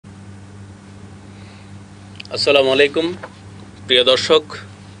আসসালামু আলাইকুম প্রিয় দর্শক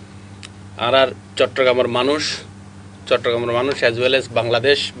আর চট্টগ্রামের মানুষ অ্যাজ ওয়েল এজ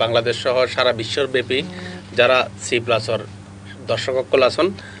বাংলাদেশ সহ সারা বিশ্বব্যাপী যারা সি প্লাসর দর্শকসকল আছেন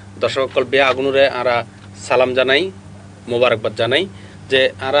দর্শকসকল বেয়া আগুনরে আরা সালাম জানাই মোবারকবাদ জানাই যে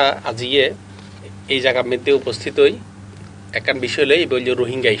আরা আজিয়ে এই জায়গা মধ্যে উপস্থিত হই একান বিষয় লই বলল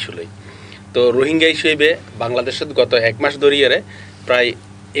রোহিঙ্গা ইস্যু লই তো রোহিঙ্গা ইস্যু এবে বাংলাদেশত গত এক মাস ধরিয়ে প্রায়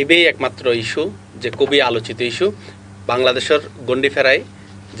এবেই একমাত্র ইস্যু যে খুবই আলোচিত ইস্যু বাংলাদেশের গন্ডি ফেরাই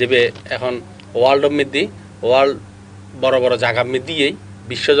যেবে এখন ওয়ার্ল্ডের মধ্যে ওয়ার্ল্ড বড় বড় জায়গা মধ্যেই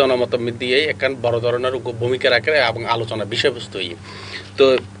বিশ্ব জনমত মধ্যেই একান বড় ধরনের ভূমিকা রাখে এবং আলোচনার বিষয়বস্তু তো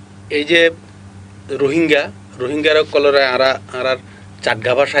এই যে রোহিঙ্গার কলরে আর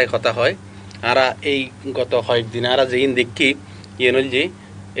চাটগা ভাষায় কথা হয় আরা এই গত কয়েকদিন আরা যেদিন দেখি ইয়েনল যে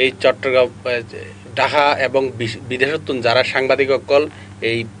এই চট্টগ্রাম ঢাকা এবং বিদেশত যারা সাংবাদিকসকল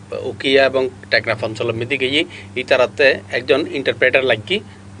এই উকিয়া এবং টেকনাফ অঞ্চলের মধ্যে গিয়ে ইতারাতে একজন ইন্টারপ্রেটার লাগি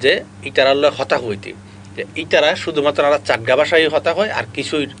যে ইতারাল হতা হইতে যে ইতারা শুধুমাত্র আরা চাটগা ভাষায় হতা হয় আর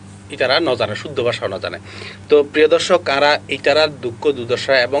কিছুই ইতারা নজানে শুদ্ধ ভাষাও নজানে তো প্রিয় দর্শক আরা ইতারার দুঃখ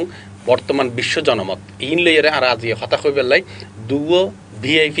দুর্দশা এবং বর্তমান বিশ্ব জনমত ইন লইয়ারে আর আজ হতা হয়ে পেলাই দুও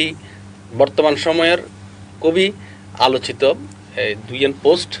ভিআইপি বর্তমান সময়ের খুবই আলোচিত দুইজন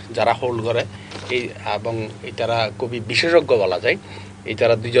পোস্ট যারা হোল্ড করে এই এবং এটারা খুবই বিশেষজ্ঞ বলা যায়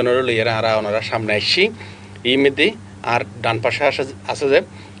এটারা দুজনেরও লইয়ারা আর ওনারা সামনে আসছি এই মধ্যে আর ডান পাশে আছে যে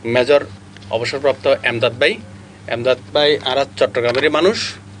মেজর অবসরপ্রাপ্ত এমদাদ ভাই আর চট্টগ্রামেরই মানুষ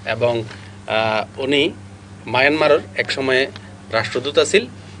এবং উনি মায়ানমারের এক সময়ে রাষ্ট্রদূত আছিল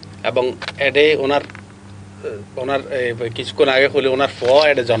এবং এডে ওনার কিছুক্ষণ আগে হলে ওনার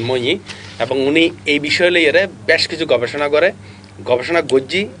এডে জন্মই এবং উনি এই বিষয় লইয়ারে বেশ কিছু গবেষণা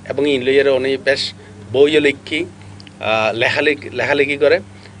গজ্জি এবং ইন লইয়ারে উনি বেশ বই লিখি লেখালেখি করে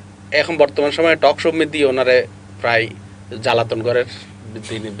এখন বর্তমান সময়ে টক শো মধ্যে ওনারে প্রায় জ্বালাতন করে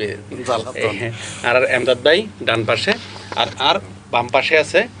আর এমদাদ ভাই ডান পাশে আর বাম পাশে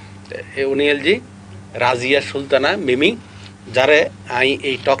আছে উনি এলজি রাজিয়া সুলতানা মিমি যারে আই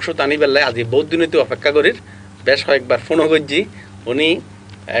এই টক শো টানি বেলায় আজি বহুত দিনতে অপেক্ষা করির বেশ কয়েকবার ফোনও করছি উনি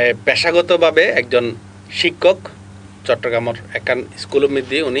পেশাগতভাবে একজন শিক্ষক চট্টগ্রামের একখান স্কুলের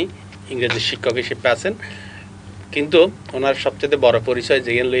মধ্যে উনি ইংরেজি শিক্ষক হিসেবে আছেন কিন্তু ওনার সবচেয়ে বড় পরিচয়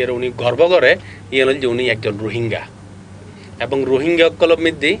যে লইয়ের উনি গর্ব করে ইয়ে যে উনি একজন রোহিঙ্গা এবং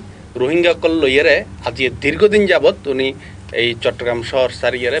রোহিঙ্গাকল লইয়ারে আজি দীর্ঘদিন যাবৎ উনি এই চট্টগ্রাম শহর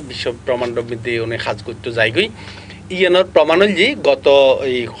সারিয়ারে বিশ্ব ব্রহ্মাণ্ডের মধ্যে উনি কাজ করতে যাইগই ইয়েনের প্রমাণ যে গত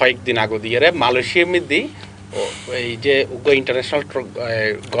এই কয়েকদিন আগে দিয়ে মালয়েশিয়ার মধ্যে এই যে ইন্টারন্যাশনাল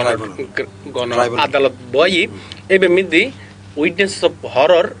গণ আদালত বই এই মধ্যে উইটনেস অফ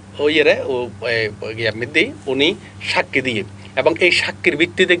হরর ওইয়েরে মধ্যে উনি সাক্ষী দিয়ে এবং এই সাক্ষীর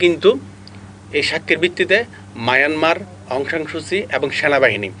ভিত্তিতে মায়ানমার অং সান সু চি এবং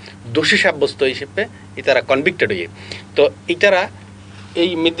সেনাবাহিনী দোষী সাব্যস্ত হিসেবে ইতারা কনভিক্টেড হয়ে তো ইতারা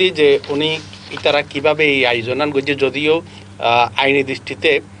এই মধ্যে যে উনি ইতারা কিভাবে এই আয়োজন করছে যদিও আইনি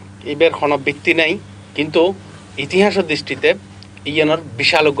দৃষ্টিতে এবার কোনো ভিত্তি নাই কিন্তু ইতিহাসের দৃষ্টিতে ইয়ানোর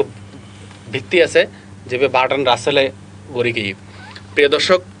বিশাল ভিত্তি আছে যে বার্টন রাসেলে গড়ি গিয়ে প্রিয়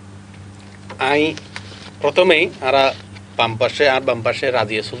দর্শক আই প্রথমেই বাম পাশে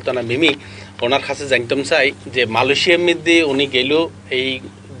রাজিয়া সুলতানা মিমি ওনার কাছে জানতাম চাই যে মালয়েশিয়ার মধ্যে উনি গেল এই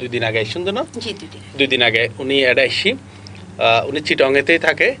 2 দিন আগে আইসুন তো না 2 দিন আগে উনি এটা আইসি উনি চিটংয়েতেই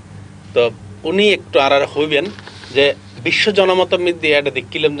থাকে তো উনি একটু আর হইবেন যে বিশ্ব জনমতের মধ্যে এটা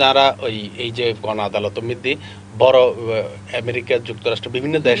দেখিলাম যারা ওই এই যে গণ আদালতের মধ্যে বড় আমেরিকা যুক্তরাষ্ট্র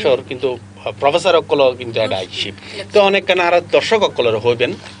বিভিন্ন দেশের কিন্তু প্রফেসর সকল কিন্তু এটা আইসি তো অনেক কেন আর দর্শক সকলের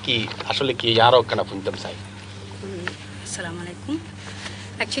হইবেন কি আসলে কি আরও কেন শুনতাম চাই আসসালামু আলাইকুম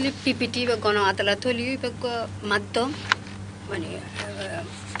অ্যাকচুয়ালি পিপিটি বা গণ আদালত হলেও মাধ্যম মানে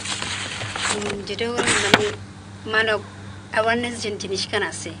যেটা মানে মানব অ্যাওয়ারনেস যে জিনিসখান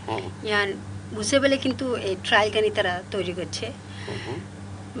আছে ইয়ান বুঝে বলে কিন্তু এই ট্রায়াল গানি তারা তৈরি করছে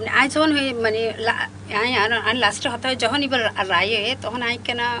মানে আই যখন হয়ে মানে আই লাস্টে হতা হয় যখন এবার রায় হয়ে তখন আই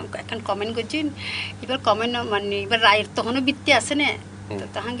কেনা এখন কমেন্ট করছি এবার কমেন্ট মানে এবার রায়ের তখনও বৃত্তি আছে না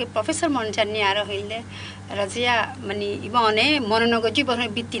তাহাকে প্রফেসর মন জানি আরো হইলে রাজিয়া মানে ইবা অনেক মনোনগজি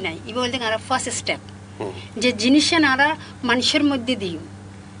বৃত্তি নাই ইবা বলতে আর ফার্স্ট স্টেপ যে জিনিসের আরা মানুষের মধ্যে দিই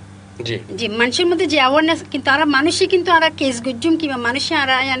যে মানুষের মধ্যে যে অ্যাওয়ারনেস কিন্তু আর মানুষই কিন্তু আর কেস গজ্জুম কিংবা মানুষে আর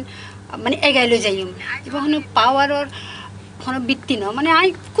মানে এগাইলো যাইম এবার কোনো পাওয়ারের কোনো বৃত্তি ন মানে আই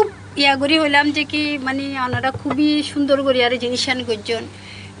খুব করি হইলাম যে কি মানে ওনারা খুবই সুন্দর করি আর জিনিস গজ্জন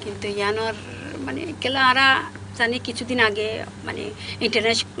কিন্তু ইয়ানোর মানে কেলা আরা জানি কিছুদিন আগে মানে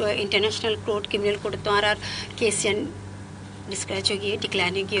ইন্টারন্যাশনাল কোর্ট ক্রিমিনাল কোর্টে তো আর কেস ডিসকাস হয়ে গিয়ে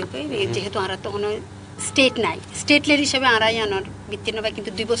ডিক্লাইন হয়ে গিয়ে যেহেতু আর তখন স্টেট নাই স্টেট লের হিসাবে আরা ইয়ানোর বিত্তীর্ণ বা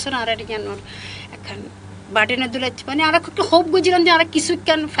কিন্তু 2 বছর আরা ইয়ানোর এখন বার্ডেনে দুলাচ মানে আরা খুব হোপ বুঝিলাম যে আরা কিছু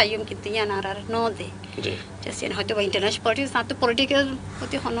কেন ফাইম কিন্তু ইয়ান আর ন দে জাস্ট ইয়ান হয়তো বা ইন্টারন্যাশনাল পলিটিক্স না তো পলিটিক্যাল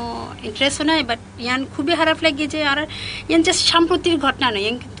প্রতি কোনো ইন্টারেস্ট নাই বাট ইয়ান খুবই খারাপ লাগে যে আর ইয়ান জাস্ট সাম্প্রতিক ঘটনা নয়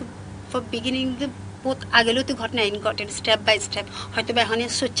ইয়ান কিন্তু ফর বিগিনিং দ্য বহুত আগেলেও তো ঘটনা in gotten step by step হয়তো বা এখন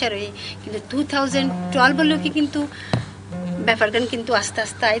সোচ্চার হয়ে কিন্তু 2012 লোকে কিন্তু ব্যাপারগান কিন্তু আস্তে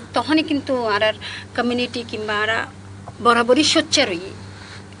আস্তে তখনই কিন্তু আর কমিউনিটি কিংবা আর বরাবরই সোচ্চার হই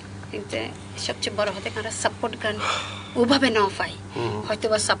কিন্তু সবচেয়ে বড় হতে কারণ সাপোর্ট গান ওভাবে না পাই হয়তো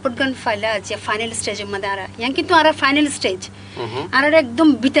বা সাপোর্ট গান ফাইলা যে ফাইনাল স্টেজের মধ্যে আর ইয়ান কিন্তু আর ফাইনাল স্টেজ আর একদম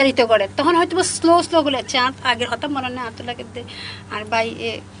বিতাড়িত করে তখন হয়তো বা স্লো স্লো গুলো চাঁদ আগের হতাম মনে না আত লাগে আর বাই এ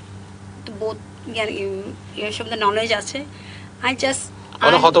তো বহুত জ্ঞান এর সম্বন্ধে নলেজ আছে আই জাস্ট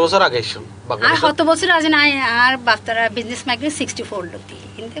আর কত বছর আগে এসেছেন আর কত বছর আজ না আর বাচ্চারা বিজনেস ম্যাগজিন 64 লোক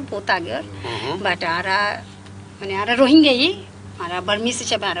কিন্তু বহুত আগে বাট আর মানে আর রোহিঙ্গাই আর বার্মিস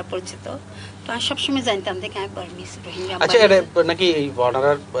হিসাবে আর পরিচিত তো আমি সবসময় জানতাম যে আমি বার্মিস রোহিঙ্গা আচ্ছা এটা নাকি এই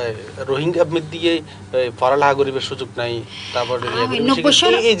বর্ডার রোহিঙ্গা দিয়ে পড়ালেখা করিবার সুযোগ নাই তারপর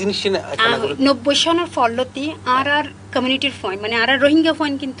এই জিনিস 90 সনের ফলতি আর আর কমিউনিটির পয়েন্ট মানে আর রোহিঙ্গা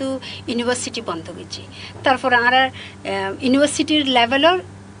পয়েন্ট কিন্তু ইউনিভার্সিটি বন্ধ হয়েছে তারপর আর ইউনিভার্সিটির লেভেলের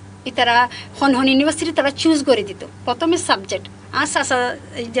তারা হন হন ইউনিভার্সিটি তারা চুজ করে দিত প্রথমে সাবজেক্ট আসা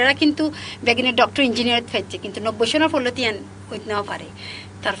যারা কিন্তু বেগিনের ডক্টর ইঞ্জিনিয়ার ফেলছে কিন্তু 90 সনের ফলতি হইতে নেওয়া পারে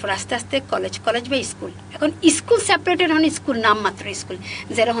তারপর আস্তে আস্তে কলেজ বা স্কুল এখন স্কুল সেপারেটেড হন স্কুল নাম মাত্র স্কুল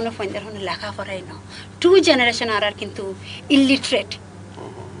যারা হন ফয়েন্দার হন লেখাপড়াই ন 2 জেনারেশন আর কিন্তু ইলিটারেট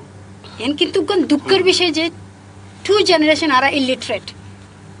এন কিন্তু কোন দুঃখের বিষয় যে 2 জেনারেশন আর ইলিটারেট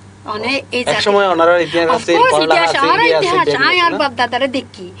অনেক এই সময় ওনারা ইতিহাস আই আর বাপ দাদারে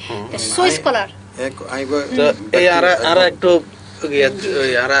দেখি সো স্কলার এই আর একটু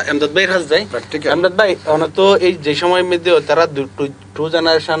এমদাদ ভাই হাজ যায় এমদাদ ভাই তো এই যে সময়ের মধ্যে তারা 2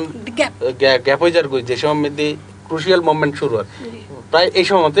 জেনারেশন গ্যাপ হয়ে যার যে সময়ের মধ্যে ক্রুশিয়াল মুভমেন্ট শুরু হয় প্রায় এই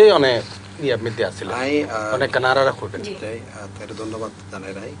সময়তে অনেক ইয়ার মধ্যে আসছিল অনেক কানারা খুঁটে তাই ধন্যবাদ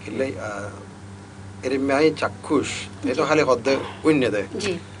জানাই রাই কিলে এর মাই চাক্ষুষ এটা খালি হদ্দে উন্নে দেয়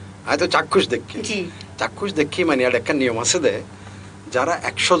আই তো চাক্ষুষ দেখি মানে আর একটা নিয়ম আছে দে যারা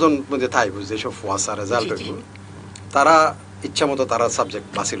 100 জন মধ্যে তাই বুঝে সব ওয়াসা রেজাল্ট হইব তারা ইচ্ছা মতো তারা সাবজেক্ট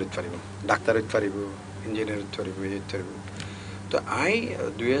বাছি লইতে পারিব ডাক্তার হইতে পারিব ইঞ্জিনিয়ার হইতে পারিব তো আই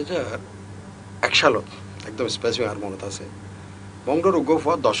 2001 সালত একদম স্পেসিফিক আর মনত আছে বঙ্গর উগ্র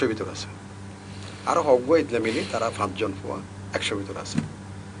হওয়া 10 ভিতর আছে আর হগ্য ইতলে মিলি তারা 5 জন হওয়া 100 ভিতর আছে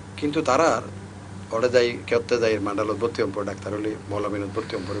কিন্তু তারা ওরা যাই কেউতে যাই মান্ডালত ভর্তি হম ডাক্তার হলে মৌলমিনত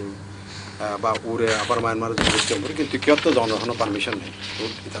ভর্তি হম পড়ব বা উড়ে আপার মায়ানমার ভর্তি হম পড়ি কিন্তু কেউতে যাওয়ার কোনো পারমিশন নেই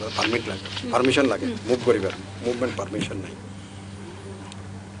তারা পারমিশন লাগে মুভ করিবার মুভমেন্ট পারমিশন নাই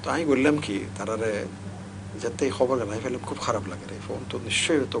তো আমি বললাম কি তারারে যাতে খবর নাই ফেলে খুব খারাপ লাগে রে ফোন তো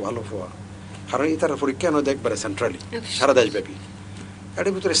নিশ্চয়ই তো ভালো হওয়া কারণ এই তারা পরীক্ষা নয় দেখবারে সেন্ট্রালি সারা দেশব্যাপী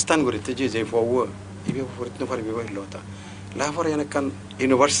এটার ভিতরে স্থান করিতে যে হওয়া এইভাবে পরীক্ষা পারি বিবাহ লতা লাভর এনেকান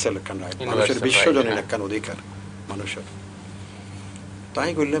ইউনিভার্সাল একান রাইট মানুষের বিশ্বজনীন একান অধিকার মানুষের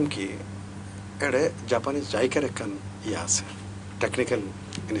তাই বললাম কি এড়ে জাপানিজ জাইকার একান আছে টেকনিক্যাল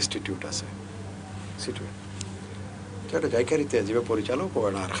ইনস্টিটিউট আছে সিটুয়েট তো এটা জাইকারিতে জীবে পরিচালক ও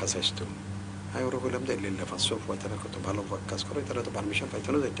আর খাস আসতো আমি ওরা বললাম যে লিল্লা 500 তারা কত ভালো কাজ করে তারা তো পারমিশন পাইতো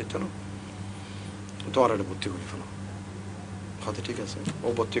না যাইতো না তোমার এটা ভর্তি করে ফেলো হয়তো ঠিক আছে ও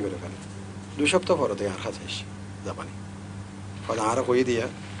ভর্তি করে ফেলে 2 সপ্তাহ পরে তো আর খাস আসি জাপানি হয়তো আরও কই দিয়া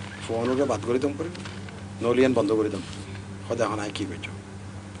ফোনকে বাদ করে দম করি নলিয়ান বন্ধ করে দম হয়তো এখন আয় কী করছো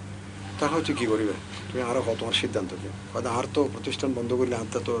তা হয়তো কী করিবে তুমি আরও তোমার সিদ্ধান্ত কি হয়তো আর তো প্রতিষ্ঠান বন্ধ করলে আর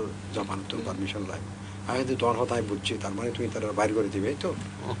তো জাপান তো পারমিশন লাগে আমি যদি তোমার কথা আমি বুঝছি তার মানে তুমি তারা বাইর করে দিবে তো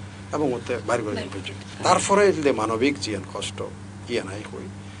এবং ওতে বাইর করে দিবে তারপরে যদি মানবিক জিয়ান কষ্ট ইয়ে নাই কই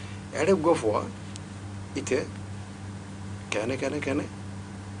এডে গোফোয়া ইতে কেনে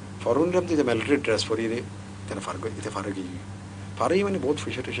ফরুনলাম যে মিলিটারি ড্রেস পরিয়ে তেনা ফার ইতে ফারে গিয়ে ফারেই মানে বহুত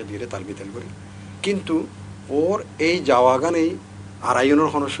ফুসে টুসে দিয়ে তালবিতাল করি কিন্তু ওর এই যাওয়াগানেই আর আইনের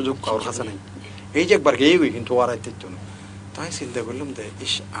কোনো সুযোগ কারোর কাছে নেই এই যে একবার গিয়ে কিন্তু আর আইতে না তাই চিন্তা করলাম যে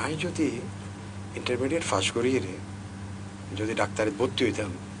ইস আমি যদি ইন্টারমিডিয়েট পাস করি রে যদি ডাক্তারে ভর্তি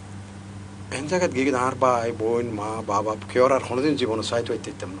হইতাম এন জায়গায় গিয়ে আর ভাই বোন মা বাবা কেউ আর কোনোদিন জীবনে সাহিত্য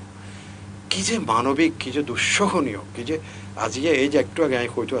হইতাম না কি যে মানবিক কি যে দুঃসহনীয় কি যে আজিয়ে এই যে একটু আগে আমি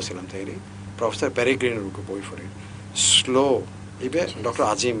কইতে আসছিলাম তাই প্রফেসর প্যারিগ্রিনের বই পড়ে স্লো ইবে ডক্টর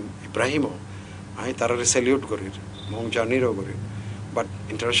আজিম ইব্রাহিমও আমি তারা স্যালিউট করি মং জার্নিরও করি but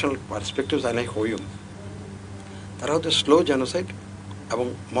international perspective I like হইম তারা হচ্ছে স্লো জেনোসাইড এবং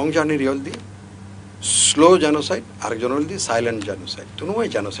মং জার্নির হল দি স্লো জেনোসাইড আরেকজন হল দি সাইলেন্ট জেনোসাইড দুটোই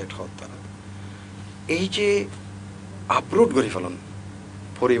জেনোসাইড হত তারা এই যে আপরুট করে ফেলন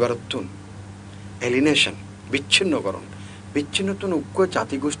পরিবারত্বন এলিনেশন বিচ্ছিন্নকরণ বিচ্ছিন্নতন উক্য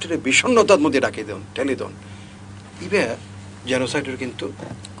জাতিগোষ্ঠীর বিষণ্ণতার মধ্যে ডাকিয়ে দেন ঠেলে দেন ইবে জেনোসাইডের কিন্তু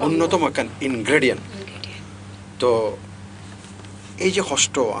অন্যতম একটা ইনগ্রেডিয়েন্ট। তো এই যে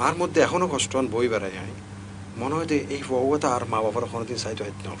কষ্ট আর মধ্যে এখনো কষ্ট বই বেড়ায় হয় মনে হয় যে এই বউতা আর মা বাবার কোনোদিন সাইড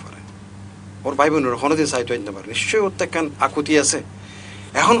হইতে না পারে, ওর ভাই বোনের কোনোদিন সাইড হইতে না পারে, নিশ্চয়ই ওর তো একখান আকুতি আছে।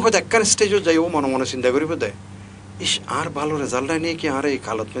 এখন হয়তো একখান স্টেজও যাই ও মনে মনে চিন্তা করিব দেয় ইস আর ভালো রেজাল্টটা নিয়ে কি আর এই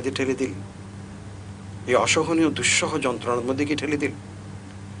কালত মধ্যে ঠেলে দিল, এই অসহনীয় দুঃসহ যন্ত্রণার মধ্যে কি ঠেলে দিল।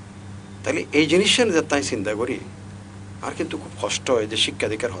 তাহলে এই জিনিসটা নিয়ে তাই চিন্তা করি আর কিন্তু খুব কষ্ট হয় যে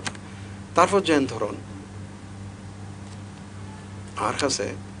শিক্ষাধিকার হতো। তারপর যেন ধরুন আর কাছে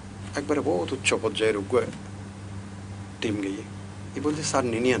একবারে বহুত উচ্চ পর্যায়ের উগ্র টিম গিয়ে ই বলতে স্যার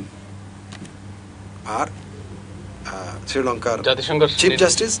নিনিয়ান আর শ্রীলঙ্কার চিফ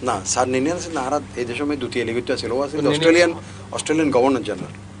জাস্টিস না স্যার নিনিয়ান আছে না আর এই দেশের মধ্যে দুটি এলিগেট ছিল, ও আছে অস্ট্রেলিয়ান গভর্নর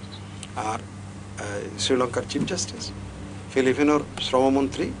জেনারেল আর শ্রীলঙ্কার চিফ জাস্টিস, ফিলিপিনোর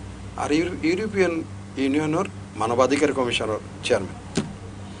শ্রমমন্ত্রী আর ইউরোপিয়ান ইউনিয়নের মানবাধিকার কমিশনের চেয়ারম্যান।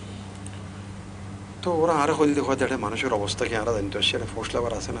 তো ওরা আরো হইলে হয়তো একটা মানুষের অবস্থা কি আরো জানতো সেটা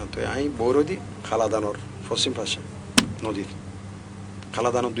ফসলাবার আছে না। তো আমি বৌরদি খালাদানোর পশ্চিম পাশে নদীর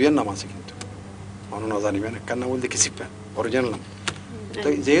খালাদানোর দুইয়ের নাম আছে কিন্তু মানুষ না জানিবেন একখান নাম বলতে কিছু পরে জানলাম। তো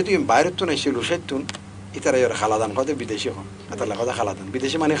যেহেতু বাইরের তো নাই ছিল সেতুন ইতারা এর খালাদান হয়তো বিদেশি হন এত লেখা খালাদান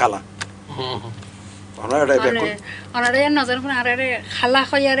বিদেশি মানে খালা আমরা এটা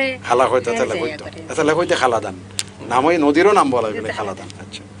খালা হয়তো এত লেখা খালাদান নাম ওই নদীরও নাম বলা গেলে খালাদান।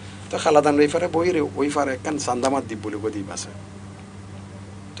 আচ্ছা তো খালাদান ওই ফারে বই রে ওই ফারে একখান চান্দামার দ্বীপ বলে দ্বীপ আছে।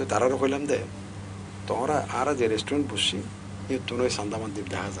 তো তারারও কইলাম দে তোমরা আর যে রেস্টুরেন্ট বসছি তুমি ওই চান্দামার দ্বীপ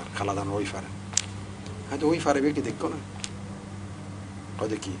দেখা যার খালাদান ওই ফারে হয়তো ওই ফারে কি দেখো না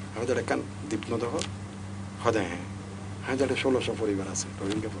হয়তো কি হয়তো একখান দ্বীপ নদ হয়তো হ্যাঁ হয়তো একটা 1600 পরিবার আছে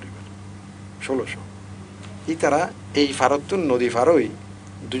রোহিঙ্গা পরিবার 1600 ই তারা এই ফারত নদী ফারই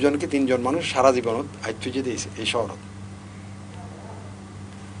দুজনকে তিনজন মানুষ সারা জীবনত আইতুজে দিয়েছে এই শহরত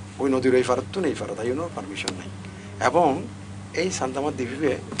ওই নদীর ওই ফারত এই ফারত আইনের পারমিশন নাই এবং এই সান্তামার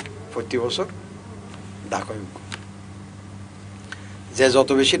দ্বীপে প্রতি বছর ডাক হয় যে যত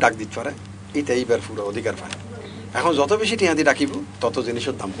বেশি ডাক দিতে পারে এটা এইবার পুরো অধিকার পায়। এখন যত বেশি টিয়া দিয়ে ডাকিব তত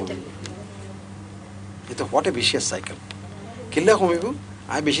জিনিসের দাম কমিব। এটা হোয়াট এ ভিশিয়াস সাইকেল কিনলে কমিব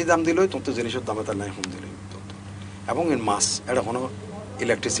আমি বেশি দাম দিলেও তত জিনিসের দামে তার নাই কম দিল এবং এর মাস এটা কোনো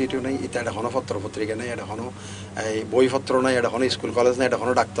ইলেকট্রিসিটিও নেই এটা এটা কোনো পত্র পত্রিকা নেই এটা কোনো এই বইপত্র নাই এটা কোনো স্কুল কলেজ নাই এটা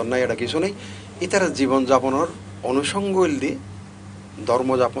কোনো ডাক্তার নাই এটা কিছু নেই ইতার জীবনযাপনের অনুষঙ্গ দিয়ে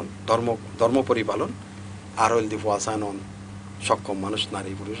ধর্মযাপন ধর্ম পরিপালন আর হইল দিয়ে ফুয়াশানন সক্ষম মানুষ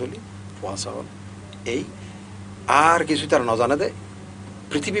নারী পুরুষ হলি ফুয়াশান এই আর কিছু তারা না জানা দেয়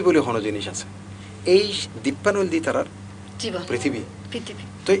পৃথিবী বলে কোনো জিনিস আছে এই দীপ্পানল দিয়ে তার পৃথিবী।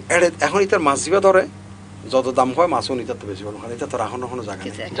 তো এখন ইতার মাছ দিবা ধরে যত দাম হয় মাছও নিতে তো বেশি ওখানে এটা তো রাখনো কোনো জায়গা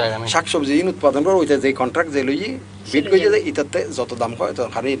নেই শাকসবজি উৎপাদন করে ওইটা যে কন্ট্রাক্ট যে লই বিট করে যায় ইটাতে যত দাম হয় তো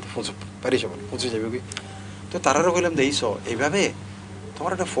খানি পারিস পৌঁছে যাবে কি। তো তারারও বললাম দেইছ এইভাবে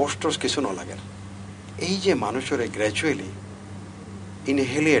তোমার একটা ফোর্স টোর্স কিছু না লাগে এই যে মানুষের গ্র্যাজুয়ালি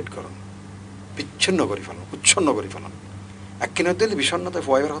ইনহেলিয়েট করুন বিচ্ছিন্ন করে ফেলাম উচ্ছন্ন করে ফেলাম এক কিনে দিলে বিষণ্ণতায়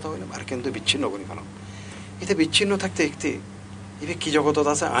ফয়ের কথা বললাম আর কিন্তু বিচ্ছিন্ন করে ফেলাম এতে বিচ্ছিন্ন থাকতে একটি এবার কী জগতত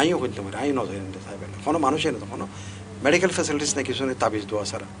আছে আইও করতে পারে আই নজর থাকবে না কোনো মানুষের না কোনো মেডিকেল ফেসিলিটিস নেই কিছু নেই তাবিজ দোয়া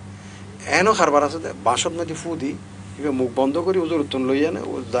ছাড়া এনও কারবার আছে বাঁশত নদী ফু দি এবার মুখ বন্ধ করি ওজোর উত্তন লইয়া না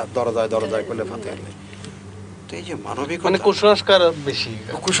ও দরজায় করলে ফাতে নেই। তো এই যে মানবিক মানে কুসংস্কার বেশি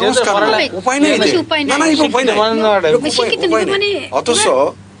কুসংস্কার উপায় নেই অথচ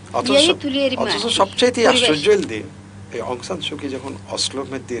সবচাইতে আশ্চর্য দিয়ে এই অং সান সু কি যখন অসলোর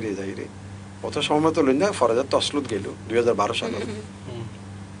মধ্যে দিয়ে যাই রে অত সময় তো লইনা ফরাজার তো অসলোত গেল 2012 সালে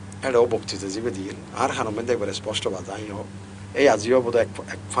এটাও বক্তৃতা জীবে দিয়ে আর খানোর মধ্যে একবারে স্পষ্ট বাধা আই হোক এই আজিও বোধ এক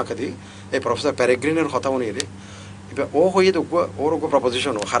ফাঁকা দিয়ে এই প্রফেসর প্যারেগ্রিনের কথা মনে রে এবার ও হয়ে তো ওর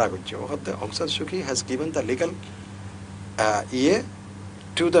প্রপোজিশন ও খারাপ হচ্ছে ও হতে অং সান সু কি হ্যাজ গিভেন দ্য লিগাল ইয়ে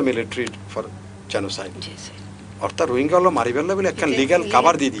to the military for genocide অর্থাৎ রোহিঙ্গা হলো মারি ফেললে বলে একটা লিগাল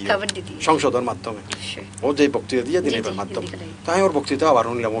কাভার দিয়ে দিয়ে সংসদের মাধ্যমে ও যে বক্তৃতা দিয়ে দিনের মাধ্যমে তাই ওর বক্তৃতা আবার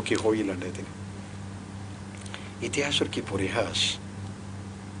শুনলাম ও কি হইলেন তিনি ইতিহাসের কি পরিহাস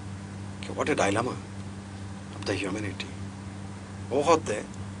what a ডাইলামা of the humanity ও হতে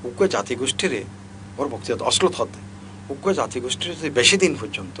উগ্র জাতিগোষ্ঠীরে ওর বক্তৃতা অশ্লোত হতে উগ্র জাতিগোষ্ঠীর যদি বেশি দিন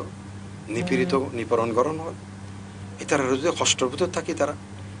পর্যন্ত নিপীড়িত নিপরণকরণ হয় ইতারা যদি কষ্টের ভিতর থাকি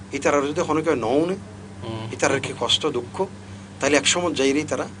ইতারা যদি কোনো কেউ নৌনে ইতার কি কষ্ট দুঃখ তাহলে একসময় যাইরেই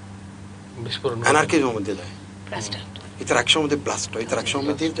তারা এনার্কির মধ্যে যায় ইতার একসময় ব্লাস্ট হয় ইতার একসময়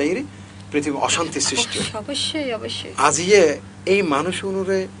যাইরে পৃথিবী অশান্তি সৃষ্টি হয়। অবশ্যই অবশ্যই আজ ইয়ে এই মানুষ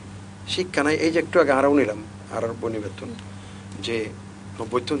অনুরে শিক্ষা নাই। এই যে একটু আগে আরও নিলাম আর বনিবেতন যে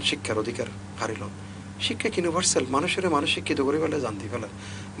নব্বইতন শিক্ষার অধিকার হারিল। শিক্ষা কি ইউনিভার্সাল, মানুষের মানুষ শিক্ষিত করে ফেলে জানতে ফেলার,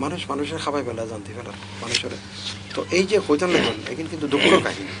 মানুষ মানুষের খাবাই ফেলা জানতে ফেলার মানুষের। তো এই যে হইতান লাগবেন এখন কিন্তু দুঃখর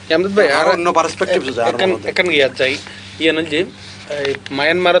কাহিনী। আমদাদ ভাই আর অন্য পার্সপেক্টিভ এখন গিয়া যাই ইয়ান যে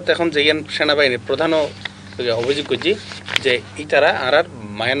মায়ানমারত এখন যে ইয়ান সেনাবাহিনী প্রধান অভিযোগ করছি যে ইতারা আর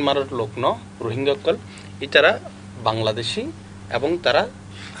মায়ানমারের লোক ন রোহিঙ্গাকল ইতারা বাংলাদেশি এবং তারা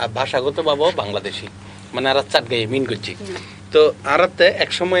ভাষাগতভাবেও বাংলাদেশি, মানে আর চাটগাই মিন করছি। তো আরাতে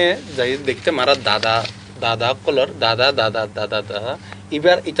এক সময়ে যাই দেখতে মারা দাদা দাদা কলর দাদা দাদা দাদা দাদা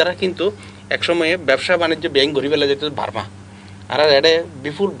এবার ইতারা কিন্তু এক সময়ে ব্যবসা বাণিজ্য ব্যাংক ঘুরি বেলা যেত বার্মা। আর এডে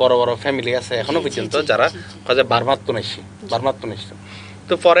বিপুল বড় বড় ফ্যামিলি আছে এখনো পর্যন্ত যারা কাজে বার্মাত্ম নিশ্চিত।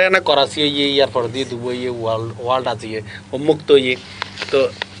 তো পরে না করাচি ইয়ে ইয়ার পর দিয়ে দুবই ইয়ে ওয়ার্ল্ড আছে ইয়ে উন্মুক্ত ইয়ে। তো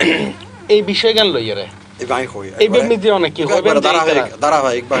এই বিষয় গান লইয়ে রে এই ব্যক্তি অনেক কি হবে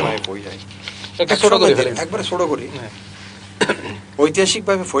ধারাবাহিক একটা ছোট করে একবারে ছোট করি।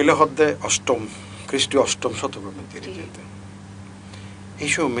 ঐতিহাসিকভাবে ফইলে হদ্দে খ্রিস্টীয় অষ্টম শতকের মধ্যে এই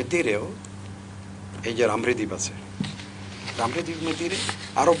সময় মেদিরেও এই যে রামৃদ্বীপ আছে, রামৃদ্বীপ মেদিরে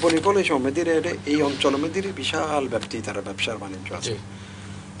আরব বনিকল এই সময় মেদিরে এই অঞ্চল মেদিরে বিশাল ব্যাপ্তি তারা ব্যবসার বাণিজ্য আছে।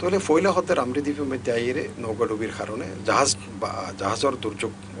 তাহলে ফইলা হতে রামৃদ্বীপের মধ্যে আইরে নৌকাডুবির কারণে জাহাজের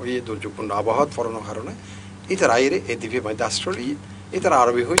দুর্যোগ ওই দুর্যোগপূর্ণ আবহাওয়া ফরানোর কারণে ইতার আইরে এই দ্বীপের মধ্যে আশ্রয় নিয়ে ইতারা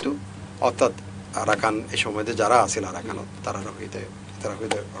আরবি হইতো, অর্থাৎ আরাকান এই সময়তে যারা আছিল আরাকানত তারা হইতে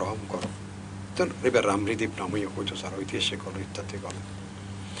রহম করো। তো এবার রামৃদ্বীপ নামই হইতো স্যার ঐতিহাসিক হল ইত্যাদি গল।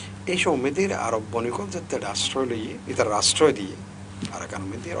 এই সময়দের আরব বনিকল যাতে আশ্রয় লইয়ে ইতার আশ্রয় দিয়ে আরাকান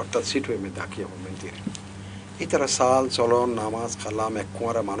মন্দির অর্থাৎ সিটুয়ে মধ্যে আঁকিয়া মন্দির ইতারা সাল চলন নামাজ খালাম এক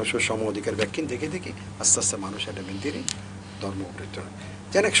কুয়ারা মানুষের সম অধিকার ব্যাখ্যা দেখে দেখে আস্তে আস্তে মানুষ একটা মন্দিরে ধর্ম উপকৃত হয়।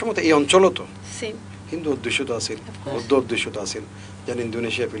 যেন এক সময় এই অঞ্চলও তো হিন্দু অধ্যুষিত আছিল, বৌদ্ধ অধ্যুষিত আছিল, যেন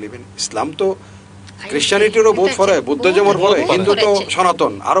ইন্দোনেশিয়া ফিলিপিন। ইসলাম তো খ্রিস্টানিটিরও বহুত ফরে, বুদ্ধজমের ফরে, হিন্দু তো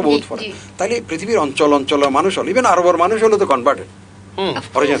সনাতন আরো বহুত ফরে। তাইলে পৃথিবীর অঞ্চলের মানুষ হল, ইভেন আরবের মানুষ হলো তো কনভার্টেড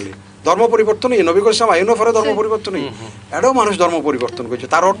অরিজিনালি। ধর্ম পরিবর্তন নবী কইসাম আইনো ফরে ধর্ম পরিবর্তন এটাও মানুষ ধর্ম পরিবর্তন করছে।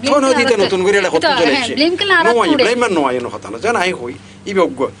 তার অর্থ নয় দিতে নতুন করে এটা হতে চলেছে ব্লেমের নয় এনো কথা না যেন আই হই ই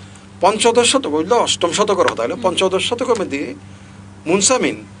অজ্ঞ পঞ্চদশ শতক হইল অষ্টম শতকের কথা হইলো পঞ্চদশ শতকের মধ্যে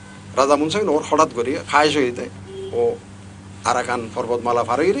মুনসামিন রাজা মুনসামিন ওর হঠাৎ করি খায়স হয়ে দেয় ও আরাকান পর্বতমালা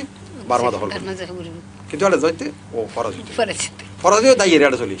পার হইরে বার্মা দখল কিন্তু এটা যাইতে ও ফরাজ হয়ে দাঁড়িয়ে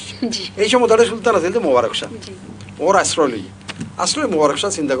এটা চলে এসছে। এই সময় তাদের সুলতান আছে মোবারক শাহ, ওর আশ্রয় লই আসলে মোবারক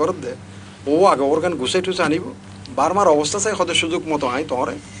শাহ চিন্তা করত দে ও আগে ওর গান গুছাই টুছে আনিব, বারমার অবস্থা চাই হতে সুযোগ মতো আই তোমার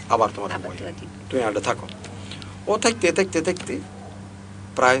আবার তোমার তুমি আডে থাকো। ও থাকতে থাকতে থাকতে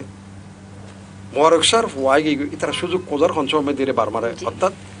প্রায় মোবারক শাহর ফুয়াই গিয়ে তারা সুযোগ খোঁজার সঞ্চয় মেদিরে বারমারে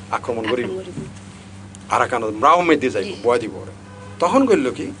অর্থাৎ আক্রমণ করিব আরাকান রাও মেদি যাই বয় দিব ওরে। তখন করল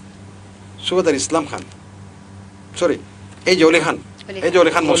কি সুবেদার ইসলাম খান সরি এই যে অলি খান, এই যে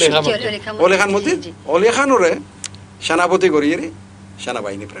অলি খান মসজিদ অলি খান মসজিদ অলি খান ওরে সেনাপতি করিয়ে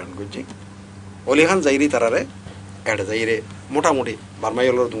সেনাবাহিনী প্রেরণ করছি। অলি খান যাইরি তারারে এটা যাইরে মোটামুটি বার্মাই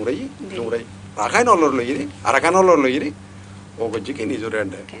অলর দুমরাই রাখাইন অলর লইরে আরাকান অলর লইরে ও করছি কি নিজের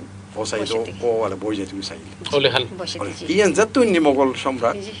ও চাইতো ও বলে বই যাই তুমি চাইলে ইয়ান যত মোগল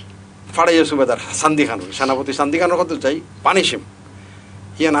সম্রাট ফাড়াইয়া সুবেদার সান্দি খান সেনাপতি সান্দি খানের কথা যাই পানিসিম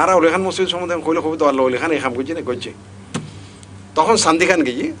ইয়ান আর অলি খান মসজিদ সম্বন্ধে কইলে কবি তো আল্লাহ অলি খান এই খাম করছি না করছে। তখন সান্দি খান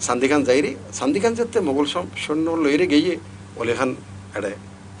গিয়ে সান্দি খান যাইরে সান্দি খান যাতে মোগল সৈন্য লইরে গিয়ে অলি খান এডে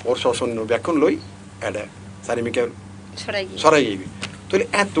ওর সৈন্য ব্যাখ্যান লই এডে চারিমিকে সরাই গিয়ে তাহলে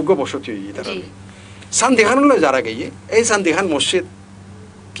এতজ্ঞ বসতি তারা সান্দি খান লই যারা গিয়ে এই সান্দি খান মসজিদ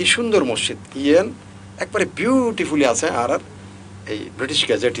কি সুন্দর মসজিদ ইয়েন একবারে বিউটিফুলি আছে। আর এই ব্রিটিশ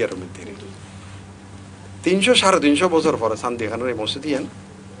গ্যাজেটিয়ার মধ্যে 300-350 বছর পরে সান্দি খানের এই মসজিদ ইয়েন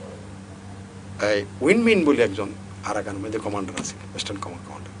এই উইনমিন বলে একজন আরাকান মধ্যে কমান্ডার আছে ওয়েস্টার্ন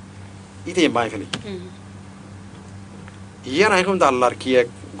কমান্ডার ইতে মাই ফেলি ইয়ান এখন তো আল্লাহর কি এক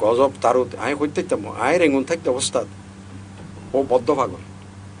গজব তারও আয় হইতে আয়ের এগুন থাকতে অবস্থা ও বদ্ধ পাগল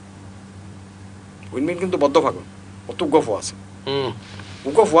উইনমিন কিন্তু বদ্ধ পাগল অত গফ আছে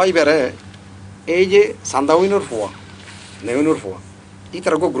উগো ফুয়া ইবারে এই যে সান্দাউইনোর ফুয়া নেউনোর ফুয়া ই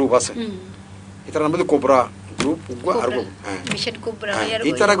তার গ্রুপ আছে ইতার নাম কোবরা গ্রুপ উগো আর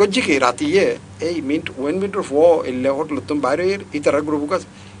ই তারা গজ্জি কি রাতিয়ে এই মিনিটের ফুয়া এলে হোটেল তুমি বাইরে ই তার গ্রুপ কাজ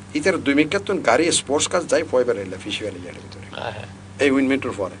ই তার 2 মিনিট তুন গাড়ি স্পোর্টস কাজ যাই ফুয়া বেরে ফিশিয়ালি যার ভিতরে এই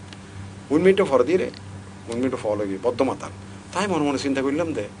উইনমিন্টের ফুয়ারে উইনমিন্টের ফর দিয়ে উইনমিন্টের ফল হয়ে বদ্ধ মাতাল। তাই মনে মনে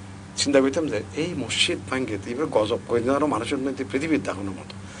চিন্তা করতাম যে এই মসজিদ ভাঙ্গে এবার গজব কই আরো মানুষের মধ্যে পৃথিবীর দেখানোর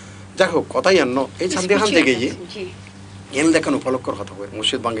মতো। যাই হোক কথাই আন্ন এই সান্দি খান থেকে এল দেখেন উপলক্ষর কথা কই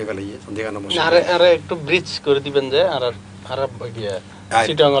মসজিদ ভাঙে ফেলে সন্ধিগান মসজিদ আরে একটু ব্রিজ করে দিবেন যে আর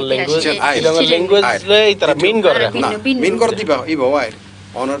চিটাঙ্গের ল্যাঙ্গুয়েজ এই তারা মিন করে না মিন করে দিবা এই বাবাই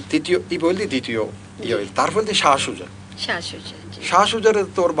অনার তৃতীয় এই বলতে দ্বিতীয় তারপর দিয়ে শাহ সুজারের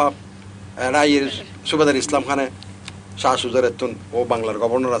তোর বাপ রায়ের সুবেদার ইসলাম খানে শাহ সুজারের তুন ও বাংলার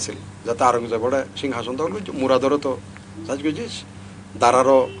গভর্নর আছিল যাতে আরঙ্গজেবরে সিংহাসন তখন মুরাদরও তো সাজ বুঝিস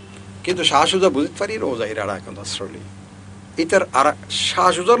দাঁড়ারও কিন্তু শাহ সুজা বুঝতে পারি ও যাই রাড়া এখন আশ্রয় ইতার আর শাহ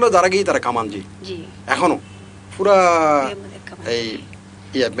সুজারলো যারা গিয়ে তারা কামানজি এখনো পুরা এই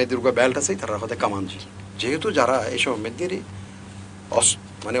মেদিরুগা বেল্ট আছে তারা হতে কামানজি যেহেতু যারা এইসব মেদিরই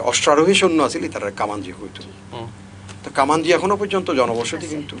মানে অশ্বারোহী সৈন্য আছিল তারা কামানজি হইতো তো কামানজি এখনো পর্যন্ত জনবসতি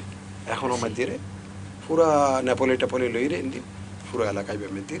কিন্তু এখনো মেদিরে পুরা নেপালি টেপালি লইরে পুরো এলাকায়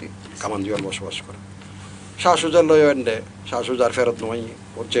মেদিরে কামানজিওয়াল বসবাস করে শাহ সুজার লয় এন্ডে শাহ সুজার ফেরত নয়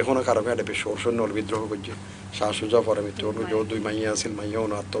ওর যে কোনো কারণে একটা বেশ ওর সৈন্য বিদ্রোহ করছে শাহ সুজা পরে মৃত্যু হলো যে দুই মাইয়া আছিল মাইয়াও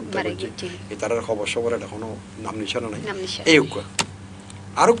আত্মহত্যা করছে এই তার খবর সবর এখনো নাম নিশানা নাই এই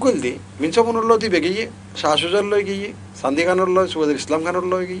আরো কইল দি মিনসামনের লয় দিবে গিয়ে শাহ সুজার লয় গিয়ে সান্দি খানের লয় সুবেদার ইসলাম খানের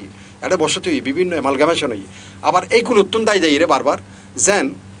লয় গিয়ে এটা বসতি বিভিন্ন এমালগামেশন হই আবার এইগুলো উত্তন দায় দেয় রে বারবার যেন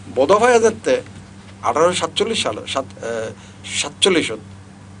বোধহয় যাতে 1847 সাল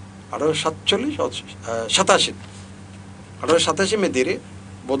 1887 মেদিরে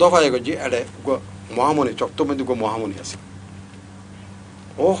বোধহয় গজি এডে মহামণি চক্তমেদু গো মহামণি আছে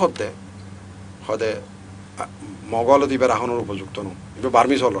ও হতে মগল দিবার আহনের উপযুক্ত নো এবার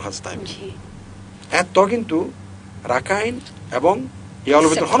বার্মিস হল হাস্তায় এত কিন্তু রাখাইন এবং ইয়ার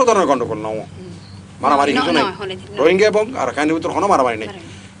ভিতর কোনো ধরনের গন্ডগোল নাও মারামারি কিছু নাই রোহিঙ্গা এবং রাখাইনের ভিতর কোনো মারামারি নেই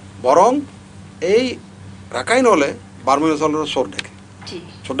বরং এই রাখাইন হলে বার্মিস হলের সোর ডেকে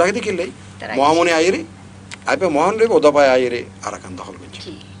সোর ডাকে দিকিলেই মহামণি আইরে আইপে মহান রে ওদাপায় আইরে আরাকান দখল করছে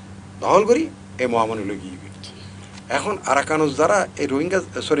দখল করি এই মহামণি লোক গিয়ে এখন আরাকানুস যারা এই রোহিঙ্গা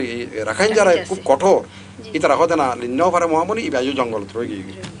সরি রাখাইন যারা খুব কঠোর ইতারা হতে না লিন্নাও পারে মহামণি ইবাজু জঙ্গল রয়ে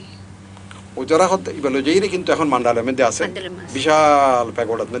গিয়ে ও যারা হতে ইবালো যেইরে কিন্তু এখন মান্ডালের মধ্যে আছে বিশাল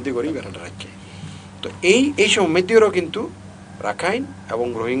প্যাগোডার মধ্যে করি বেড়াটা রাখছে তো এই সব মেদিরও কিন্তু রাখাইন এবং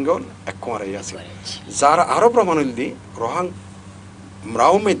রোহিঙ্গল এক কুমারাই আছে যারা আরো প্রমাণ দি রোহাং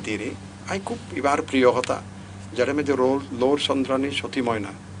রাও মেদিরে আই খুব এবার প্রিয় কথা যেটা মেয়েদের লোর চন্দ্রানী সতী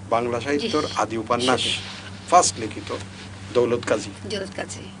ময়না বাংলা সাহিত্যর আদি উপন্যাস ফার্স্ট লিখিত দৌলত কাজী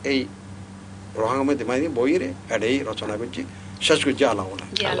এই রোহাঙ্গমেদি মানে বইরে এই রচনা করছি শেষ করছি আলাওলা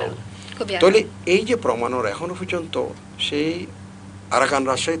তাহলে এই যে প্রমাণর এখনো পর্যন্ত সেই আরাকান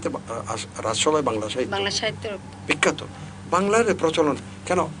রাজসভায় বাংলা সাহিত্য বিখ্যাত বাংলার প্রচলন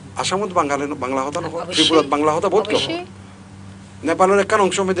কেন আসামত বাংলা হতা নয় ত্রিপুরাত বাংলা হতা বোধ কেন নেপালের একটা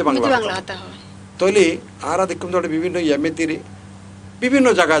অংশ মধ্যে বাংলা তাহলে আর দেখুন তো বিভিন্ন ইয়ামেতিরে বিভিন্ন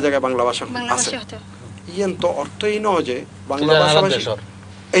জায়গায় বাংলা ভাষা আছে ইয়ান তো অর্থই নয় যে বাংলা ভাষাভাষী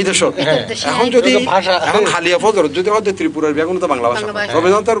এই দেশ এখন যদি এখন খালিয়া ফজর যদি হয়তো ত্রিপুরার বেগুন তো বাংলা ভাষা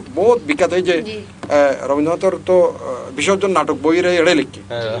রবীন্দ্রনাথের বহুত বিখ্যাত এই যে রবীন্দ্রনাথের তো বিসর্জন নাটক বইয়ের এড়ে লিখি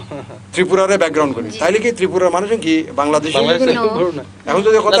ত্রিপুরারে ব্যাকগ্রাউন্ড করি তাইলে কি ত্রিপুরার মানুষ কি বাংলাদেশ এখন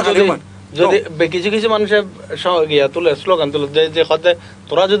যদি কথা খালি যদি কিছু কিছু মানুষের তুলে স্লোগান তুলে যে হতে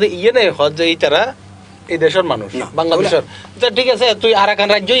তোরা যদি ইয়ে নেই হজ যে এই তারা এই দেশের মানুষ বাংলাদেশের ঠিক আছে তুই আরাকান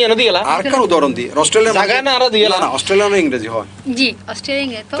রাজ্য এনে দিয়ে গেলা আরাকান উদাহরণ দি অস্ট্রেলিয়া জায়গা না আর দিয়ে গেলা না অস্ট্রেলিয়া ইংরেজি হয় জি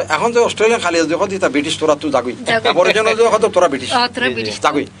অস্ট্রেলিয়া তো এখন যে অস্ট্রেলিয়া খালি যখন দিতা ব্রিটিশ তোরা তুই জাগুই অরিজিনাল যে হতো তোরা ব্রিটিশ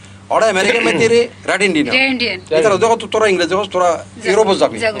জাগুই ওরা আমেরিকান মেতিরে রেড ইন্ডিয়ান এটা যখন তোরা ইংরেজি হস তোরা ইউরোপ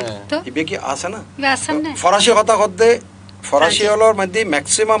জাগুই ইবে কি আছে না ফরাসি কথা হতে ফরাসি হলোর মধ্যে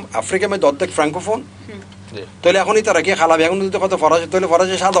ম্যাক্সিমাম আফ্রিকার মধ্যে অর্ধেক ফ্রাঙ্কোফোন তাহলে এখনই তারা কি খালাবে এখন যদি কত ফরাসি তাহলে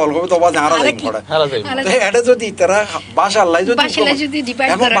ফরাসি সাদা হল হবে তো আবার হারা যাই পড়ে এটা যদি তারা ভাষা আল্লাহ যদি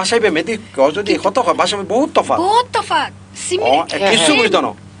এখন ভাষায় মেদি যদি কত ভাষা বহুত তফাৎ কিছু বুঝতো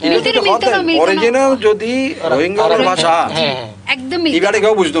না অরিজিনাল যদি রোহিঙ্গার ভাষা একদম ইবারে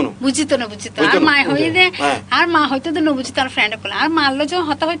কেউ বুঝতো না আর মা হই দে আর মা হয়তো তো বুঝিত আর ফ্রেন্ড কল আর মারলো যে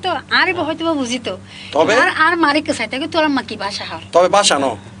হতা হয়তো আর হয়তো বুঝিত তবে আর মারে কে চাইতে তোর মা কি ভাষা হয় তবে ভাষা ন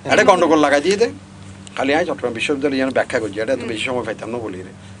এটা গন্ডগোল লাগাই দিয়ে দে খালি আয় চট্টগ্রাম বিশ্ববিদ্যালয় যেন ব্যাখ্যা করছি এটা তো বেশি সময় পাইতাম না বলি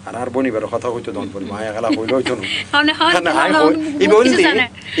রে আর বনিবার কথা হইতো দন পরি মায়া খেলা হইলো হইতো না এই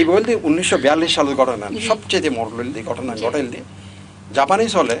বলতে 1942 সালের ঘটনা সবচেয়ে মরল ঘটনা ঘটাইল দিয়ে জাপানি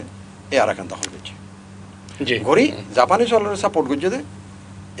চলে এই আরাকান দখল করছে ঘড়ি জাপানি চলের সাপোর্ট করছে দে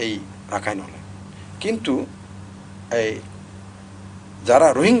এই রাখাইন হলে কিন্তু এই যারা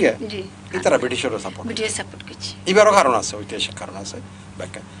রোহিঙ্গা তারা ব্রিটিশেরও সাপোর্ট করছে এবারও কারণ আছে ঐতিহাসিক কারণ আছে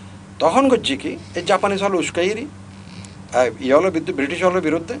ব্যাখ্যা তখন করছি কি এই জাপানিজ হল উস্কাইরি ব্রিটিশ হলের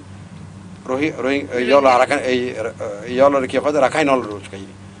বিরুদ্ধে রাখাইন হলের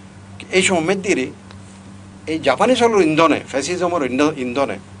উস্কাইরি এই সময় মেদিরে এই জাপানি চলোর ইন্ধনে ফ্যাসিজমের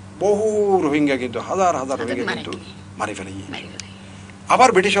ইন্ধনে বহু রোহিঙ্গা কিন্তু হাজার হাজার রোহিঙ্গা কিন্তু মারি ফেলে গিয়েছে। আবার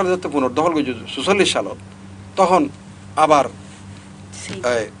ব্রিটিশ যত পুনর্দখল করেছে ৪৪ সালত, তখন আবার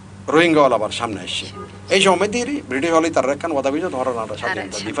রোহিঙ্গাওয়ালা আবার সামনে আসছে। এই সময় দিয়ে ব্রিটিশ হলে তার একখান কথা বুঝে ধরো না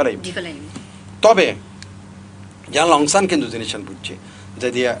স্বাধীনতা দিফালাই। তবে যা লংসান কিন্তু জিনিস বুঝছে যে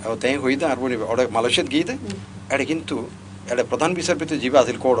দিয়া তাই হইতে আর ওটা মালয়েশিয়াত গিয়ে এটা কিন্তু এটা প্রধান বিচারপতি জীবা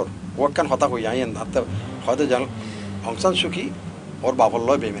আছিল কোর্টর ওখান হতা হই আইন হাতে হয়তো জান অংসান সুখী ওর বাবর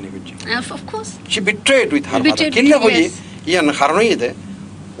লয় বেমানি করছে। সে বিট্রেড উইথ হার ফাদার কিনলে বুঝি ইয়ান কারণই এতে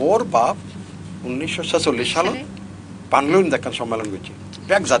ওর বাপ 1946 সালে পানলুন দেখান সম্মেলন করছে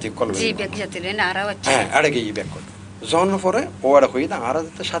ব্যাগ জাতি কলবে হ্যাঁ এটা গিয়ে ব্যাগ কর জন্ম পরে ও এটা হই না আর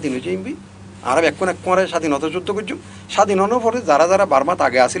স্বাধীন হয়েছে ইমবি আর এখন এক পরে স্বাধীনতা যুদ্ধ করছো। স্বাধীন হওয়ার পরে যারা যারা বার্মাত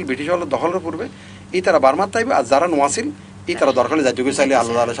আগে আসিল ব্রিটিশ হল দখলের পূর্বে এই তারা বার্মাত তাইবে, আর যারা নোয়াছিল এই তারা দরকারে জাতীয় চাইলে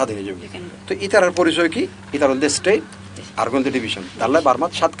আলাদা আলাদা স্বাধীন হয়ে যাবে। তো এই তারার পরিচয় কি? এই তার হল স্টেট আর কোন ডিভিশন। তাহলে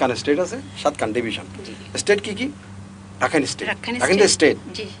বার্মাত 7 খান স্টেট আছে, 7 খান ডিভিশন। স্টেট কি কি? রাখাইন স্টেট, রাখাইন স্টেট,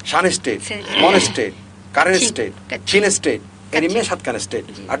 শান স্টেট, মন স্টেট, কারেন স্টেট, চীন স্টেট, এর এমনি 7 খান স্টেট।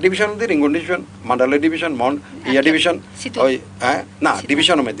 আর ডিভিশন মধ্যে রিঙ্গুন ডিভিশন, মান্ডালে ডিভিশন, মন ইয়া ডিভিশন, ওই হ্যাঁ না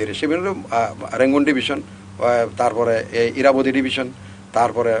ডিভিশনের মধ্যে সেগুলো হলো রেঙ্গুন ডিভিশন, তারপরে এই ইরাবতী ডিভিশন,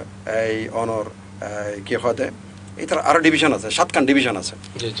 তারপরে এই অনর কি হতে এই তার আরো ডিভিশন আছে, 7 খান ডিভিশন আছে।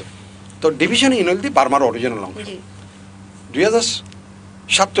 তো ডিভিশন ইনলদি বার্মার অরিজিনাল অংশ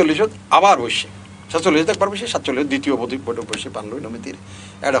 2047 আবার বসে 47 একবার বসে 47 দ্বিতীয় বৈঠক বসে পানলো নমিতির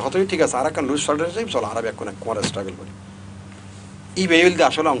এটা হতই ঠিক আছে। আর একটা লুজ ফল্টার যাই চলো আর এখন কোয়ারে স্ট্রাগল করি এই বেইলদি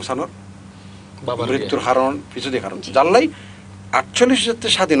আসলে অংশানোর মৃত্যুর হারণ পিছু দিয়ে কারণ জানলাই 48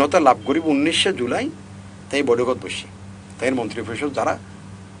 স্বাধীনতা লাভ করিব 19 জুলাই তাই বৈঠকত বসি তাই মন্ত্রী পরিষদ যারা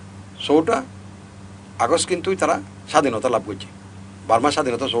 4 আগস্ট কিন্তু তারা স্বাধীনতা লাভ করছে। বার্মা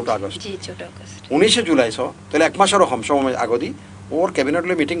স্বাধীনতা 4 আগস্ট 19 জুলাই তাহলে 1 মাসেরও কম সময় আগদি ওর ক্যাবিনেট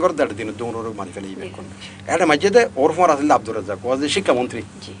মিটিং করে দেড় দিন দৌড় মারি ফেলে এটা মাঝে ওর ফোন আসলে আব্দুর রাজ্জাক ও যে শিক্ষামন্ত্রী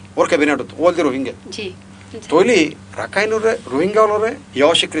ওর ক্যাবিনেট ওল যে রোহিঙ্গা তৈলি রাখাইনরে রোহিঙ্গা হলরে ইয়া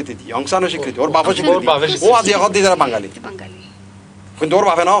স্বীকৃতি দি অংশানো স্বীকৃতি ওর বাবা স্বীকৃতি ও আজ এখন দিয়ে যারা বাঙালি কিন্তু ওর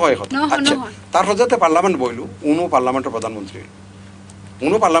বাপে নাও হয় আচ্ছা তারপর যাতে পার্লামেন্ট বইলু উনো পার্লামেন্টের প্রধানমন্ত্রী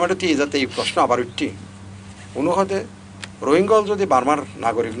উনো পার্লামেন্টে দিয়ে যাতে এই প্রশ্ন আবার উঠছি উনো হতে রোহিঙ্গা যদি বার্মার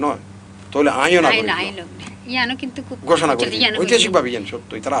নাগরিক নয় তাহলে আইও নাগরিক ঘোষণা করে ঐতিহাসিকভাবে ইয়ান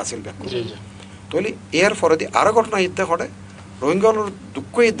সত্যি তারা আসিল ব্যাখ্যা তাহলে এর ফলে আরো ঘটনা ইত্যা ঘটে রোহিঙ্গার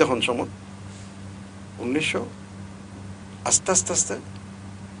দুঃখ দেখুন সময় 1900 আস্তে আস্তে আস্তে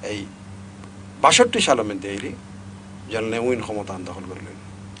এই 62 সালের মধ্যে এরি জানলে উইন ক্ষমতা দখল করে লই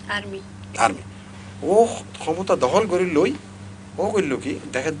আর্মি ও ক্ষমতা দখল করে লই ও করল কি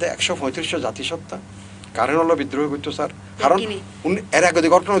দেখে দে 135 জাতিসত্তা কারণ হলো বিদ্রোহ করতো স্যার কারণ এর আগে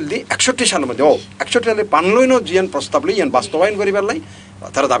ঘটনা হল 61 সালের মধ্যে 61 সালে পানলই ন জিয়ান প্রস্তাব লই ইয়ান বাস্তবায়ন করিবার লাই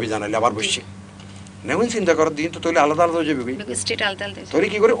তারা দাবি জানাইলে আবার বসছে নেউন চিন্তা করার দিন তো তৈলে আলাদা আলাদা যাবে তৈরি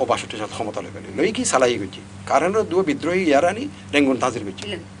কি করে ও 62 সাল ক্ষমতা লই পেলি লই কি সালাই করছি কারণ দু বিদ্রোহী ইয়ারানি রেঙ্গুন তাজির করছি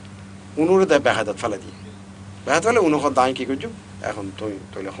উনুরে দেয় বেহাদাত ফেলে দিয়ে বেহাত ফেলে উনখ দায় কি করছো এখন তুই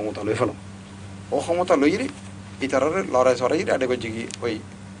তৈলে ক্ষমতা লই ফেলো ও ক্ষমতা লই রে ইতারে লড়াই সরাই আডে করছি কি ওই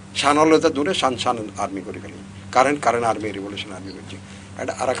শানলতা দূরে শান শান আর্মি করে ফেলি কারেন্ট আর্মি রিভলিউশন আর্মি করছি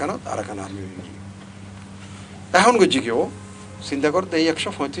এটা আরাকান আর্মি এখন করছি কি ও চিন্তা করতে এই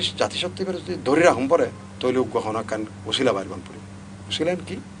 135 জাতিসত্ত্বের যদি ধরে রাখুন পরে তৈল উগ্রহনা কান উশিলা বাইর বান পড়ি উশিলেন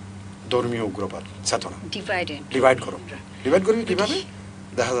কি ধর্মীয় উগ্রবাদ চেতনা ডিভাইড করবি কিভাবে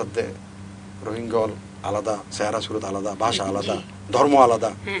দেখা যাচ্ছে রোহিঙ্গল আলাদা চেহারা সুরত আলাদা ভাষা আলাদা ধর্ম আলাদা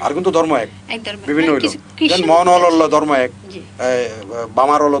আর কিন্তু ধর্ম এক বিভিন্ন হইল মন হল ধর্ম এক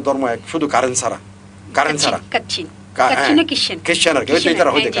বামার হল ধর্ম এক শুধু কারেন্ট ছাড়া খ্রিস্টান আর কি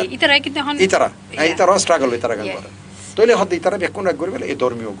ইতারা হইতে ইতারা স্ট্রাগল ইতারা গান করে তৈলে হতে ইতারা বেকুন রাগ করি বলে এই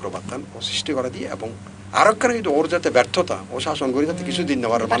ধর্মীয় উগ্রবাদ ও সৃষ্টি করা দিয়ে এবং আরেকখানে কিন্তু ওর যাতে ব্যর্থতা ও শাসন করি যাতে কিছু দিন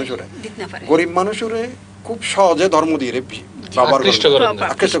নেওয়ার মানুষরে গরিব মানুষরে খুব সহজে ধর্ম দিয়ে ব্যবহার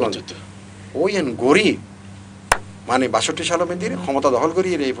আকৃষ্ট করে ওই গরিব মানে 62 সালের মধ্যে ক্ষমতা দখল করি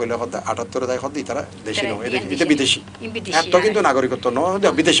এই ফলে হতে 78 দায় হতে তারা দেশি নয় এটা বিদেশি এত কিন্তু নাগরিকত্ব নয়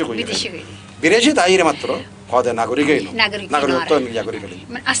বিদেশি করি বিদেশি তাই মাত্র হতে নাগরিকই নাগরিকত্ব ইয়া করি ফেলি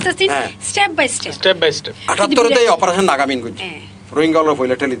আস্তে আস্তে স্টেপ বাই স্টেপ 78 তে অপারেশন নাগামিন করছে রোহিঙ্গার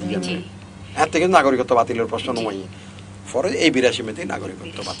ফলে ঠেলে দিয়ে এত কিন্তু নাগরিকত্ব বাতিলের প্রশ্ন নয় পরে এই 82 মধ্যে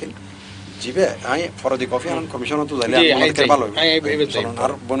নাগরিকত্ব বাতিল জিবে আই ফরদি কফি আনন্দ কমিশন তো যাইলে আমাদের ভালো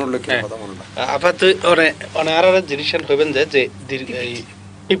আর বনর লোকের কথা মনে না আপাতত আর জিনিসের হইবেন যে এই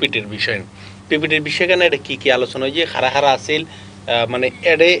পিপিটির বিষয় কেন এটা কি আলোচনা হয় যে হারা আছিল মানে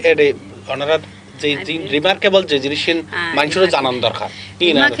এডে ওনারা যে রিমার্কেবল যে জিনিস মানুষের জানান দরকার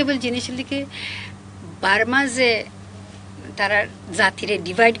রিমার্কেবল জিনিস লিখে বার্মা যে তারা জাতিরে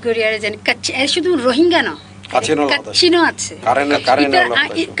ডিভাইড করে আর যেন শুধু রোহিঙ্গা না কাচ্চিনও আছে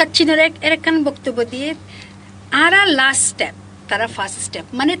কাচ্চিনের এরকম বক্তব্য দিয়ে আর লাস্ট স্টেপ তারা ফার্স্ট স্টেপ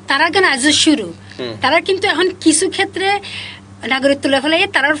মানে তারা গান আজ শুরু তারা কিন্তু এখন কিছু ক্ষেত্রে নাগরিক তুলে ফেলে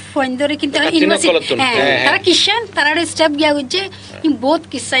তারা ফোন ধরে কিন্তু তারা খ্রিস্টান তারা স্টেপ গিয়া হচ্ছে বহুত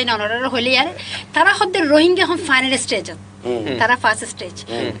কিসাই ননরা হলে আর তারা হচ্ছে রোহিঙ্গা এখন ফাইনাল স্টেজ তারা ফার্স্ট স্টেজ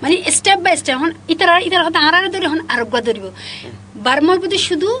মানে স্টেপ বাই স্টেপ এখন ইতারা ইতারা হতে আর ধরে এখন আরোগ্য ধরিব বার্মার প্রতি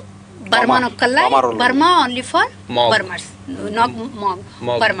শুধু Burma নকল্লা Burma only for বার্মার্স knock mug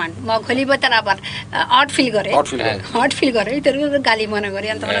Barman mug হলিব তারা আবার অট ফিল করে ইতার গালি মনে করে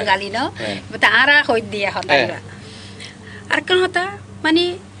তখন গালি নাও তা আরা হই দিয়ে হতাইবা আর কেন হতা মানে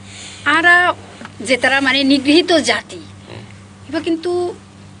আরা যে তারা মানে নিগৃহীত জাতি এবার কিন্তু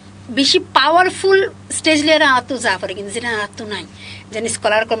বেশি পাওয়ারফুল স্টেজ লেয়ারা আত যা পারে কিন্তু যেটা আত নাই যেন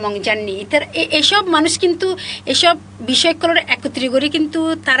স্কলার কর্মং জাননি ইতার এসব মানুষ কিন্তু এসব বিষয়গুলোর একত্রিত করে কিন্তু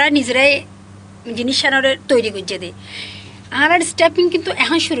তারা নিজেরাই জিনিস তৈরি করছে দেয় আর স্টেপিং কিন্তু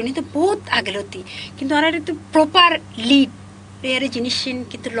এখন শুরু নি তো বহুত আগেলতি কিন্তু আর একটু প্রপার লিড এর জিনিস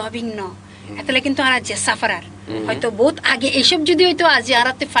কিন্তু লবিং ন এতলে কিন্তু আর যে সাফারার হয়তো বহুত আগে এইসব যদি হয়তো আজ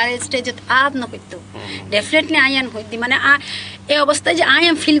আরাতে ফাইনাল স্টেজে আদ ন করতো ডেফিনেটলি আইয়ান হইতি মানে এই অবস্থায় যে আই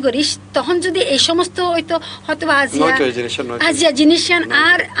এম ফিল করিস তখন যদি এই সমস্ত হয়তো হয়তো আজিয়া জিনিস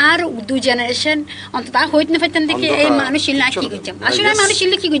আর দু জেনারেশন অন্তত হইত না পাইতেন দেখে এই মানুষ ইল্লা কি করছাম আসলে মানুষ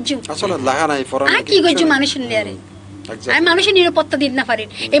ইল্লা কি করছাম আসলে লাগা নাই ফরান কি করছাম মানুষ ইল্লা রে আমি মানুষের নিরাপত্তা দিতে না পারি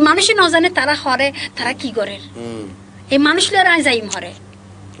এই মানুষই ন জানে তারা হরে তারা কি করে এই মানুষ লেরা যাইম হরে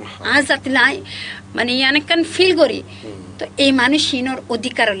আজ জাতিলাই মানে অনেকক্ষণ ফিল করি তো এই মানুষ ইনোর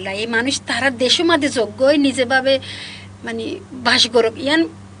অধিকার এই মানুষ তারা দেশের মধ্যে যোগ্যই নিজেভাবে মানে বাস করুক ইয়ান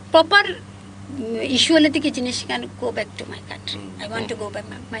প্রপার ইস্যু হলে থেকে জিনিস can go back to my country I want to go back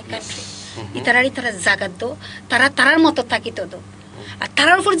my country তারা জাগাত দো তারা তারার মতো থাকিত দো আর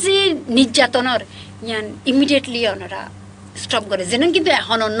তারার উপর যে নির্যাতনের ইয়ান ইমিডিয়েটলি ওনারা স্টপ করে যেন কিন্তু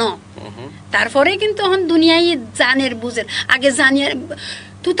এখনো ন তারপরে কিন্তু এখন দুনিয়ায় জানের বুঝের আগে জানিয়ার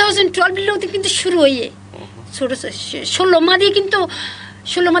 2012 কিন্তু শুরু হইয়ে ছোট 16 মাদি কিন্তু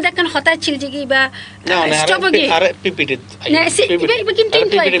 16 মাদি এখন হতাশ ছিল যে কি বা স্টপ হয়ে আর পিপিটি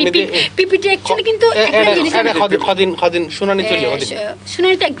পিপিটি অ্যাকচুয়ালি কিন্তু কদিন শুনানি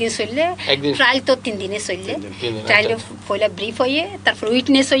তো একদিন চললে ট্রায়াল তো 3 দিনে চললে ট্রায়ালে পয়লা ব্রিফ হইয়ে তারপর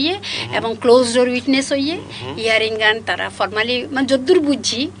উইটনেস হইয়ে এবং ক্লোজ ডোর উইটনেস হইয়ে হিয়ারিং গান তারা ফর্মালি মানে যদ্দূর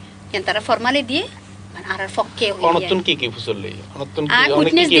বুঝছি তারা ফর্মালি দিয়ে আর পক্ষে অনতন কি ফুসললে অনতন কি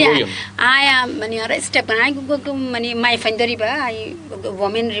অনেক কি হইম আই মানে আর স্টেপ আই মানে মাই ফাইন্ডারিবা আই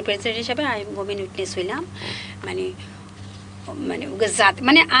ওমেন রিপ্রেজেন্টেটিভ হিসেবে আই ওমেন উইটনেস হইলাম মানে মানে জাত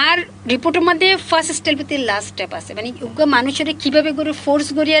মানে আর রিপোর্টের মধ্যে ফার্স্ট স্টেপ থেকে লাস্ট স্টেপ আছে মানে উগা মানুষের কিভাবে করে ফোর্স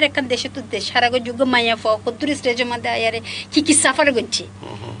করি আর একটা দেশে তো দেশ সারা যোগ্য মাইয়া কদ্দুর স্টেজের মধ্যে আয়ারে কি সাফার করছে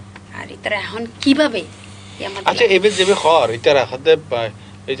আর এটা এখন কিভাবে আচ্ছা এবে যেবে খর এটা হতে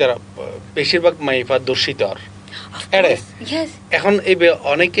এছাড়া বেশিরভাগ মাইফা দর্শিতর এখন এই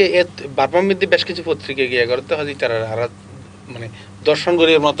অনেকে বারবার মধ্যে বেশ কিছু পত্রিকা গিয়ে করতে হয় তারা আর মানে দর্শন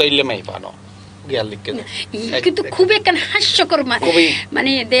করির মতো ইলে মাইফা ন গিয়া লিখতে কিন্তু খুব একটা হাস্যকর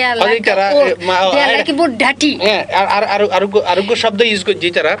মানে দেয়া লাগে বহুত ডাটি আর আরোগ্য শব্দ ইউজ করছি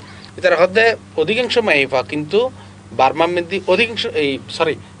তারা হতে অধিকাংশ মাইফা কিন্তু বার্মা মধ্যে অধিকাংশ এই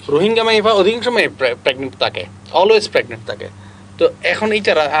সরি রোহিঙ্গা মাইফা অধিকাংশ মাই প্রেগনেন্ট থাকে অলওয়েজ প্রেগনেন্ট থাকে তো এখন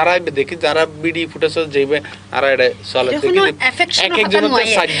এইটারা আরাই দেখি যারা বিডি ফুটেজ যাইবে আর এটা চলে দেখি এক একজন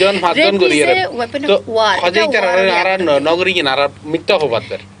 7জন 5জন করি তো হজে তারা আর নগরী কিনা আর মিথ্যা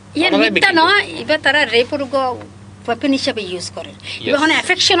হবাদের ইয়ার মিথ্যা না ইবা তারা রেপর গো ওয়েপন হিসেবে ইউজ করে ইবা হন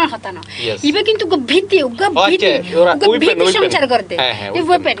অ্যাফেকশনাল হতা না ইবা কিন্তু ভীতি সঞ্চার করে দে এই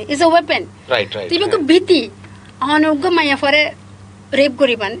weapon is a weapon right ইবা গো ভীতি অন গো মায়া ফরে রেপ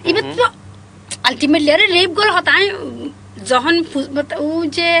করিবান ইবা তো আলটিমেটলি আরে রেপ গর হতা যখন ও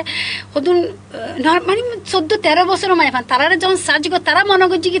যে হদুন মানে 14-13 বছর মায় ফান তারা যখন সার্চ করে তারা মনে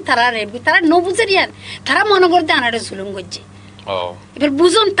করছে কি তারা রেপ তারা ন বুঝে রিয়ান তারা মনে করতে আনারে জুলুম করছে এবার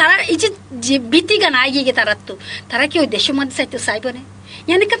বুঝুন তারা এই যে ভীতি গান আগে গিয়ে তারা কি ওই দেশের মধ্যে চাইব না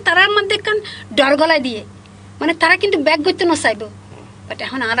ইয়ানি কারণ তারার মধ্যে কান ডর গলায় দিয়ে মানে তারা কিন্তু ব্যাগ করতে না চাইব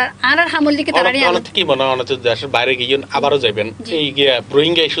এখন আর হামল দিকে তারা কি মনে হয় দেশের বাইরে গিয়ে আবারও যাবেন এই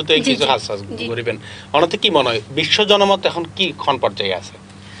রোহিঙ্গা ইস্যুতে কিছু হাসাস করিবেন অনতে কি মনে হয় বিশ্ব জনমত এখন কি কোন পর্যায়ে আছে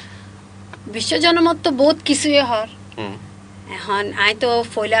বিশ্ব জনমত তো বহুত কিছুই হর এখন আই তো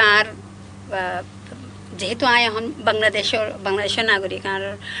ফয়লা আর যেহেতু আই এখন বাংলাদেশের নাগরিক আর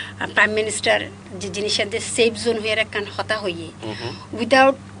প্রাইম মিনিস্টার যে জিনিসের সেফ জোন হয়ে একখান হতা হইয়ে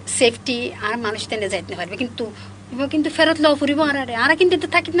উইদাউট সেফটি আর মানুষ তেনে যাইতে পারবে কিন্তু ইব কিন্তু ফেরত লও ফুরিব আরা কিন্তু এটা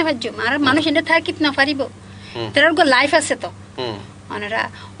থাকিত না পারজম আর মানুষ এটা থাকিত না পারিব তার গো লাইফ আছে তো ওনারা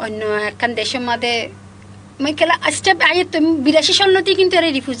অন্য একখান দেশের মধ্যে মই কেলা স্টেপ আইয়ে তুমি 82 সন্নতি কিন্তু এর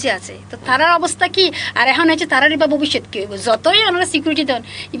রিফিউজি আছে তো তারার অবস্থা কি আর এখন হচ্ছে তারার বা ভবিষ্যৎ কি হইব যতই ওনারা সিকিউরিটি দেন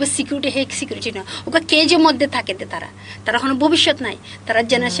ইবা সিকিউরিটি হেক সিকিউরিটি না ওকা কেজের মধ্যে থাকে তারা কোনো ভবিষ্যৎ নাই তারা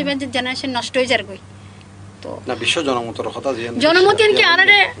জেনারেশন নষ্ট হয়ে যার গই তো না বিশ্ব জনমতের কথা জনমত কি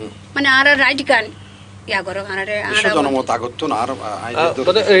আরারে মানে আর রাইট গান ইয়া করো আরারে বিশ্ব জনমত আগত না আর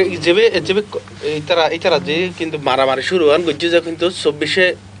যেবে এইতারা যে কিন্তু মারামারি শুরু হন গজ্জি যা কিন্তু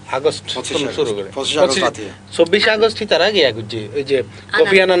 24 আগস্ট শুরু করে 24 আগস্ট তারা গিয়া গজ্জি এই যে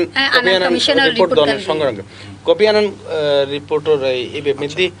কপি আনান রিপোর্ট দনের সংগ্রাম কপি আনান রিপোর্টর এই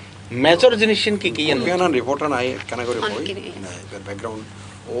বেমিদি মেজর জিনিস কি কি কপি আনান রিপোর্টার নাই কেন করে কই ব্যাকগ্রাউন্ড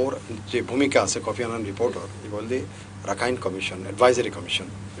ওর যে ভূমিকা আছে কপি আনান রিপোর্টার ই বলদি রাখাইন কমিশন অ্যাডভাইজারি কমিশন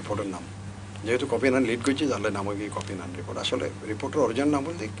রিপোর্টের নাম যেহেতু কপি আনান লিড করছি তাহলে নাম কি কপি আনান রিপোর্ট আসলে রিপোর্টের অরিজিনাল নাম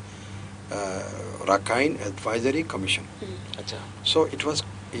বলদি রাখাইন অ্যাডভাইজারি কমিশন আচ্ছা so it was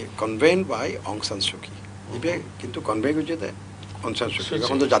convened by Aung San Suu Kyi ইবে কিন্তু কনভে করছে দে অং সান সু কি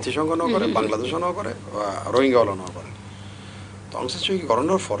এখন তো জাতিসংঘ ন করে বাংলাদেশও ন করে রোহিঙ্গা হলো ন করে তো অং সান সু কি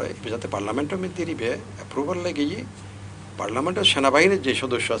গভর্নর ফরে যাতে পার্লামেন্টের মধ্যে দিবে অ্যাপ্রুভাল লেগে গিয়ে পার্লামেন্টের সেনাবাহিনীর যে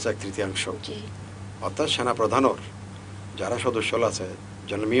সদস্য আছে 1/3 অর্থাৎ সেনা প্রধানের যারা সদস্য আছে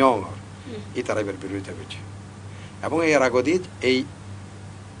জনমিয়ং এই তারা এবার বিরোধিতা করছে এবং এর আগদি এই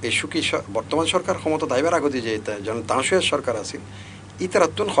সুকি বর্তমান সরকার ক্ষমতা দায়বার আগদি যে তাঁসুয়ের সরকার আছে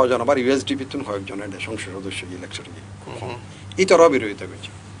ইতারাতুন হজন আবার ইউএসডিপিতুন কয়েকজনের সংসদ সদস্য ইলেকশন ইতারাও বিরোধিতা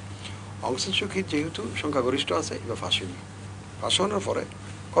করছে অং সান সু কির যেহেতু সংখ্যাগরিষ্ঠ আছে এবার ফাঁসানোর পরে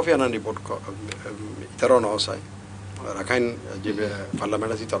কফি আনান রিপোর্ট ইতারাও নসায় রাখাইন যে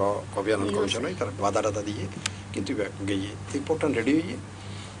পার্লামেন্ট আছে তারাও কফি আনান কমিশন হয় তারা বাধা টাধা দিয়ে কিন্তু গিয়ে রিপোর্টটা রেডি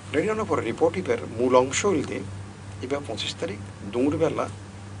হওয়ার পরে রিপোর্ট ইবার মূল অংশ হইতে এবার 25 তারিখ দুপুরবেলা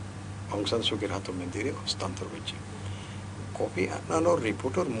অং সান সু কির হাতের মধ্যে হস্তান্তর করছে কপি আনানোর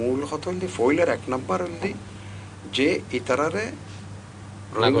রিপোর্টের মূল হত হইলি ফইলের 1 নম্বর হইলি যে ইতারারে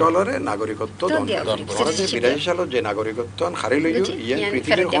রোহিঙ্গালরে নাগরিকত্ব দান করা যে 82 সালত যে নাগরিকত্ব হারি লইও ইয়ে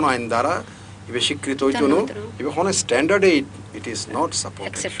পৃথিবীর কোন আইন দ্বারা ইবে স্বীকৃত হইতো না ইবে কোন standard it is not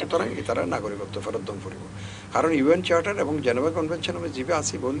supported সুতরাং ইতারা নাগরিকত্ব ফেরত দান করিব কারণ ইউএন চার্টার এবং জেনেভা কনভেনশন আমি জিবে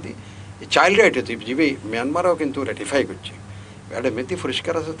আসি বলদি চাইল্ড রাইট জিবে মিয়ানমারও কিন্তু রেটিফাই করছে এটা মেতি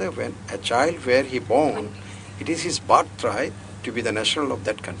পরিষ্কার আছে when a child where he born it is his birthright to be the national of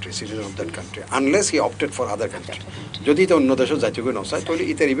that country, citizen of that country, unless he opted for other country. যদি তো অন্য দেশে জাতীয় নসায় তাহলে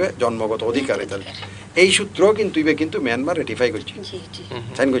ইতারিবে জন্মগত অধিকার এটার এই সূত্র কিন্তু ইবে কিন্তু মিয়ানমার রেটিফাই করছে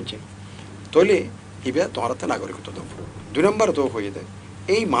সাইন করছে তাহলে ইবে তোমার হাতে নাগরিকত্ব দেব 2 নম্বর তো হয়ে দেয়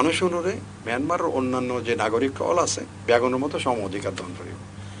এই মানুষ অনুরে মিয়ানমারের অন্যান্য যে নাগরিক হল আছে ব্যাগনের মতো সম অধিকার দান করিব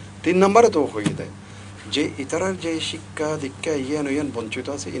 3 নম্বরে তো হয়ে দেয় যে ইতারার যে শিক্ষা দীক্ষা ইয়ান বঞ্চিত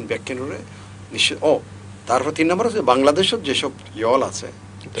আছে ইন ব্যাখ্যানুরে নিশ্চিত তারপর 3 নম্বর হচ্ছে বাংলাদেশের যেসব ইয়ল আছে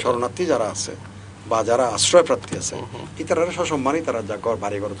শরণার্থী যারা আছে বা যারা আশ্রয় প্রার্থী আছে ইতারা সসম্মানই তারা যা ঘর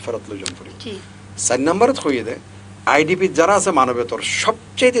বাড়ি ঘর ফেরত লইজন করি 4 নম্বরে হয়ে দেয় আইডিপি যারা আছে মানবেতর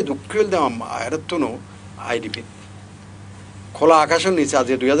সবচেয়ে দুঃখীয় দেওয়া এরতুনো আইডিপি খোলা আকাশের নিচে আজ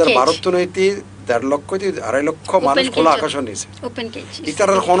 2012 তো নইতে 1.5 লক্ষ 2.5 লক্ষ মানুষ খোলা আকাশের নিচে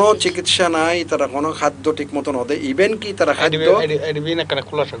ইতারার কোনো চিকিৎসা নাই তারা কোনো খাদ্য ঠিক মতন ওদের ইভেন কি তারা খাদ্য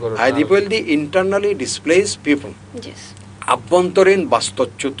আইডিপি দি ইন্টারনালি ডিসপ্লেস পিপল আভ্যন্তরীণ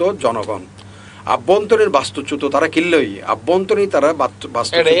বাস্তুচ্যুত জনগণ আভ্যন্তরীণ বাস্তুচ্যুত তারা কিল্লই আভ্যন্তরীণ তারা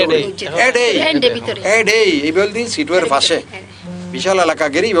এই বলদি সিটুয়ের পাশে বিশাল এলাকা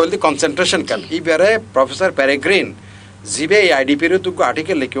গেরি বলদি কনসেন্ট্রেশন ক্যাম্প ইবারে প্রফেসর প্যারেগ্রিন জিবে এই আইডিপির দুটো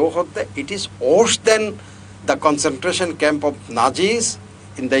আর্টিকেল লিখেও হতে it is Wars then the concentration camp of Najis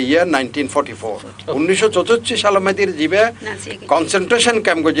in the year 1944 1944 সালের মধ্যে জিবে কনসেন্ট্রেশন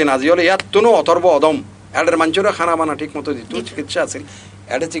ক্যাম্প গজি নাজি হলে ইয়াত তুনো অথর্ব অদম এডের মানুষরা খানা বানা ঠিক মতো দিত চিকিৎসা আছিল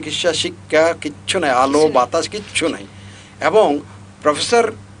এডের চিকিৎসা শিক্ষা কিচ্ছু নাই আলো বাতাস কিচ্ছু নাই এবং প্রফেসর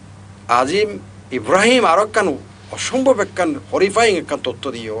আজিম ইব্রাহিম আরো একখান অসম্ভব একখান হরিফাইং একখান তথ্য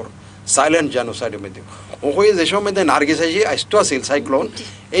দিয়ে ওর সাইলেন্ট জেনোসাইডের মধ্যে ওই যে সময় মধ্যে নার্গিস আইসি আসতো আছিল সাইক্লোন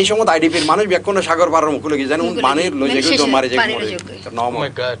এই সময় আইডিপির মানুষ ব্যাকুণ সাগর পাড়ার মুখ লেগে জানেন মানের লই যে কেউ মারে যে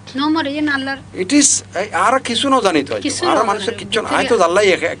ইট ইজ আর কিছু না জানি তো আর মানুষের কিচ্ছু আই তো জানলাই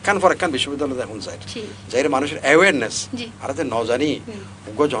একখান পর একখান বিশ্ববিদ্যালয় এখন যায় যাই মানুষের অ্যাওয়ারনেস আর তো ন জানি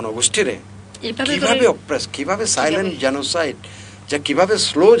উগ্র জনগোষ্ঠীরে কিভাবে অপ্রেস কিভাবে সাইলেন্ট জেনোসাইড যে কিভাবে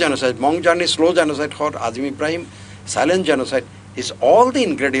slow genocide Mong journey slow genocide Har Azim Ibrahim silent genocide is all the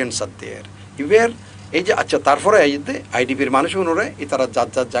ingredients are there ইবের এই যে আচ্ছা তারপরে এই যে আইডিপির মানুষ অনুরে এই তারা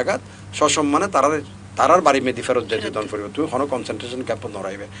যার জায়গা সসম্মানে তারার বাড়ি মেদি ফেরত যেতে দান করিবে তুই কোনো কনসেন্ট্রেশন ক্যাম্প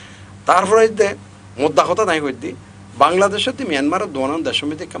নড়াইবে তারপরে যে মোদ্দা কথা নাই হইতে বাংলাদেশের মিয়ানমারের দোনান দেশের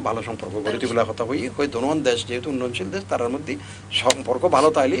মধ্যে একটা ভালো সম্পর্ক গড়ে তুলার কথা হই ওই দোনান দেশ যেহেতু উন্নয়নশীল দেশ তার মধ্যে সম্পর্ক ভালো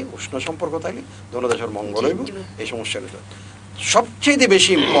তাইলে উষ্ণ সম্পর্ক তাইলে দোনো দেশের মঙ্গল হইব এই সমস্যার সবচেয়ে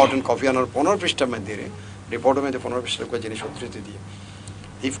বেশি ইম্পর্টেন্ট কফি আনার 15 পৃষ্ঠার মধ্যে রিপোর্টের মধ্যে 15 পৃষ্ঠার করে জিনিস উদ্ধৃতি দিয়ে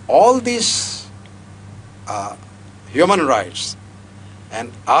if all this human rights and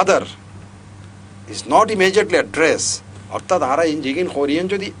other is not immediately addressed অর্থাৎ আরা ইঞ্জিগিন কোরিয়ান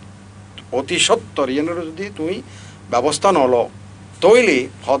যদি অতি সত্তর ইয়ানের যদি তুমি ব্যবস্থা নল তৈলি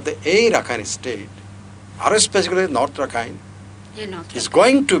হতে এই Rakhine state R specifically north Rakhine is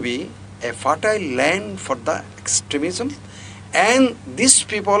going to be a fertile land for the extremism and these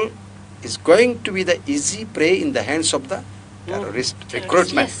people is going to be the easy prey in the hands of the terrorist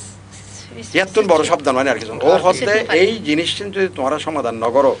recruitment ইয়াতুন বড় সাবধান মানে আর কিছু ও হতে এই জিনিসটা যদি তোমরা সমাধান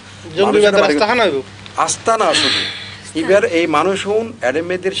নগরো আস্থা না শুধু এবার এই মানুষ হুন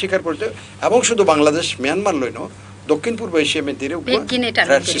অ্যাডেমেদের শিকার করছে এবং শুধু বাংলাদেশ মিয়ানমার লইন দক্ষিণ পূর্ব এশিয়া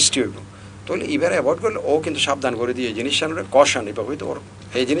মেয়েদের সৃষ্টি হইব তাহলে এবারে অ্যাভয়েড করলে ও কিন্তু সাবধান করে দিয়ে এই জিনিসটা কষান এবার হইতে ওর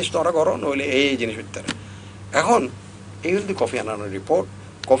এই জিনিস তোমরা করো নইলে এই জিনিস হইতে এখন এই হল কফি আনানের রিপোর্ট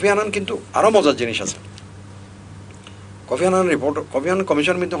কফি আনান কিন্তু আরও মজার জিনিস আছে Kofi Annan report Kofi Annan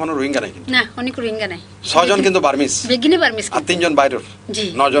commission কিন্তু কোনো রোহিঙ্গা নাই কিন্তু না অনেক রোহিঙ্গা নাই 6 জন কিন্তু বার্মিস আর 3 জন বাইরের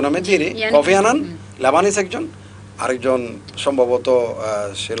 9 জনের মধ্যে কফি আনান লেবানিস একজন আরেকজন সম্ভবত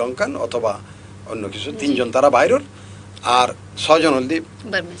শ্রীলঙ্কান অথবা অন্য কিছু 3 জন তারা বাইরের আর 6 জন হলদি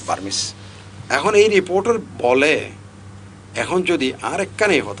বার্মিস এখন এই রিপোর্টার বলে এখন যদি আর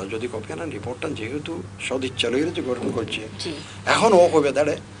একখানে হতো যদি কফি আনান রিপোর্টটা যেহেতু সদিচ্ছালয়ের যে গ্রহণ করছে এখন ও হবে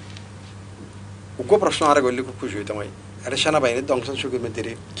দাঁড়ে উগ্র প্রশ্ন আর গলি খুব খুশি হইতাম এটা সেনাবাহিনীর দংশন সুখের মধ্যে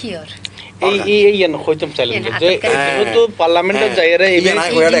এই হইতাম চাইলাম যে যেহেতু পার্লামেন্টের যাইরা এই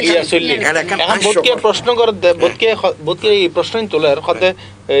চললি এখন বোধকে প্রশ্ন করে বোধকে এই প্রশ্ন তোলার কথা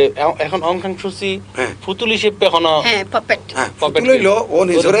এখন অংশাং সুচি ফুতুলি শিপে এখন পপেট লইলো ও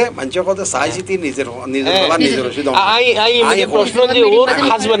নিজরে মানছে কথা সাইজিতি নিজের গলা নিজের আই প্রশ্ন যে ওর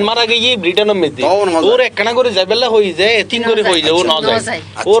হাজবেন্ড মারা গিয়ে ব্রিটেনের মধ্যে ওর একখানা করে যাইবেলা হই যায় তিন করে হই যায় ও না যায়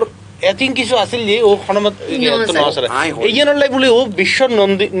ওর এতিন কিছু আছিল যে ও হনমত তো না আসলে এই জন্য লাই বলি ও বিশ্ব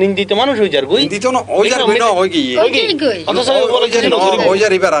নিন্দিত মানুষ হই যার গই নিন্দিত না ওই যার বিনা হই গই অথচ বলে যে ওই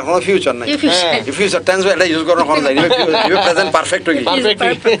যার এবার আর কোনো ফিউচার নাই ফিউচার টেন্স এটা ইউজ করার কোনো নাই ইউ প্রেজেন্ট পারফেক্ট হই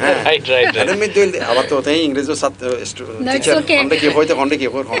রাইট এটা মি দিল আবার তো তাই ইংরেজি টিচার কোনটা কি হইতে কোনটা কি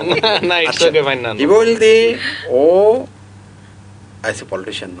কর না ইটস ওকে ফাইন না ই বলদি ও আইসে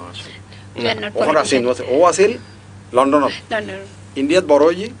পলিটিশিয়ান না আসলে ওখানে আসেন ও আসিল লন্ডন ইন্ডিয়াত বড়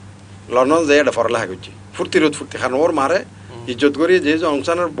হই লন্ডন যাই এটা ফরলা করছি ফুর্তি কারণ ওর মারে ইজ্জত করি যে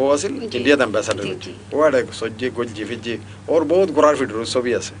অংশানের বউ আছিল ইন্ডিয়াত অ্যাম্বাসাডার হচ্ছে ও এটা সহ্যে গজ্জি ফিজি ওর বহুত গোড়ার ফিট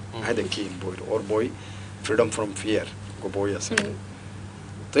ছবি আছে হাই দেখি বই ওর বই ফ্রিডম ফ্রম ফিয়ার বই আছে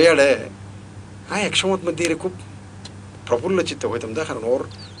তো এটা হ্যাঁ এক সময় মধ্যে খুব প্রফুল্ল চিত্ত হইতাম দেখ কারণ ওর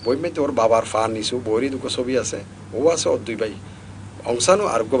বই মধ্যে ওর বাবার ফা নিছু বইরই দুটো ছবি আছে ও আছে ওর দুই ভাই অংশানু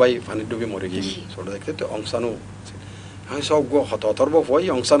আর ভাই পানির ডুবে মরে গিয়ে ছোট দেখতে তো অংশানু আমি সব হতর্ব হই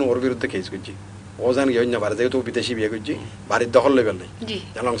অংশানু ওর বিরুদ্ধে কেস করছি ও জান গিয়ে অন্য বাড়ি যেহেতু বিদেশি বিয়ে করছি বাড়ির দখল লেবেল নেই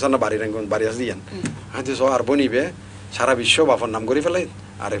যেন অংশান বাড়ির বাড়ি আসি যান হ্যাঁ তো সব আর বনিবে সারা বিশ্ব বাপর নাম করে ফেলে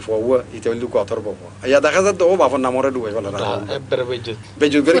আরে ফুয়া ইতে হইল অথর্ব ইয়া দেখা যায় তো ও বাপর নাম ওরে ডুবে ফেলে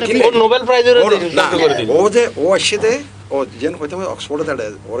বেজুত করে নোবেল প্রাইজের ও যে ও আসছে দে ও যেন হইতে অক্সফোর্ডে দাঁড়ে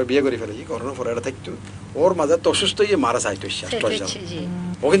ওরে বিয়ে করে ফেলে করোনা পরে এটা থাকতো ওর মাঝে তো অসুস্থ হয়ে মারা চাইতো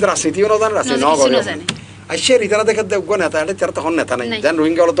ও কিন্তু রাজনীতিও না জানে রাজনীতি না করে আইসে ইতারা দেখা দেব নেতা এটা তারা তখন নেতা নাই যেন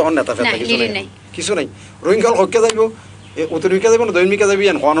রোহিঙ্গা হলো তখন নেতা ফেতা কিছু নাই রোহিঙ্গা হল হকে যাইব উত্তরমিকা যাইব না দৈমিকা যাবি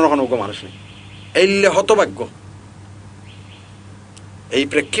এন হন রকম মানুষ নেই এইলে হতভাগ্য এই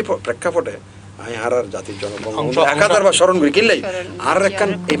প্রেক্ষাপটে আমি আর জাতির জনগণ একাধার বা স্মরণ করি কিনলেই আর একখান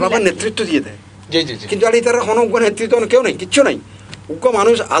এইভাবে নেতৃত্ব দিয়ে দেয় কিন্তু আর তারা কোনো উগ্র নেতৃত্ব কেউ নেই কিচ্ছু নাই উগ্র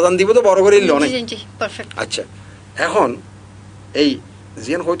মানুষ আজান দিব তো বড় করে ইল অনেক আচ্ছা এখন এই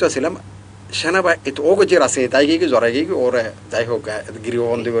যেন হয়তো ছিলাম সেনাবাহিনী ও যে রাজনীতি তাই গিয়ে জড়াই গিয়ে ওরা যাই হোক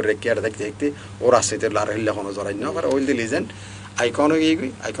গৃহবন্দী করে রেখে আর দেখতে দেখতে ও রাজনীতি লার হিল্লা কোনো জড়াই না আর ওইল দি লিজেন্ড আইকনে গিয়ে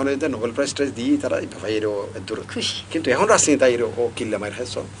গই আইকনে নোবেল প্রাইজ টাইজ দিয়ে তারা ভাইয়েরও দূর কিন্তু এখন রাজনীতি তাই ও কিল্লা মায়ের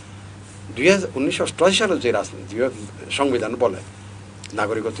হেস 1988 সালে যে রাজনীতি সংবিধান বলে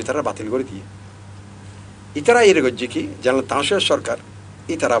নাগরিকত্ব তারা বাতিল করে দিয়ে ইতারা এর গজ্জি কি যেন তাঁসের সরকার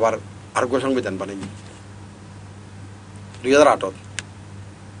ইতারা আবার আরোগ্য সংবিধান বানাই 2008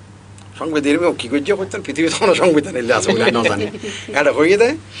 সংবিধান কি করছে করতেন পৃথিবীতে কোনো সংবিধান এলে আছে বলে না জানি এটা হয়ে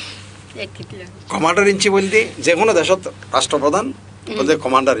দেয় কমান্ডার ইন চিফ বলতে যে কোনো দেশত রাষ্ট্রপ্রধান ওদের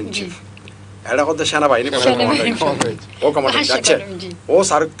কমান্ডার ইন চিফ এটা করতে সেনাবাহিনী ও কমান্ডার যাচ্ছে ও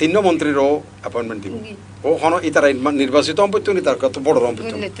স্যার 3 মন্ত্রীর ও অ্যাপয়েন্টমেন্ট দিব ও হন ইতারা নির্বাচিত সম্পত্তি তার কত বড়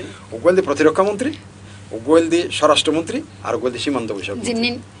সম্পত্তি ও গোয়েলদি প্রতিরক্ষা মন্ত্রী ও গোয়েলদি স্বরাষ্ট্রমন্ত্রী আর গোয়েলদি সীমান্ত বিষয়ক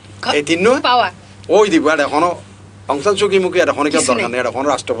এই 3 ওই দিব এটা হন অং সান সু কি মুখে এটা হন কেউ দরকার নেই এটা হন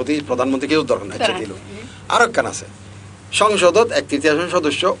রাষ্ট্রপতি প্রধানমন্ত্রী কেউ দরকার নেই আচ্ছা দিল আর একখান আছে সংসদত 1/3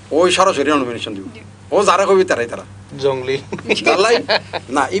 সদস্য ওই সরাসরি নমিনেশন দিব ও যারা কবি তারাই তারা জঙ্গলি দালাই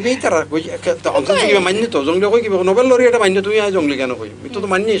না ইবেই তারা কই অংশন কি মান্য তো জঙ্গলি কই কি নোবেল লরিয়েট মান্য তুমি আই জঙ্গলি কেন কই মি তো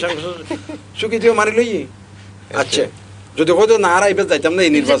মাননি সুকি দিও মারি লই আচ্ছা যদি কই তো না আর আইবে যাইতাম না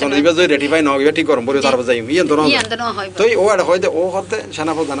এই নির্বাচন ইবে যদি রেটিফাই না হইবে ঠিক করম বলে তারপর যাইম ইয়ে তো না তো ও আর হইতে ও হতে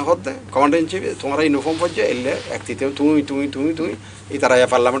সেনাপ্রধান হতে কমান্ডার ইন চিফ তোমার ইউনিফর্ম পড়ছে এলে একতিতে তুমি এই তারা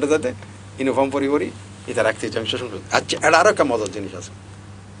পার্লামেন্টে যাতে ইউনিফর্ম পরি করি এই তারা 1/3 সংসদ আচ্ছা এটা আরো একটা মজার জিনিস আছে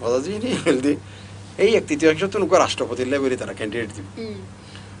মজার জিনিস হেলদি এই 1/3 তো নুকো রাষ্ট্রপতির লেভেলে তারা ক্যান্ডিডেট দিব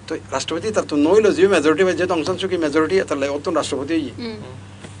তো রাষ্ট্রপতি তার তো নইল যে মেজরিটি বা যে অং সান সু কি মেজরিটি তার লাগে অত রাষ্ট্রপতি হই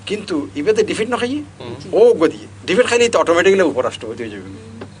কিন্তু ইবেতে ডিফিট না খাই ও গদি ডিফিট খাইলে তো অটোমেটিক্যালি উপরাষ্ট্রপতি হয়ে যাবে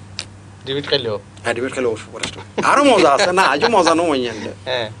ডিবিট খাইলো হ্যাঁ ডিফিট খাইলে উপরাষ্ট্রপতি আরো মজা আছে না আজও মজা নো হই আনলে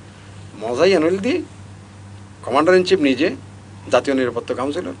হ্যাঁ মজাই আনল দি কমান্ডার ইন চিফ নিজে জাতীয় নিরাপত্তা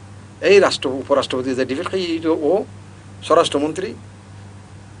কাউন্সিলর এই উপরাষ্ট্রপতি যে ডিফিট খাই ও স্বরাষ্ট্রমন্ত্রী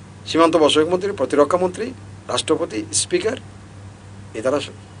সীমান্ত বর্ষক মন্ত্রী প্রতিরক্ষা মন্ত্রী রাষ্ট্রপতি স্পিকার এরা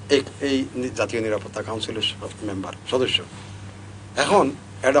এই জাতীয় নিরাপত্তা কাউন্সিলের মেম্বার সদস্য এখন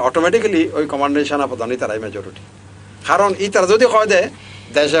এটা অটোমেটিক্যালি ওই কমান্ডার সেনাপ্রধানই তারাই মেজরিটি কারণ ই তারা যদি কয় দেয়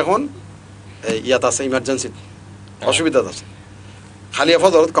দেশ এখন ইয়াত আছে ইমার্জেন্সি অসুবিধা আছে খালি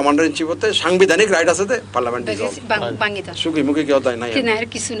ফজরত কমান্ডার ইন চিফ হতে সাংবিধানিক রাইট আছে দে পার্লামেন্ট সুখী মুখী কেউ তাই নাই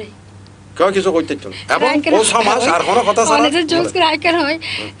কিছু নাই কেউ কিছু করতে চান এবং ও সমাজ আর কোনো কথা ছাড়া আইকার হয়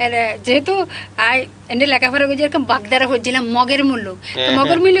যেহেতু আই এনে লেখাপড়া করে যেরকম বাগদারা হচ্ছিলাম মগের মূল্য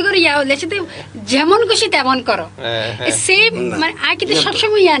মগের মূল্য করে ইয়া হলে সেটা যেমন খুশি তেমন করো সেম মানে আই কিন্তু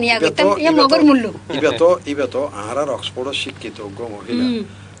সবসময় ইয়া নিয়ে আগতাম ইয়া মগের মূল্য ইবে তো আর অক্সফোর্ড শিক্ষিত মহিলা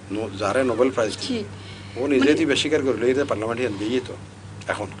যারে নোবেল প্রাইজ ও নিজেই বেশি কার করলো এই পার্লামেন্টে দিয়ে তো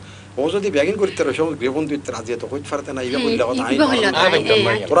এখন ও যদি ব্যাগিং করতে রসে গৃহবন্ধু রাজি তো কইতে পারতে না ইবে বললে কথা আই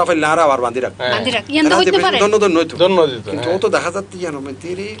তোরা ফেললে আর আবার বাঁধি রাখ ধন্য দিত কিন্তু ও তো দেখা যাচ্ছে জানো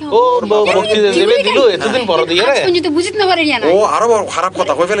তেরি ও বক্তৃতা দেবে দিল এতদিন পর দিয়ে রে আপনি যদি বুঝিত না পারেন না ও আরো খারাপ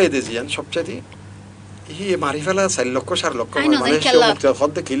কথা কই ফেলে দিয়েছি জান সবচেয়ে ই মারি ফেলা 4 লক্ষ 4 লক্ষ মানে সে মুক্ত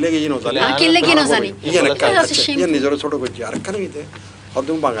হদ কিলে গিয়ে ন জানি কিলে কি না জানি ইয়ে নিজের ছোট করছি আর কেন ইতে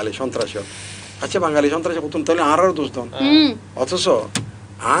হদম বাঙালি সন্ত্রাসী আচ্ছা বাঙালি সন্ত্রাসী কতন তাহলে আরো দোষ দন অথচ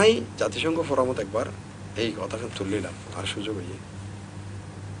আই জাতিসংঘ ফোরামত একবার এই কথাটা তুললাম আর সুযোগ হইয়ে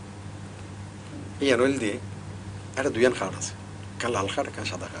এই অ্যানুয়াল দিয়ে একটা দুইয়ান কার্ড আছে কার লাল কার্ড কার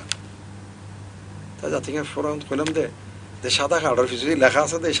সাদা কার্ড তা জাতিসংঘ ফোরামত কইলাম যে সাদা কার্ডের পিছনে লেখা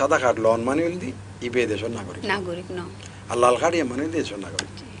আছে যে সাদা কার্ড লন মানে হইল দি ইবে দেশের নাগরিক না আর লাল কার্ড ইয়ে মানে দেশের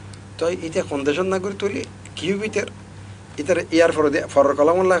নাগরিক তো এটা কোন দেশের নাগরিক তুলি কিউ ভিতর ইতার ইয়ার ফর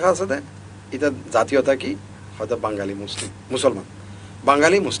কলমন লেখা আছে দে এটা জাতীয়তা কি হয়তো বাঙালি মুসলমান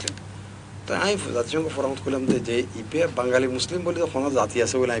বাঙালি মুসলিম তো আমি জাতিসংঘ ফোরামত করলাম যে ইপে বাঙালি মুসলিম বলে কোনো জাতি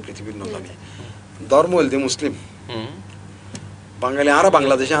আছে বলে আমি পৃথিবীর নজানি ধর্ম হইল মুসলিম বাঙালি আর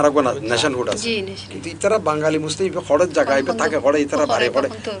বাংলাদেশে আর নেশন হুড আছে কিন্তু ইতারা বাঙালি মুসলিম খড়ের জায়গা ইপে থাকে খড়ে ইতারা বাড়ি খড়ে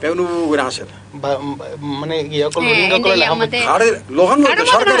পেউনু করে আসে মানে ইয়া করলে রিঙ্গা করলে আরে লোহান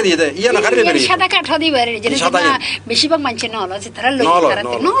সরকার দিয়ে দেয় ইয়া না কাটে বেরি সাদা কাঠ দিই বারে যে বেশিরভাগ মানুষ না হলো যে তারা লই তারা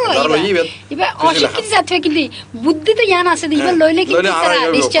না লই ইবা অশিক্ষিত জাতি কিন্তু বুদ্ধি তো জ্ঞান আছে ইবা লইলে কি তারা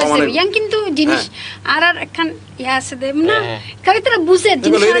ডিসচার্জ দেবে ইয়ান কিন্তু জিনিস আর একখান ইয়া আছে দেব না কারণ তারা বুঝে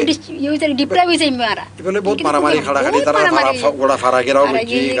জিনিস ইউজার ডিপ্রাইভ হইছে ইমারা ইবলে বহুত মারামারি খাড়াখাড়ি তারা গোড়া ফারা গেরাও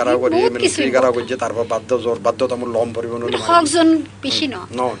করছি গারাও করি মিলিটারি গারাও করছে তারপর বাধ্যতামূলক লম পরিবহন হকজন বেশি না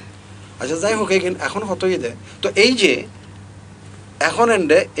আচ্ছা যাই হোক এখন হতই দেয় তো এই যে এখন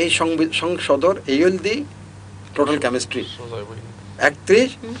এন্ডে এই সংসদর এই হল দি টোটাল কেমিস্ট্রি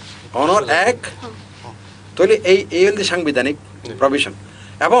 31 অনর 1 তাহলে এই হল দি সাংবিধানিক প্রভিশন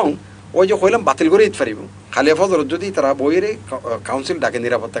এবং ওই যে কইলাম বাতিল করে দিতে পারিব খালি ফজরত যদি তারা বইয়ের কাউন্সিল ডাকে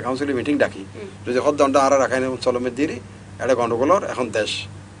নিরাপত্তা কাউন্সিলের মিটিং ডাকি যদি হদ্দণ্ড আর রাখাই চলমের দিয়ে একটা গন্ডগোলর এখন দেশ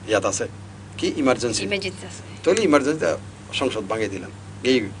ইয়াত আছে কি ইমার্জেন্সি তাহলে ইমার্জেন্সি সংসদ ভাঙিয়ে দিলাম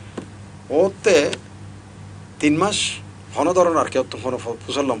এই ওতে 3 মাস হন ধরন আর কেউ কোনো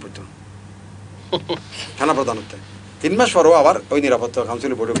ফুসল্লাম পড়ত সেনা প্রধান হতে 3 মাস পরও আবার ওই নিরাপত্তা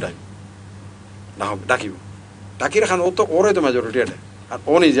কাউন্সিলের বৈঠক ডাকিব ডাকি রাখান ও তো ওরই তো মেজরিটি এটা আর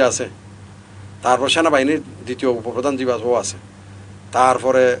ও নিজে আছে তারপর সেনাবাহিনীর দ্বিতীয় উপপ্রধান যিনি ও আছে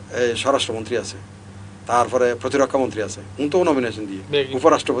তারপরে স্বরাষ্ট্রমন্ত্রী আছে তারপরে প্রতিরক্ষা মন্ত্রী আছে উন তো নমিনেশন দিয়ে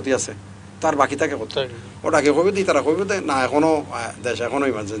উপরাষ্ট্রপতি আছে তার বাকি থাকে কত ওটাকে কইবে দি তারা কইবে না এখনো দেশ এখনো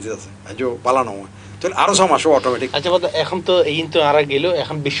ইমার্জেন্সি আছে আজও পালানো হয় তাহলে আরো 6 মাসও অটোমেটিক। আচ্ছা এখন তো এই তো আরা গেল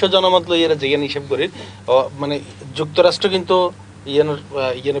এখন বিশ্ব জনমত লই এরা যেখানে হিসাব করি মানে যুক্তরাষ্ট্র কিন্তু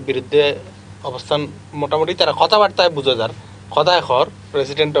ইয়ানোর বিরুদ্ধে অবস্থান মোটামুটি তারা কথাবার্তায় বুঝে যার কথায় খর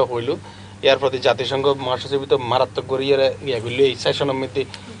প্রেসিডেন্টও হইল ইয়ার প্রতি জাতিসংঘ মহাসচিব তো মারাত্মক করে ইয়া করলো এই সেশনমিতি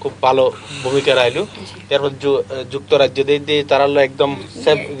খুব ভালো ভূমিকা রাইল এরপর যুক্তরাজ্য দিয়ে তারা একদম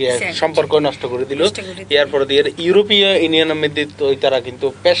সম্পর্ক নষ্ট করে দিল এরপর দিয়ে ইউরোপীয় ইউনিয়নের মধ্যে তারা কিন্তু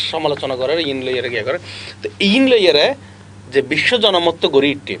বেশ সমালোচনা করে ইন লইয়ারে গিয়া করে তো ইন লইয়ারে যে বিশ্ব জনমত গড়ি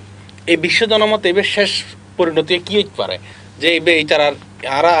ইটে এই বিশ্ব জনমত এবার শেষ পরিণতি কি হইতে পারে যে এই তারা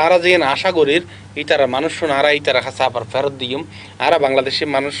আরা যে আশা করির এই তারা মানুষ আরা এই তারা কাছে আবার ফেরত দিম আরা বাংলাদেশের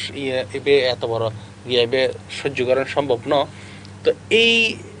মানুষ এবে এত বড় এবে সহ্য করানো সম্ভব ন তো এই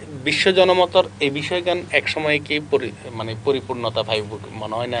বিশ্ব জনমতর এই বিষয়গান এক সময় কি মানে পরিপূর্ণতা ভাই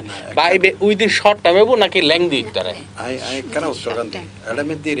মনে হয় না বা এবে উইদিন শর্ট টাইমে নাকি ল্যাং দিই তারা কেন উত্তরগান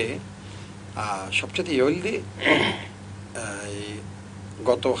এডামের দিয়ে সবচেয়ে ইয়েলদি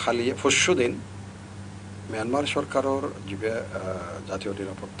গত খালি পরশু দিন মিয়ানমার সরকারের যে জাতীয়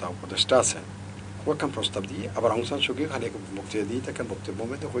নিরাপত্তা উপদেষ্টা আছে ওখান প্রস্তাব দিয়ে আবার অং সান সু কি খালি বক্তৃতা দিয়ে তাকে বক্তব্য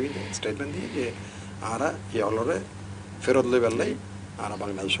মধ্যে হয়ে স্টেটমেন্ট দিয়ে যে আরা ইয়লরে ফেরত লই বেললাই আরা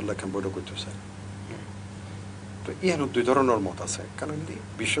বাংলাদেশের লেখান বৈঠক করতেছে। তো ইয়ানোর দুই ধরনের মত আছে কারণ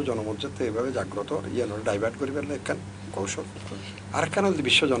বিশ্ব জনমত যাতে এভাবে জাগ্রত ইয়ানোর ডাইভার্ট করি বেললে একখান কৌশল আর কেন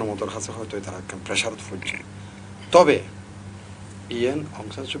বিশ্ব জনমতের কাছে হয়তো তারা একখান প্রেশারত ফুটছে। তবে ইয়ান অং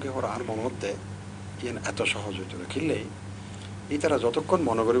সান সু কি হওয়ার আর মনত দেয় ইয়ান এত সহজ হইত না কিনলেই এই তারা যতক্ষণ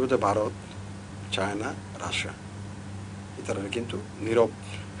মনে করিব যে ভারত চায়না রাশিয়া এই তারা কিন্তু নীরব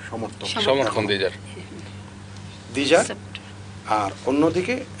সমর্থন দিজার আর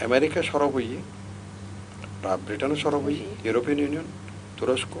অন্যদিকে আমেরিকা সরব হইয়ে বা ব্রিটেনও সরব হইয়ে ইউরোপিয়ান ইউনিয়ন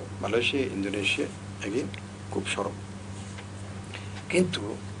তুরস্ক মালয়েশিয়া ইন্দোনেশিয়া এগিন খুব সরব কিন্তু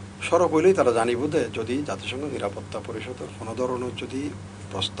সরব হইলেই তারা জানিব যে যদি জাতিসংঘ নিরাপত্তা পরিষদের কোনো ধরনের যদি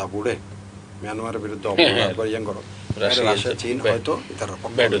প্রস্তাব উড়ে মিয়ানমারের বিরুদ্ধে অপরাধ বা ইয়াং করো রাশিয়া চীন হয়তো তারা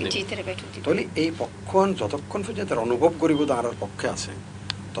তাহলে এই পক্ষণ যতক্ষণ পর্যন্ত তারা অনুভব করিব তার পক্ষে আছে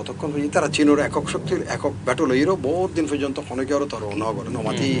ততক্ষণ পর্যন্ত তারা চীনের একক শক্তি একক ব্যাটল হইরও বহুত দিন পর্যন্ত অনেকে আরো তার ন করে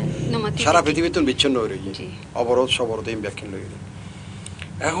নমাতি সারা পৃথিবীতে বিচ্ছিন্ন হয়ে রয়ে অবরোধ সবরোধ এই ব্যাখ্যা লই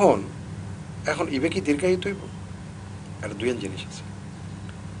এখন এখন ইবে কি দীর্ঘায়িত হইব আর দুই জিনিস আছে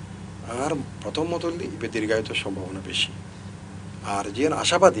আর প্রথম মত হলে ইবে দীর্ঘায়িত সম্ভাবনা বেশি আর যে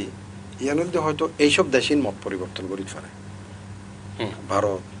আশাবাদী ইয়ানের হয়তো এইসব দেশিন মত পরিবর্তন করি পারে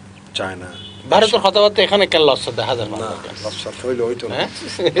ভারত চায়না ভারতের কথাবার্তা এখানে কেন লসা দেখা যায় না লসা হইলে হইতো না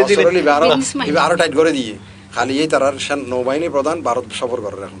আরো টাইট করে দিয়ে খালি এই তার নৌবাহিনী প্রধান ভারত সফর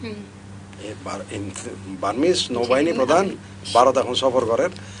করে এখন বার্মিজ নৌবাহিনী প্রধান ভারত এখন সফর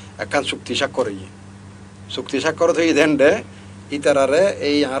করেন একখান চুক্তি স্বাক্ষর চুক্তি স্বাক্ষর থেকে দেন দে ইতারারে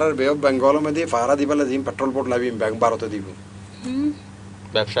এই আর বে অফ বেঙ্গল মধ্যে পাহারা দিবেলে জিম পেট্রোল পোর্ট লাভিম ভারতে দিব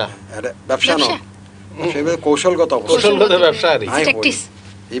ব্যবসা ব্যবসা নয় সেভাবে কৌশলগত ব্যবসা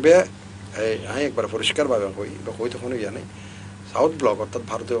ইবে আমি একবার পরিষ্কারভাবে কই বা কই তখন ইয়া নেই সাউথ ব্লক অর্থাৎ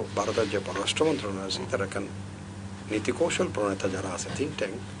ভারতের যে পররাষ্ট্র মন্ত্রণালয় আছে তারা এখন নীতি কৌশল প্রণেতা যারা আছে থিঙ্ক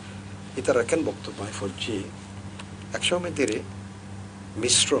ট্যাঙ্ক ইতারা এখন বক্তব্য ফৌজি একসময় ধীরে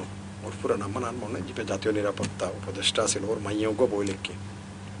মিশ্র ওর পুরো নাম মানান মনে যে জাতীয় নিরাপত্তা উপদেষ্টা আছিল ওর মাইয়োগ বই লিখে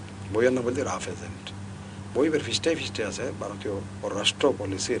বইয়ের নাম বলতে রাফ এজেন্ট বই বের ফিস্টে আছে ভারতীয় পররাষ্ট্র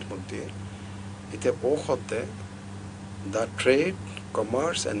পলিসির মধ্যে এতে ও হতে the trade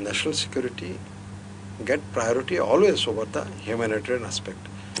commerce and national security get priority always over the humanitarian aspect.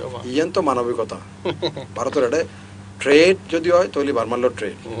 ইয়ান তো মানবিকতা ভারতের এটা ট্রেড যদি হয় তাহলে বার্মার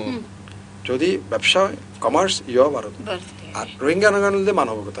ট্রেড যদি ব্যবসা হয় কমার্স ইয় ভারত আর রোহিঙ্গা নাগানদের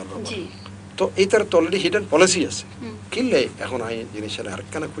মানবিকতার ব্যাপার তো এই তার তো অলরেডি হিডেন পলিসি আছে কিনলে এখন আই জিনিসের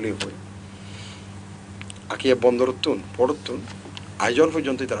আরেকখানা খুলি হই আকিয়া বন্দরতুন পড়তুন আইজল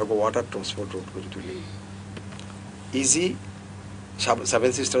পর্যন্ত তারা ওয়াটার ট্রান্সপোর্ট রোড করে তুলি ইজি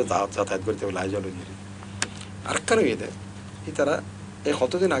সেভেন সিস্টার যাতায়াত করতে হবে লাইজল দিয়ে আরেকখানে ইয়ে দেয় এই তারা এই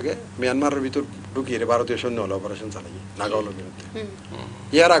কতদিন আগে মিয়ানমারের ভিতর ঢুকিয়ে ভারতীয় সৈন্য হলো অপারেশন চালাই নাগাওয়ালের বিরুদ্ধে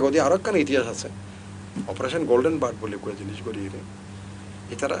ইয়ার আগে দিয়ে আরো একখানে ইতিহাস আছে অপারেশন গোল্ডেন বার্ড বলে কোনো জিনিস করিয়ে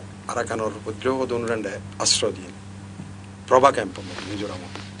এই তারা আরাকানোর বিদ্রোহ দণ্ডে আশ্রয় দিয়ে প্রভা ক্যাম্প মিজোরাম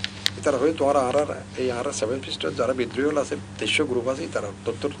তারা হয়ে তোমার আর এই আর সেভেন সিস্টার যারা বিদ্রোহী আছে 300 গ্রুপ আছে তারা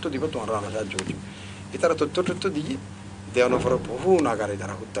তথ্য দিব তোমার আনা সাহায্য করছে এই তারা তথ্য দিয়ে দেওয়ানোর পরে বহু নাগারে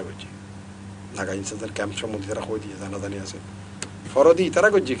তারা হত্যা করছে নাগা ইনসেন্সার ক্যাম্প সম্বন্ধে তারা হয়ে দিয়ে জানাজানি আছে ফরদি তারা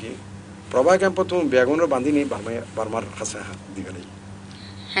করছে কি প্রভা ক্যাম্প তুমি বেগুনের বান্ধি নি বার্মার কাছে দিবে নেই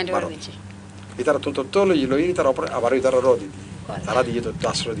এই তারা তুমি তথ্য লই তারা আবার তারা র দিয়ে তারা দিয়ে তথ্য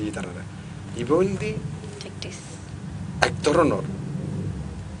আশ্রয় দিয়ে তারা ইভলদি এক ধরনের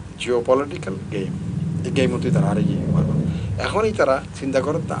জিওপলিটিক্যাল গেম, এই গেম হতে তারা হারিয়ে গিয়ে এখনই তারা চিন্তা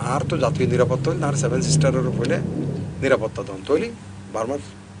করে আর তো জাতীয় নিরাপত্তা হইলে আর সেভেন সিস্টারের হইলে নিরাপত্তা দন তৈরি বার্মার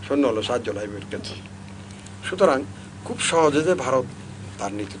সৈন্য হলো সাহায্য লাইবের ক্ষেত্রে। সুতরাং খুব সহজে যে ভারত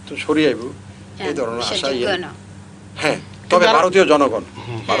তার নেতৃত্ব সরিয়াইব এই ধরনের আশা হ্যাঁ। তবে ভারতীয়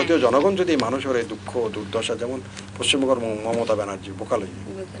জনগণ যদি মানুষের এই দুঃখ দুর্দশা, যেমন পশ্চিমবঙ্গের মমতা ব্যানার্জি বোকাল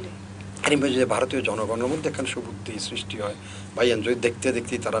যে ভারতীয় জনগণের মধ্যে এখানে সুবুদ্ধি সৃষ্টি হয় বা এনজয় দেখতে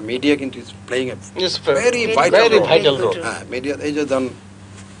দেখতে তারা মিডিয়া কিন্তু playing a very vital role. হ্যাঁ, মিডিয়া এই যে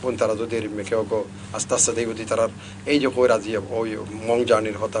তারা যদি কেউ আস্তে আস্তে দেখব তারা এই যে কই রাজি ওই মং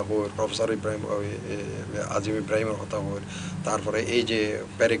জার্নির হতা হই, প্রফেসর ইব্রাহিম আজিম ইব্রাহিমের হতা হই, তারপরে এই যে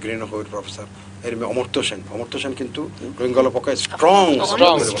প্যারিগ্রিন হই প্রফেসর এর অমর্ত্য সেন কিন্তু রোহিঙ্গার পক্ষে স্ট্রং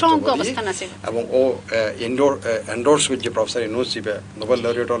এবং ও এন্ডোর্স উইথ যে প্রফেসর ইউনুস জিবে নোবেল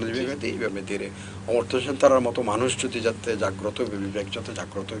লরিয়েটলজি এইভাবে দিয়ে অমর্ত্য সেন তার মতো মানুষ যদি যাতে জাগ্রত হইবে, বিবেক যাতে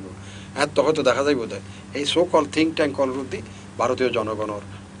জাগ্রত হইব, হ্যাঁ তখন তো দেখা যাইব এই so call think tank call বুদ্ধি ভারতীয় জনগণের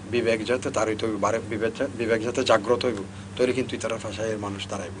বিবেক যাতে তারিত হইব, বিবেক যাতে জাগ্রত হইব তৈরি কিন্তু তারা ভাষায় মানুষ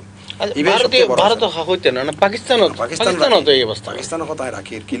দাঁড়াইব। পাকিস্তানের কথা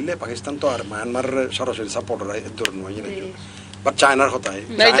রাখি কিনলে পাকিস্তান তো আর মায়ানমারের সরাসরি সাপোর্টার ধরে নয় নাকি, বাট চায়নার কথায়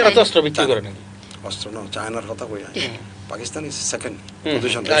অস্ত্র না, চায়নার কথা কই পাকিস্তান ইজ সেকেন্ড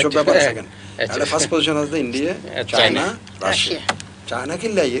পজিশন, এইসব ব্যাপারে সেকেন্ড। ফার্স্ট পজিশন আছে ইন্ডিয়া, চায়না, রাশিয়া। চায়না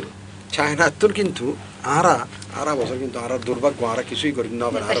কিনলে চায়না তোর কিন্তু আরা বছর কিন্তু আর দুর্ভাগ্য আর কিছুই করি না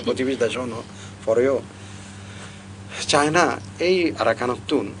হবে আর প্রতিবেশী দেশ পরেও চায়না এই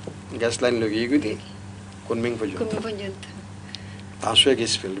আরাকানতুন গ্যাস লাইন লগিয়ে গিয়ে কুনমিং পর্যন্ত তাঁশুয়ে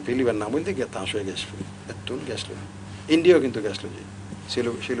গ্যাস ফিল্ড ফিলিবার নাম বলতে গিয়ে তাঁশুয়ে গ্যাস ফিল্ড এতুন গ্যাস লই ইন্ডিয়াও কিন্তু গ্যাস লই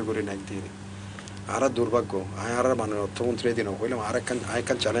শিলিগুড়ি নাক দিয়ে আর দুর্ভাগ্য আর মানে অর্থমন্ত্রী দিন হইলাম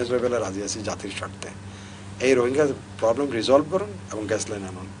আরেকখান চ্যালেঞ্জ হয়ে গেলে রাজি আছি জাতির স্বার্থে এই রোহিঙ্গা প্রবলেম রিজলভ করুন এবং গ্যাস লাইন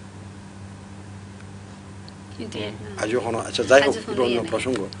আনুন। আজও কোনো আচ্ছা যাই হোক অন্য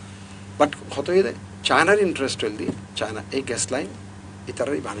প্রসঙ্গ, বাট কত চায়নার ইন্টারেস্ট হইল চায়না এই গ্যাস লাইন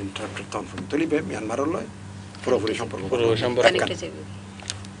এটারই বান ইন্টারপ্রেট তলিবে মিয়ানমারের লয় পুরোপুরি সম্পর্ক।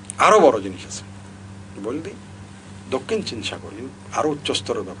 আরো বড় জিনিস আছে বললি দক্ষিণ চীন সাগর আরো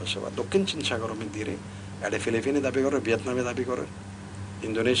উচ্চস্তরের ব্যাপার সেবা। দক্ষিণ চীন সাগর মধ্যে এটা ফিলিপিনে দাবি করে, ভিয়েতনামে দাবি করে,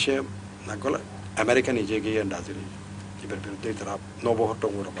 ইন্দোনেশিয়া না গেলে আমেরিকা নিজে গিয়ে হাজির এবার বিরুদ্ধে তারা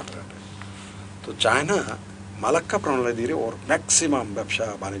নবহট্টমূর পাঠায়। তো চায়না মালাক্কা প্রণালী দিয়ে ওর ম্যাক্সিমাম ব্যবসা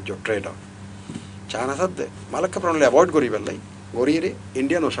বাণিজ্য ট্রেড হয়। চায়না সাথে মালাক্কা প্রণালী অ্যাভয়েড করি পেলাই গড়িয়ে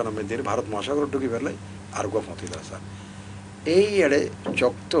ইন্ডিয়ান ওশানের মধ্যে ভারত মহাসাগর ঢুকি পেলাই আর গো মতি দাসা এই এড়ে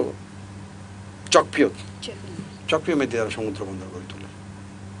চকপিও মধ্যে তারা সমুদ্র বন্দর গড়ে তোলে।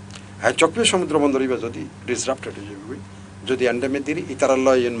 হ্যাঁ, চকপিও সমুদ্র বন্দর এবার যদি ডিসরাপ্টেড হয়ে যাবে, যদি এন্ডেমের দিয়ে ইতারা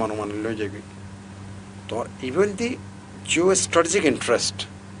লয় মানমান লয়ে যাবে, তোমার ইভেল দি জিও স্ট্র্যাটেজিক ইন্টারেস্ট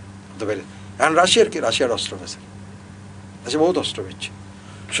হতে পারে। এখন রাশিয়ার অস্ত্র পেয়েছে, রাশিয়া বহুত অস্ত্র পেয়েছে।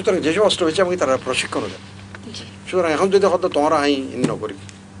 সুতরাং যেসব অস্ত্র পেয়েছে আমাকে তারা প্রশিক্ষণও দেয়। সুতরাং এখন যদি হয়তো তোমার আই করি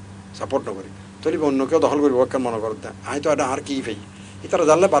সাপোর্ট না করি তৈরি অন্য কেউ দখল করি ওকে মনে করতে আই তো এটা আর কি পেই তারা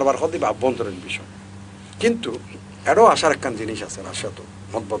জানলে বারবার হতে আভ্যন্তরীণ বিষয়। কিন্তু এটাও আসার একখান জিনিস আছে, রাশিয়া তো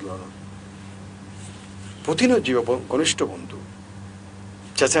মত বদলানোর পুতিনের জীব ঘনিষ্ঠ বন্ধু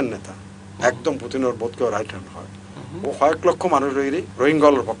চেচেন নেতা একদম পুতিনের বোধকে রাইট হ্যান্ড হয়। ও কয়েক লক্ষ মানুষ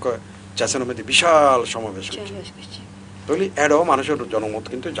রোহিঙ্গার পক্ষে চেচেনের মধ্যে বিশাল সমাবেশ করছে। তাহলে এটাও মানুষের জনমত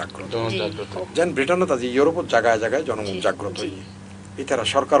কিন্তু জাগ্রত। যেন ব্রিটেনত আজি ইউরোপের জায়গায় জায়গায় জনমত জাগ্রত হয়ে এটারা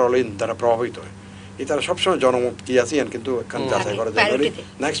সরকার হলে তারা প্রভাবিত হয়। এটারা সবসময় জনমত কি আছে কিন্তু এখান যাচাই করা যায়।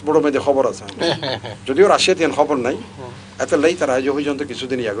 নেক্সট বড় মেয়েদের খবর আছে, যদিও রাশিয়াতে খবর নাই, এত লাই তারা আজ পর্যন্ত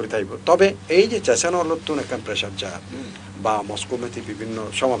কিছুদিন ইয়া করে থাকবে। তবে এই যে চেঁচানো নতুন একটা প্রেশার যা বা মস্কো মেথি বিভিন্ন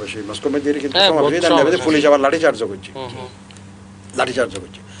সমাবেশ, মস্কো মেথি কিন্তু পুলিশ আবার লাঠিচার্জ করছে।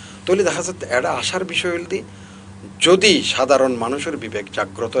 তাহলে দেখা যাচ্ছে এটা আসার বিষয় হল যদি সাধারণ মানুষের বিবেক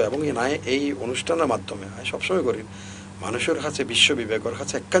জাগ্রত এবং এই অনুষ্ঠানের মাধ্যমে সবসময় করি মানুষের কাছে বিশ্ব বিবেকের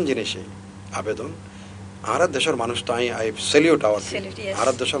কাছে একখান জিনিসই আবেদন আর দেশের মানুষ তো আই সেলিউট আওয়ার আর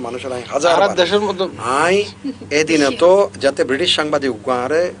দেশের মানুষের হাজার দেশের মধ্যে এদিনে তো যাতে ব্রিটিশ সাংবাদিক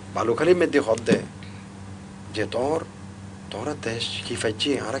গাঁরে বালুখালীর মধ্যে হদ দেয় যে তোরা দেশ কি পাইছি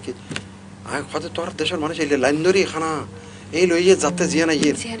আর কি হয়তো তোর দেশের মানুষ এই লাইন ধরি খানা এই লইয়ে যাতে জিয়া নাই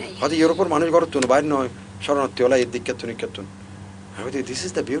হয়তো ইউরোপের মানুষ ঘর তুন বাইর নয় শরণার্থী ওলা এর দিক কেতুন কেতুন। This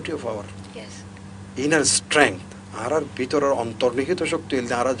is the beauty of our inner strength আর ভিতরের অন্তর্নিহিত শক্তি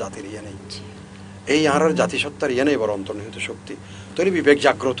আর জাতির ইয়ে নেই, এই আর জাতিসত্তার ইয়ে নেই বড় অন্তর্নিহিত শক্তি। তৈরি বিবেক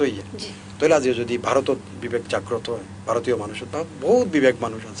জাগ্রত ইয়ে তৈরি আজ যদি ভারতত বিবেক জাগ্রত হয় ভারতীয় মানুষের বহুত বিবেক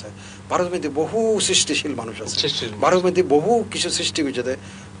মানুষ আছে, ভারতের মধ্যে বহু সৃষ্টিশীল মানুষ আছে, ভারতের মধ্যে বহু কিছু সৃষ্টি হয়েছে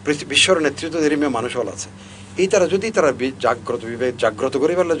বিশ্বর নেতৃত্ব এরিমে মানুষ হল আছে এই তারা যদি তারা জাগ্রত বিবেক জাগ্রত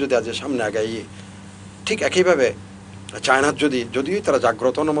করে পারলে যদি আজ সামনে আগাই ঠিক একইভাবে চায়নার যদিও তারা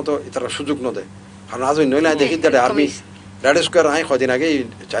জাগ্রত মতো তারা সুযোগ ন দেয় কারণ আজ নইলে দেখি আর্মি রেড স্কোয়ার আই কদিন আগেই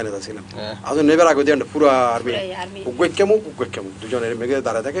চায়নাতে ছিলাম আজ নেবার আগে দিয়ে পুরো আর্মি উগ্রৈক্যামুক দুজনের মেঘে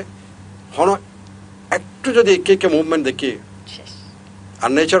দাঁড়ায় থাকে হন একটু যদি কে মুভমেন্ট দেখি আর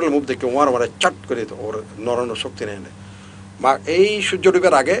ন্যাচারাল মুভ দেখি ওমার আমার চাট করে ওর নরম শক্তি নেয় নেয় বা এই সূর্য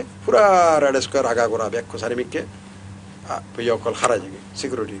ডুবের আগে পুরা রেড স্কোয়ার আগা করা ব্যাখ্য সারিমিককে অকল হারা যাবে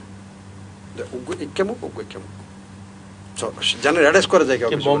সিকিউরিটি উগ্রৈক্যামুক জানে রেড স্কোয়ারে যায়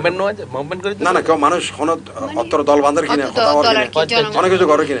না না কেউ মানুষ অত্তর দল বান্ধার কিনে অনেক কিছু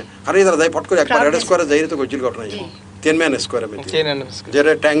ঘরে কিনে আর এই তারা যাই ফট করে একবার রেড স্কোয়ারে যাই তো গজিল ঘটনা যায় 10 ম্যান স্কোয়ারে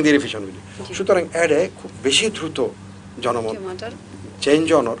যেটা ট্যাঙ্ক দিয়ে রিফিশন মিলি সুতরাং এডে খুব বেশি দ্রুত জনমত চেঞ্জ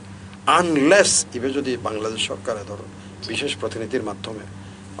অনর আনলেস ইভে যদি বাংলাদেশ সরকারে ধরো বিশেষ প্রতিনিধির মাধ্যমে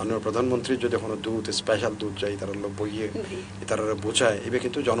মাননীয় প্রধানমন্ত্রীর যদি কোনো দূত স্পেশাল দূত যাই তারা বইয়ে তারা বোঝায় এবে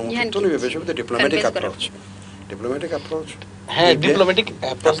কিন্তু জনমত তো নিবে বেশি ডিপ্লোম্যাটিক অ্যাপ্রোচ হ্যাঁ ডিপ্লোম্যাটিক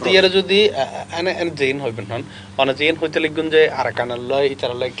অ্যাপ্রোচ দিয়ে যদি জেন হইবেন হন মানে জেন হইতে লিখুন যে আরাকানার লয়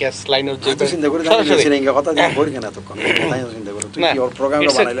ইতার লয় গ্যাস লাইনের যে চিন্তা করে জানি না কথা দিয়ে বলি কেন এতক্ষণ চিন্তা করে তুই কি ওর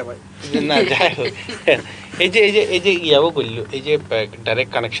প্রোগ্রামটা বানাইলে ভাই না যাই হোক এই যে ইয়াও বলল এই যে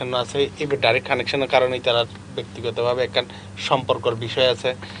ডাইরেক্ট কানেকশন আছে এই ডাইরেক্ট কানেকশনের কারণে তারা ব্যক্তিগতভাবে একটা সম্পর্কের বিষয় আছে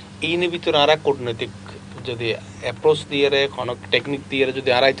এই নিয়ে ভিতরে আর কূটনৈতিক যদি অ্যাপ্রোচ দিয়ে রে কোনো টেকনিক দিয়ে যদি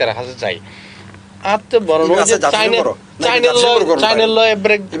আরাই তারা হাসে যায় আতে বড় নয় যে চাইনার লয়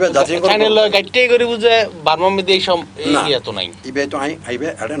ব্রেক চাইনার লয় গাইটে করে বুঝে বার্মা মধ্যে এই সব ইয়া তো নাই ইবে তো আইবে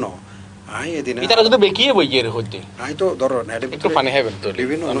আরে ন আই এদিন এটা যদি বেকিয়ে বইয়ের হইতে আই তো ধরো একটু পানি খাবেন তো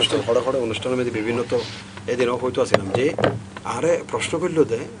বিভিন্ন অনুষ্ঠান খড়া অনুষ্ঠানের মধ্যে বিভিন্ন তো এদিনও হয়তো আছিলাম যে আরে প্রশ্ন করলো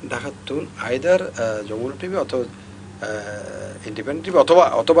দে ঢাকাতুন আইদার যমুনা টিভি অথবা ইন্ডিপেন্ডেন্ট টিভি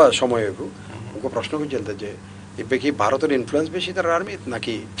অথবা সময় ওকে প্রশ্ন করছিল যে ইবে কি ভারতের ইনফ্লুয়েন্স বেশি তার আর্মি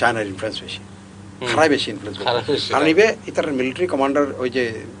নাকি চায়নার ইনফ্লুয়েন্স বেশি খারাপ বেশি ইনফ্লুয়েন্স কারণ ইবে ইতার মিলিটারি কমান্ডার ওই যে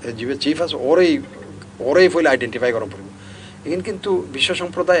চিফ আছে ওরেই ফলে আইডেন্টিফাই করা পড়বে এখানে কিন্তু বিশ্ব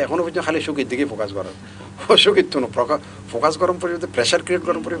সম্প্রদায় এখনো পর্যন্ত খালি সুখের দিকে ফোকাস করার সুখের তো ফোকাস গরম পরিবর্তে প্রেশার ক্রিয়েট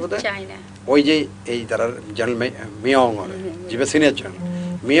গরম পরিবর্তে ওই যে এই তারা জেনারেল মিয়ং হলে জিবে সিনিয়র জেনারেল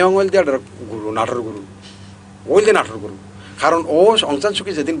মিয়ং হল দিয়ে গুরু নাটোর গুরু ওই যে নাটোর গুরু কারণ ও অংসান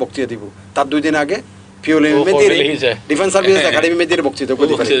সুখী যেদিন বক্তৃতা দিব তার 2 দিন আগে ডিফেন্স সার্ভিস একাডেমি মেদির বক্তৃতা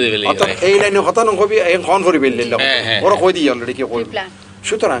করতে পারে অর্থাৎ এই লাইনে হতান হবি এখন করি বেললে ওরা কই দিয়ে অলরেডি কি করবে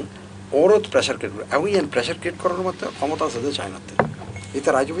সুতরাং ওরও প্রেশার ক্রিয়েট করে এবং এই প্রেশার ক্রিয়েট করার মতো ক্ষমতা আছে যে চায়নাতে এটা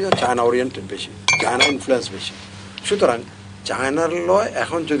রাজ্য চায়না ওরিয়েন্টেড বেশি চায়না ইনফ্লুয়েন্স বেশি সুতরাং চায়নার লয়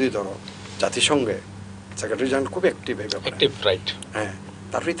এখন যদি ধরো জাতিসংঘে সেক্রেটারি জেনারেল খুব অ্যাক্টিভ এই ব্যাপারে হ্যাঁ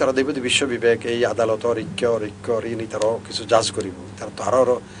তারপরে তারা দেখবে যে বিশ্ব বিবেক এই আদালতর ঐক্য ঋণী তারাও কিছু জাজ করিব তারা তো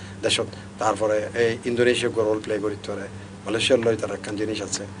আরও দেশত তারপরে এই ইন্দোনেশিয়া রোল প্লে করিতে পারে মালয়েশিয়ার লয় তার একখান জিনিস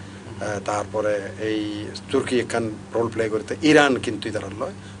আছে তারপরে এই তুর্কি একখান রোল প্লে করতে ইরান কিন্তু তারা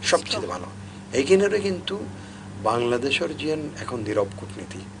লয় সবচেয়ে ভালো এইখানেরও কিন্তু বাংলাদেশের জিয়ান এখন নীরব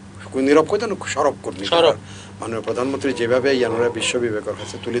কূটনীতি নীরব কইতে না সরব কূটনীতি মাননীয় প্রধানমন্ত্রী যেভাবে ইয়ানরা বিশ্ব বিবেকের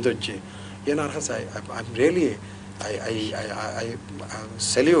কাছে তুলে ধরছে ইয়ানার কাছে আই রিয়েলি আই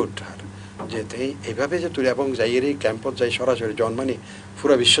স্যালিউট হার যে এইভাবে যে তুলে এবং যাইয়ের এই ক্যাম্পত যাই সরাসরি জন্মানি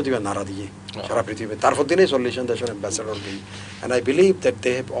পুরো বিশ্ব দিবে নাড়া দিয়ে সারা পৃথিবী তারপর দিনেই 40 দেশের অ্যাম্বাসেডর দিই and I believe that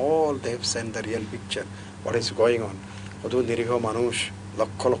they have send the real picture what is going on কত নিরীহ মানুষ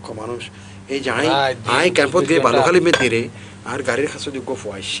লক্ষ লক্ষ মানুষ এই যে আই ক্যাম্পত গিয়ে বালুখালি মে দিরে আর গাড়ির কাছে যোগ্য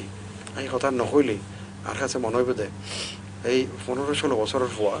ফুয়াইছি আই কথা নহইলে আর কাছে মনে হইব দে এই 15-16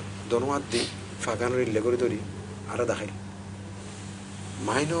 বছরের ফুয়া দনোয়ার দি ফাগানোর লেগরি ধরি আর দেখাই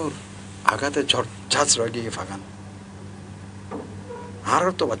মাইনর আঘাতে ঝাঁচ রয়ে গিয়ে ফাগান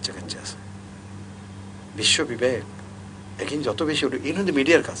আরও তো বাচ্চা কাচ্চা আছে বিশ্ব বিবেক এখন যত বেশি ওটা এই হচ্ছে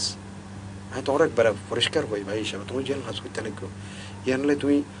মিডিয়ার কাজ হ্যাঁ তো একবার পরিষ্কার হই ভাই হিসাবে তুমি যেন কাজ করতে নাকি ইয়ানলে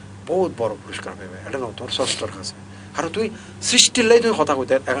তুমি বহুত বড় পুরস্কার পাবে এটা না তোর ষষ্ঠর কাছে আর তুই সৃষ্টির লাই তুমি কথা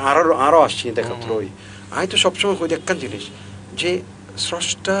কইতে আরও আসছি দেখা ওই আমি তো সবসময় কই একখান জিনিস যে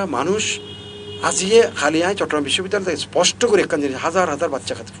স্রষ্টা মানুষ আজিয়ে খালি আয় চট্টগ্রাম বিশ্ববিদ্যালয় থেকে স্পষ্ট করে একখান জিনিস হাজার হাজার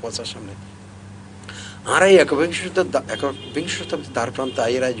বাচ্চা খাতে পৌঁছার সামনে আর এই একবিংশ শতাব্দীর দ্বার প্রান্তে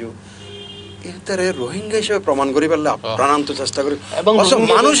আইয়ের আইজু এটারে রোহিঙ্গা হিসেবে প্রমাণ করি পারলে প্রাণান্ত চেষ্টা করি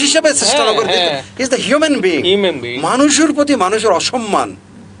মানুষ হিসেবে চেষ্টা না করে ইজ দ্য হিউম্যান বিং মানুষের প্রতি মানুষের অসম্মান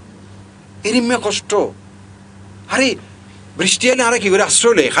এরিম্যা কষ্ট আরে বৃষ্টি এলে আরে কি করে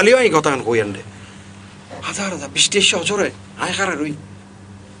আশ্রয় খালিও এই কথা কই আনলে হাজার হাজার বৃষ্টি এসে অজরে আয় খারা রই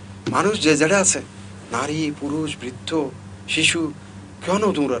মানুষ যে জায়গা আছে নারী পুরুষ বৃদ্ধ শিশু কেন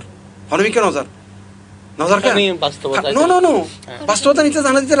তোমরার হনমি কেন যার না দরকার আমি বাস্তবতা নো নো নো বাস্তবতা নিতে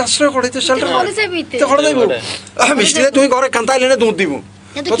জানা দিতে রাষ্ট্র করাইতে শেল্টার হলে যাবি তে। করে দেব মিষ্টি তুই ঘরে কান্তাইলে না দুধ দিব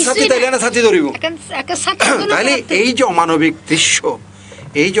তোর সাথে তাইলে না সাথে ধরিব একটা ছাত্র তাহলে এই যে অমানবিক দৃশ্য,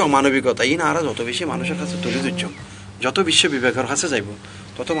 এই যে অমানবিকতা, এই নারা যত বেশি মানুষের কাছে তুলে দিচ্ছ, যত বিশ্ব বিবেকের কাছে যাইব,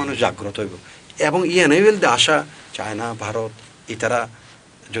 তত মানুষ জাগ্রত হইব। এবং এনেবেল আশা চায়না, ভারত, ইতারা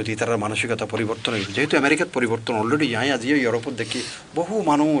যদি তারা মানসিকতা পরিবর্তন হইব, যেহেতু আমেরিকার পরিবর্তন অলরেডি যাই, আজিও ইউরোপত দেখি বহু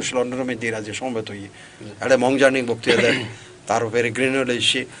মানুষ লন্ডনের মধ্যে রাজ্যে সমবেত হইয়ে একটা মং জার্নিং বক্তৃতা দেয়, তার উপরে গ্রেনেড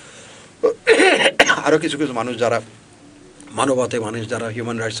এসে আরও কিছু কিছু মানুষ যারা মানবতে মানুষ, যারা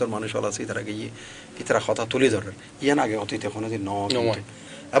হিউম্যান রাইটসের মানুষ হল আছে, তারা গিয়ে তারা কথা তুলে ধরেন ইয়ান আগে অতীতে কোনোদিন নয়।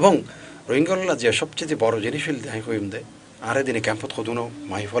 এবং রোহিঙ্গালা যে সবচেয়ে বড় জিনিস হইল দেয় হইম দে আরে দিনে ক্যাম্পত সদুনো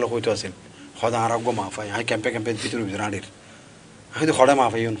মাহি ফলে হইতো আছেন সদা আরোগ্য মা পাই আই ক্যাম্পে ক্যাম্পে ভিতরে ভিতরে আড়ির হয়তো হড়া মা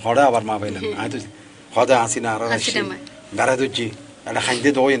পাইন হড়া আবার মা পাইলেন আই তো হদা আসি না আর আসি বেড়া দুজি একটা খাইতে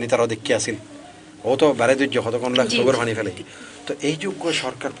দই এনে তারা দেখি আসিল ও তো বেড়া দুজি হত কোন লাখ খবর হানি ফেলে। তো এই যোগ্য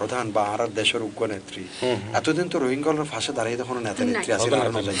সরকার প্রধান বা আর দেশের উগ্র নেত্রী এতদিন তো রোহিঙ্গার ফাঁসে দাঁড়িয়ে তখন নেতা নেত্রী আসিল আর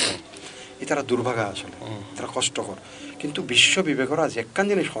না যাইত, এ তারা দুর্ভাগা আসলে, তারা কষ্টকর। কিন্তু বিশ্ব বিবেকের আজ একখান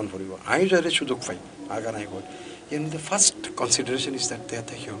জিনিস ফোন করিব আই যারে সুযোগ পাই আগা নাই কর এর মধ্যে first consideration is that they are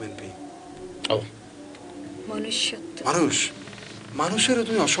the human being. মানুষ, মানুষের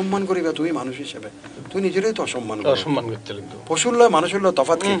তুমি অসম্মান করিবা, তুমি মানুষ হিসেবে তুই নিজেরই তো অসম্মান করতে পশুর লয় মানুষের লয়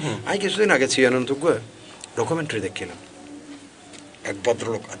তফাৎ কি। আমি কিছুদিন আগে সিয়ানন তো ডকুমেন্টারি দেখছিলাম, এক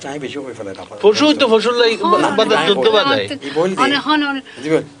ভদ্রলোক, আচ্ছা আমি বেশি হয়ে ফেলে পশু তো পশুর লাই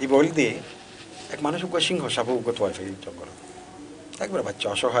বল দিয়ে এক মানুষ সিংহ সাবু তোয়াই ফেলি জঙ্গল একবার বাচ্চা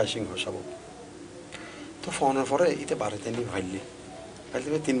অসহায় সিংহ সাবু তো ফোনের পরে ইতে বাড়িতে নি ভাইলি ভাইলি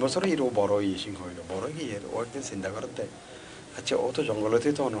 3 বছরে এর ও বড় ইয়ে সিংহ হইল, বড় কি এর ও একদিন চিন্তা করতে দেয় আচ্ছা ও তো জঙ্গলতে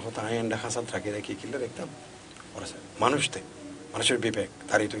তো অন্য হতো আইন দেখা সাথ রাখি রাখি কিনলে দেখতাম ওরা মানুষ দে মানুষের বিবেক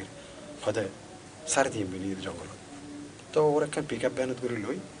তারই তৈরি হতে সারি দিয়ে মিলিয়ে জঙ্গল। তো ওর একখান পিক আপ ভ্যানত করে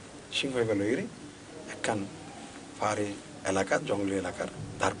লই সিংহ হইবা লই রে একখান পাহাড়ি এলাকা জঙ্গলি এলাকার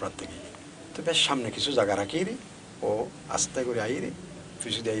ধার প্রান্তে গিয়ে তো বেশ সামনে কিছু জায়গা রাখি রে ও আস্তে করে আই রে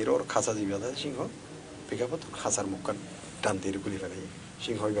পিছু দিয়ে আই রে ওর খাঁচা দিবে সিংহ পিক আপত খাঁচার মুখখান টান দিয়ে গুলি ফেলে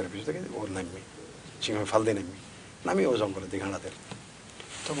সিংহ হইবার পিছু থেকে ওর নামবে সিংহ ফাল দিয়ে নামি ও জঙ্গলের দিকে হাঁটাতে।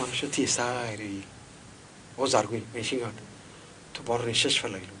 তো মানুষের দিয়ে চাই রে ও জারগুই এই সিংহ তো বড় নিঃশ্বাস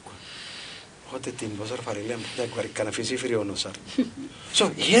ফেলাইল হতে 3 বছর পারিলাম একবার কানা ফিসি ফিরি অনুসার। So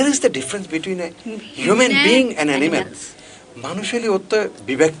here is the difference between a human being and animal. মানুষ হইলে ওর তো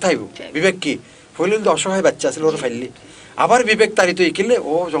বিবেক থাইব, বিবেক কি হইলে তো অসহায় বাচ্চা আছিল ওর ফাইলি আবার বিবেক তারিত কিনলে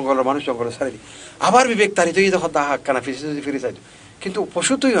ও জঙ্গলের মানুষ জঙ্গলের সারি আবার বিবেক তারিত যখন দাহা কানা ফিসি যদি ফিরি চাই কিন্তু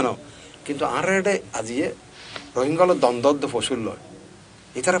পশু তুই না কিন্তু আর এটা আজিয়ে রোহিঙ্গাল দ্বন্দ্ব পশুর লয়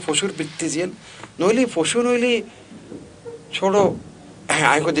এছাড়া পশুর বৃত্তি জিয়েন নইলে পশু নইলে ছোট হ্যাঁ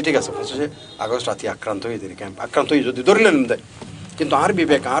আয় করতে ঠিক আছে পঁচিশে আগস্ট রাতে আক্রান্ত হয়ে দিলি ক্যাম্প আক্রান্ত হয়ে যদি ধরলেন দেয় কিন্তু আর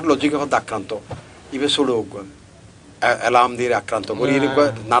বিবেক আর লজিক হতে আক্রান্ত ইবে ছোড়ো অ্যালার্ম দিয়ে আক্রান্ত করি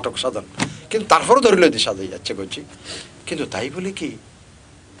নাটক সাজান কিন্তু তারপরও ধরিলে দিয়ে সাজাই যাচ্ছে করছি কিন্তু তাই বলে কি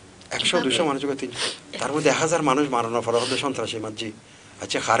 100-200 মানুষ 3 তার মধ্যে 1000 মানুষ মারানোর পর হতে সন্ত্রাসী মাঝি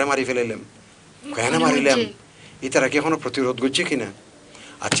আচ্ছা হারে মারি ফেলাইলাম কেন মারিলাম এটারা কি এখনো প্রতিরোধ করছে কিনা।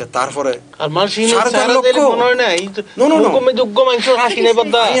 আচ্ছা তারপরে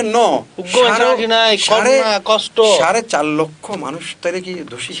 $4.5 লক্ষ মানুষ তাহলে কি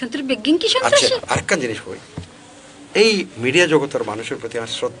দোষী। আচ্ছা আরেকটা জিনিস হই এই মিডিয়া জগতের মানুষের প্রতি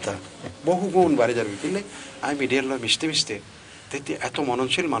আমার শ্রদ্ধা বহু গুণ বাড়ি যাবে বুঝলে আমি মিডিয়ার লয় মিশতে মিশতে দেখতে এত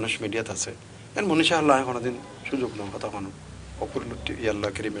মননশীল মানুষ মিডিয়াত আছে মনীষা আল্লাহ কোনোদিন সুযোগ নয় কথা কোনো অপুর ইয়াল্লাহ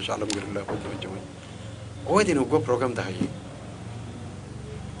করিমেশ আলমগিরুল্লাহ ওই দিন উগ্র প্রোগ্রাম দেখাই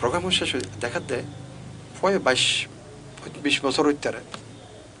প্রোগ্রাম শেষ দেখার দেয় 22-20 বছর হইতারে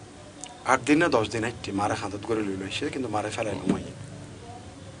 8 দিন না 10 দিন একটি মারে হাতত করে লইল সে কিন্তু মারে ফেলায় ঘুমাই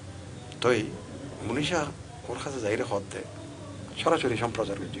তো এই মনীষা ওর কাছে যাইরে হদ দেয় সরাসরি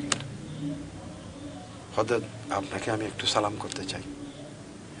সম্প্রচার করছি কিন্তু হদ আপনাকে আমি একটু সালাম করতে চাই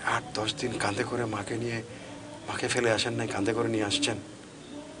 8-10 দিন কাঁধে করে মাকে নিয়ে মাকে ফেলে আসেন নাই কাঁধে করে নিয়ে আসছেন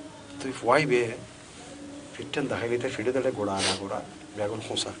তুই ওয়াই বে ফিটটেন দেখাই দিতে ফিটে দিলে গোড়া আনা গোড়া বেগুন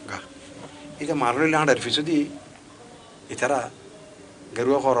খোঁসা গা এটা মারলে হাঁটার পিছু দিয়ে এছাড়া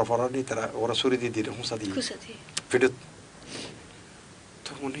গেরুয়া করার পর তারা ওরা সরি দিয়ে দিয়ে খোঁসা দিয়ে ফিটত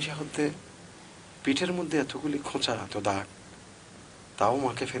তো মনীষা হতে পিঠের মধ্যে এতগুলি খোঁচা এত দাগ তাও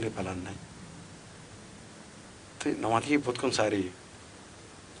মাকে ফেলে পেলার নাই তো নামাতি বোধক্ষণ সারি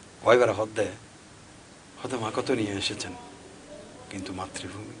ওইবার হদ্দে হতে মা কত নিয়ে এসেছেন কিন্তু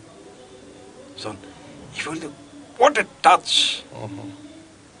মাতৃভূমি what a touch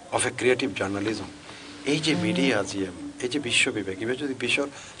of a creative journalism এই যে মিডিয়া আছে এই যে বিশ্ব বিবেক এবার যদি বিশ্বর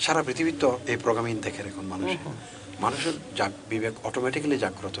সারা পৃথিবীর তো এই প্রোগ্রামিং দেখে এখন মানুষের বিবেক অটোমেটিক্যালি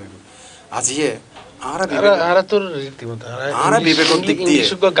জাগ্রত হইব আজিয়ে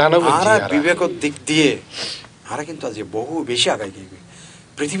বিবেকের দিক দিয়ে আরা কিন্তু আজি বহু বেশি আগাই গিয়ে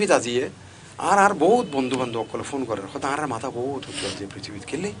পৃথিবীতে আজিয়ে আর বহুত বন্ধু বান্ধব সকলে ফোন করে হয়তো আর মাথা বহুত উজ্জ্বল যে পৃথিবীতে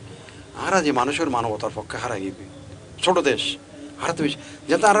খেললে আর যে মানুষের মানবতার পক্ষে হারা গিয়ে ছোট দেশ আর তো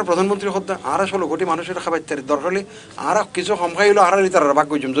যেহেতু আর প্রধানমন্ত্রী হত্যা আর 16 কোটি মানুষের খাবার দরকার হলে আর কিছু সম্ভাই হলো আর তার ভাগ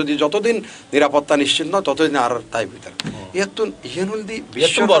করছুন যদি যতদিন নিরাপত্তা নিশ্চিত নয় ততদিন আর তাই ভিতরে ইয়াতুন ইয়েনুলদি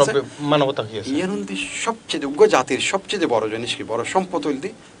বিশ্ব মানবতা কি আছে ইয়েনুলদি সবচেয়ে উগ্র জাতির সবচেয়ে বড় জিনিস কি বড় সম্পদ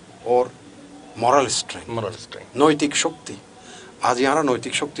হইলদি ওর মরাল স্ট্রেংথ নৈতিক শক্তি আজি আমরা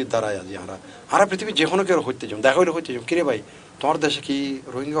নৈতিক শক্তির দ্বারাই আজি আমরা পৃথিবীর যে কোনো কেউ হইতে যাম দেখা হইলে হইতে যাম কিরে ভাই তোমার দেশে কি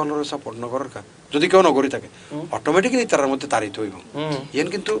রোহিঙ্গা হলের সাপোর্ট নগরের কা যদি কেউ নগরী থাকে অটোমেটিক্যালি তার মধ্যে তারিত হইব ইয়েন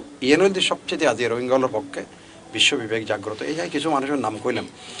কিন্তু ইয়েন হইতে সবচেয়ে আজি রোহিঙ্গা হলের পক্ষে বিশ্ব বিবেক জাগ্রত এই যাই কিছু মানুষের নাম কইলাম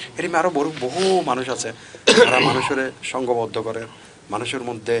এরকম আরো বহু মানুষ আছে যারা মানুষের সঙ্গবদ্ধ করে মানুষের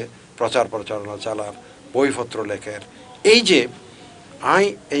মধ্যে প্রচারণা চালার বইপত্র লেখের এই যে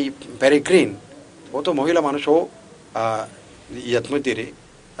এই প্যারিগ্রিন ও তো মহিলা মানুষ ও ইয়াত মধ্যে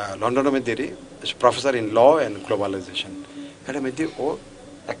লন্ডনের মধ্যে professor in law and globalization এটা মধ্যে ও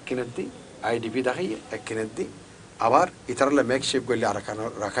এক কিনের দি আইডিপি দেখাই এক কিনের দি আবার ইতারালে মেকশিপ করলে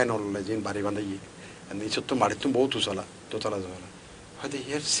রাখাই নলে যে বাড়ি বাঁধাই নিচত তো বাড়ির তো বহুত উচলা দোতলা জলা হয়তো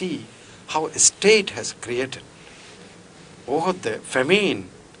here C how state has created ও হতে famine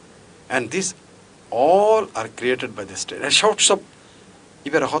and this all are created by the state. And shorts of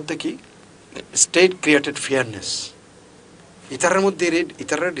এবার হতে কি স্টেট ক্রিয়েটেড ফেয়ারনেস ইতারের মধ্যে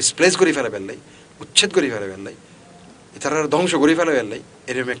ইতারা ডিসপ্লেস করে ফেলে ফেললাই উচ্ছেদ করে ফেলে ফেললাই ইতারা ধ্বংস করে ফেলে ফেললাই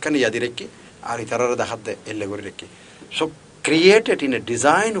এরকম একখানি ইয়াদি রেখে আর ইতারা দেখাত দেয় এল্লে করে রেখে so created in a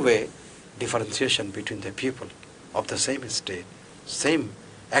design way differentiation between the people of the same state same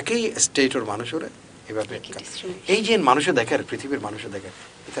একই স্টেটের মানুষের এভাবে এই যে মানুষে দেখে পৃথিবীর মানুষে দেখে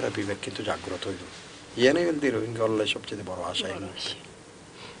ইতারা বিবেক কিন্তু জাগ্রত হইল ইয়েনে রোহিঙ্গা হল্লাই সবচেয়ে বড় আশা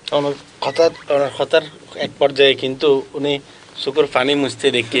কথার এক পর্যায়ে কিন্তু উনি সুকুর পানি মুছতে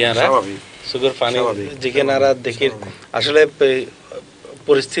দেখি সুকুর পানি যেখানে দেখি আসলে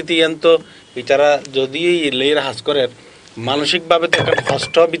পরিস্থিতি তো এটারা যদি লের হাজ করে মানসিকভাবে তো একটা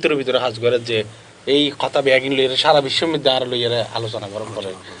কষ্ট ভিতরে হাজ করে যে এই কথা ব্যাগিন লইয়ারে সারা বিশ্বের মধ্যে আর লইয়ারে আলোচনা গরম করে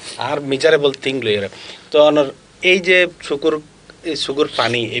আর মিজারেবল থিং লইয়ারে তো এই যে সুকুর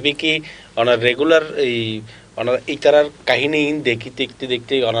পানি এবি কি রেগুলার এই ইতারার কাহিনী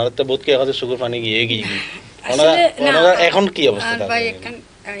দেখতে ওনারা তো বোধ কে হচ্ছে সুকুর পানি গিয়ে ওনারা এখন কি অবস্থা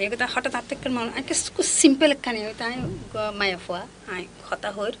এটা হঠাৎ হাতে খুব সিম্পল একখানি তাই মায়া ফুয়া কথা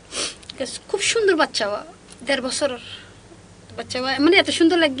হর খুব সুন্দর বাচ্চা 1.5 বছরের বাচ্চা মানে এত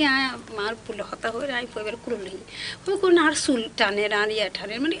সুন্দর লাগে মার পুলে হতা হয়ে আই ফইবার কুড়ল কোন আর চুল টানের আর ইয়া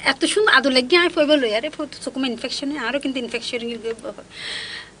টানের মানে এত সুন্দর আদর লাগে আই ফইবার লই আরে চোখে ইনফেকশন আরও কিন্তু ইনফেকশন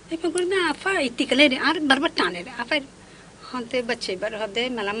করি না আফা ইতিকালে আর বারবার টানের আফার হতে বাচ্চা এবার হতে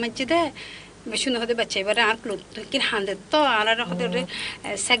মেলাম মাঝে দেয় বেশি হতে বাচ্চা এবার আর ক্লোক কিন হাঁদে তো আর হতে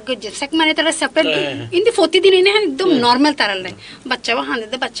সেক মানে তারা সেপারেট কিন্তু প্রতিদিন এনে একদম নর্মাল তারাল নাই বাচ্চা হাঁদে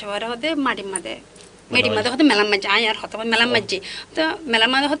দে বাচ্চা হতে মাটি মাদে মেডি মাঝে হতে মেলাম মাঝে আয় আর হতে মেলাম মাঝে তো মেলাম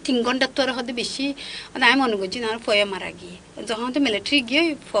মাঝে হতে 3 ঘন্টার তো হতে বেশি আমি মনে করছি না ফয়ে মারা গিয়ে যখন তো মিলিটারি গিয়ে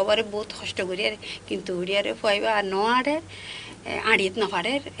ফবারে বহুত কষ্ট করি আর কিন্তু উড়িয়ারে ফয়বা আর ন আড়ে আড়িয়ে না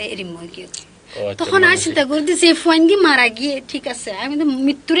পারে এরিম গিয়ে তখন আই চিন্তা করি যে ফোয়াইন গিয়ে মারা গিয়ে ঠিক আছে আমি তো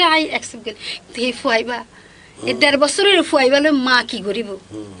মৃত্যুরে আই অ্যাকসেপ্ট করি কিন্তু এই ফুয়াইবা এই 1.5 বছরের ফুয়াইবালে মা কি করিব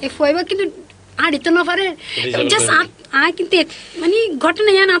এই ফুয়াইবা কিন্তু আড়িতে না পারে জাস্ট আয় কিন্তু মানে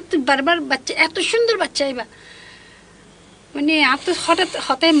ঘটনা জান আপ বারবার বাচ্চা এত সুন্দর বাচ্চা আইবা মানে আপ তো হঠাৎ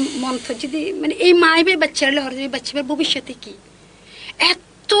হতে মন তো যদি মানে এই মা আইবে বাচ্চা হলে হঠাৎ বাচ্চার ভবিষ্যতে কি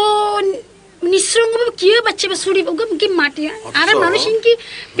এত নিঃসঙ্গ কি বাচ্চা ছুড়ি কি মাটি আর মানুষ কি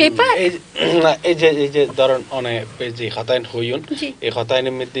পেপার এই যে ধরেন অনেক যে হতায়ন হইন এই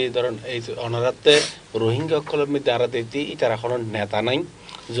হতায়নের মধ্যে ধরেন এই অনারাতে রোহিঙ্গা অকলের মধ্যে আর দেখি ইতারা কোনো নেতা নাই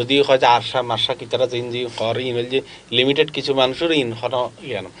যদি হয় যে আরশা মার্শা ইতারা যে হরে ইমেল যে লিমিটেড কিছু মানুষের ইন হন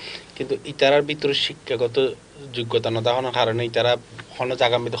ইয়ান কিন্তু ইতারার ভিতরে শিক্ষাগত যোগ্যতা না দেখানোর কারণে ইতারা হন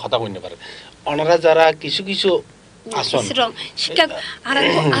জায়গার মধ্যে হতা হইতে পারে ওনারা যারা কিছু কিছু আসন শিক্ষা আর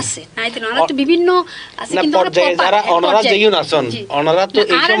আছে নাইতে ওনারা তো বিভিন্ন আছে কিন্তু যারা ওনারা যেইন আসন ওনারা তো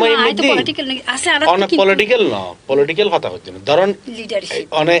এই সময়ের মধ্যে পলিটিক্যাল আছে আর অনেক পলিটিক্যাল না পলিটিক্যাল কথা হচ্ছে না ধরুন লিডারশিপ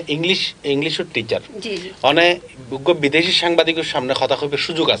অনেক ইংলিশের টিচার অনেক বিদেশি সাংবাদিকের সামনে কথা কইবে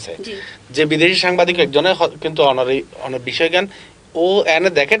সুযোগ আছে যে বিদেশি সাংবাদিক একজনে কিন্তু অনেক বিষয় জ্ঞান ও এনে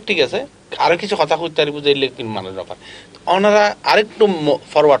দেখে ঠিক আছে আরো কিছু কথা কইতে পারি বুঝাইলে কিন্তু মানুষ ব্যাপার ওনারা আরেকটু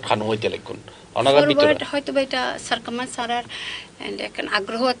ফরওয়ার্ড খানো হইতে লিখুন অনারা ভিতরে ফরওয়ার্ড হয়তো বা এটা সার্কামাস আর এখন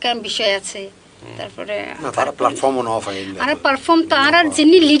আগ্রহ একটা বিষয় আছে তারপরে না তারা প্ল্যাটফর্ম অফ হয় আর পারফর্ম তো আর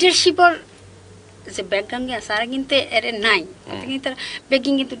যিনি লিডারশিপর যে ব্যাকগ্রাউন্ডে আছে আর কিন্তু এর নাই কিন্তু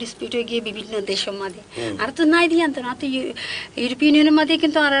বেকিং কিন্তু ডিসপিউট হয়ে গিয়ে বিভিন্ন দেশের মধ্যে আর তো নাই দিয়ে আনতো না তো ইউরোপিয়ান ইউনিয়নের মধ্যে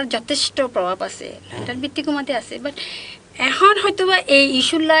কিন্তু আর যথেষ্ট প্রভাব আছে লন্ডন ভিত্তিক মধ্যে আছে বাট এখন হয়তোবা এই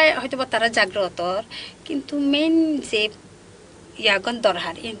ইস্যুলাই হয়তোবা তারা জাগ্রত কিন্তু মেইন যে ইয়াগন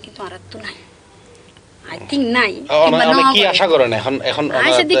দরকার ইয়ান কিন্তু আর তো নাই আই থিঙ্ক নাই কি আশা করেন এখন এখন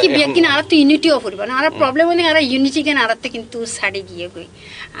আশা দেখি বেকিন আর তো ইউনিটিও করবে না আর প্রবলেম হলে আর ইউনিটি কেন আর তো কিন্তু সাড়ে গিয়ে গই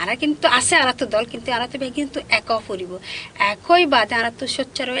আর কিন্তু আছে আর তো দল কিন্তু আর তো বেকিন কিন্তু একও করিব একই বাদে আর তো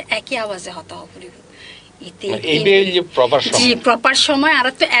সোচ্চার হয়ে একই আওয়াজে হতা করিব প্রপার সময় আর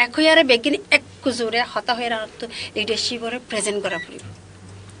তো এক হয়ে আর বেকিন এক জোরে হতা হয়ে আর তো লিডারশিপরে প্রেজেন্ট করা পড়িব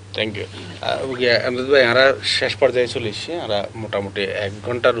থ্যাংক ইউ আমজাদ ভাই আমরা শেষ পর্যায়ে চলে এসেছি আমরা মোটামুটি 1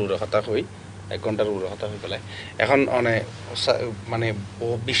 ঘন্টার উপরে হতা হই 1 ঘন্টার উপরে হতা হয়ে পেলায় এখন অনেক মানে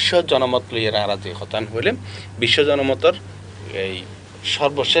বিশ্ব জনমত লইয়ে আর যে হতান হইলে বিশ্ব জনমতর এই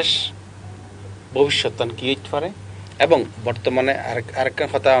সর্বশেষ ভবিষ্যৎ কি হইতে পারে এবং বর্তমানে আরেকটা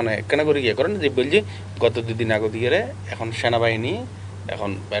কথা অনেক কেন করে গিয়ে করেন যে বলছি গত 2 দিন আগে দিয়ে এখন সেনাবাহিনী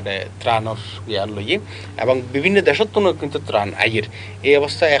এখন এটা ত্রাণর ইয়ার লইয়ে এবং বিভিন্ন দেশের তো কিন্তু ত্রাণ আইয়ের এই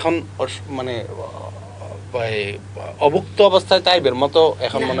অবস্থায় এখন মানে অভুক্ত অবস্থায় চাইবের মতো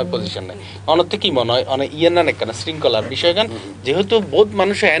এখন মনে পজিশন নেই অনর্থে কি মনে হয় অনেক ইয়ে না কেন শৃঙ্খলার বিষয় কেন যেহেতু বহুত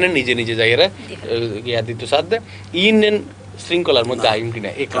মানুষ এনে নিজে নিজে যাইরা ইয়া দিত সাথে ইন্ডিয়ান শৃঙ্খলার মধ্যে আইন কিনা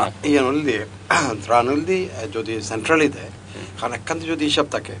ত্রাণল দিয়ে যদি সেন্ট্রালি দেয় কারণ একখান যদি হিসাব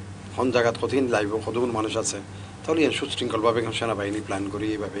থাকে কোন জায়গাত কতদিন লাগবে কতগুণ মানুষ আছে তাহলে ইয়ান সুশৃঙ্খলভাবে সেনাবাহিনী প্ল্যান করি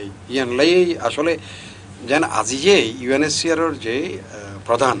এইভাবে ইয়ান লাই আসলে যেন আজি যে ইউএনএসসিআরের যে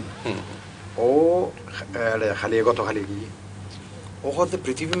প্রধান ও খালি গত খালি গিয়ে ও হতে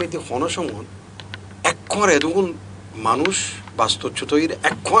পৃথিবীর মধ্যে ক্ষণসমন একরে এদুগুণ মানুষ বাস্তুচ্যুতইর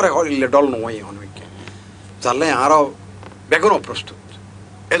একরে হইলে ডল নয় অনেকে জানলে আরও বেগুনও প্রস্তুত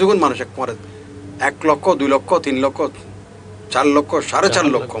এদুগুণ মানুষ একরে 1 লক্ষ 2 লক্ষ 3 লক্ষ 4 লক্ষ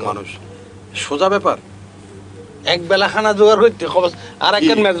 4.5 লক্ষ মানুষ সোজা ব্যাপার এক বেলা খানা জোগাড় করতে আর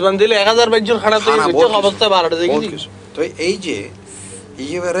একটা মেজবান দিলে 1000 বাইজন খানা তৈরি করতে অবস্থা 12টা দেখি তো এই যে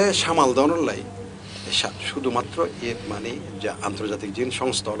এইবারে সামাল দেওয়ার লাই শুধুমাত্র মানে যে আন্তর্জাতিক যে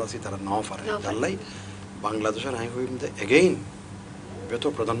সংস্থা আছে তারা নাও পারে তার লাই বাংলাদেশের আইন হইতে এগেইন বেত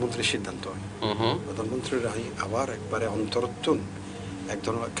প্রধানমন্ত্রীর সিদ্ধান্ত হয় প্রধানমন্ত্রীর আইন আবার একবারে অন্তরত্বন এক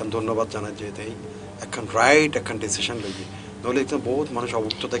ধরনের ধন্যবাদ জানা যে দেয় একখান রাইট একখান ডিসিশন লইবে নইলে একদম বহুত মানুষ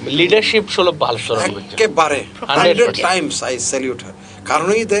অভুক্ত থাকে লিডারশিপ হলো ভালো সরল একেবারে 100 টাইমস আই স্যালিউট হার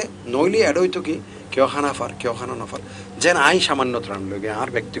কারণই দে নইলে এড হইতো কি কেউ খানা ফার কেউ খানা না ফার যেন আই সামান্য ত্রাণ লগে আর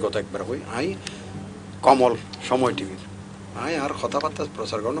ব্যক্তিগত একবার হই আই কমল সময় টিভির আই আর কথাবার্তা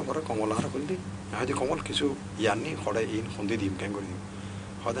প্রচার করানোর পরে কমল আর হইলি হয়তো কমল কিছু ইয়ার নি হরে ইন সন্ধি দিম ক্যাং করে দিম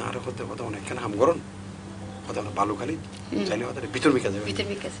হয়তো আর হতে হতে অনেকখানে হাম করুন হয়তো বালু খালি চাইলে হয়তো ভিতর বিকা যাবে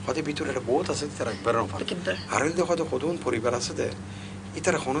হয়তো ভিতরে একটা বহুত আছে তারা একবার না পারে আর হইলে হয়তো কতক্ষণ পরিবার আছে দে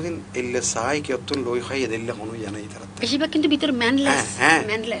ইতারা কোনোদিন এলে চাই কি অত লই খাইয়ে দিলে কোনো ইয়া নাই ইতারা বেশিরভাগ কিন্তু ভিতর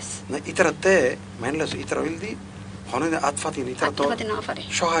ম্যানলেস না ইতারাতে ম্যানলেস ইতারা হইলি কোনোদিন আতফাতি নি ইতারা তো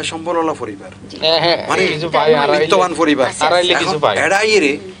সহায় সম্বলওয়ালা পরিবার মানে কিছু পাই আর বিত্তবান পরিবার আর আইলে কিছু পাই এড়াই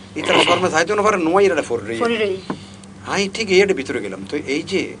রে ইতারা শর্মে যাইতো না পারে নয় এড়া ফররি আই ঠিক এর ভিতরে গেলাম তো এই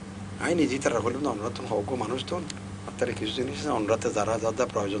যে আই নিজে তারা হলাম আমরা তো হোক মানুষ তো আপনারা কিছু জিনিস অনরাতে যারা যা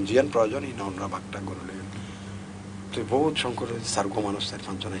প্রয়োজন জিয়ান প্রয়োজন এই না অনরা ভাগটা করে নেবেন তো বহুত সংকট সার্গো মানুষ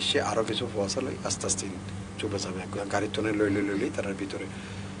 4-5 জন এসে আরও কিছু পয়সা লই আস্তে আস্তে চুপে যাবে গাড়ির টনে লই তার ভিতরে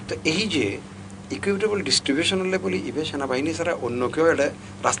তো এই যে ইকুইটেবল ডিস্ট্রিবিউশনের লেভেলে ইবে সেনাবাহিনী ছাড়া অন্য কেউ এটা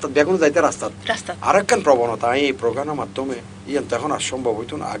রাস্তা বেগুন যাইতে রাস্তা আর একখান প্রবণতা এই প্রোগ্রামের মাধ্যমে ইয়ান তখন আর সম্ভব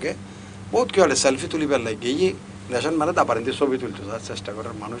হইতো না আগে বহুত কেউ সেলফি তুলিবার লাগে এই নেশন মানে দাপারিন্দি ছবি তুলতে চেষ্টা করে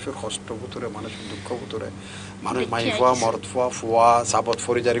মানুষের কষ্ট ভিতরে মানুষের দুঃখ ভিতরে মানুষ মাই ফুয়া মরদ ফুয়া সাবত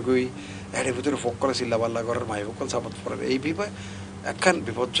ফরিজারি গই এর ভিতরে ফোক করে চিল্লাপাল্লা করার মাই ফোকল সাবত ফরার এই বিপয় একখান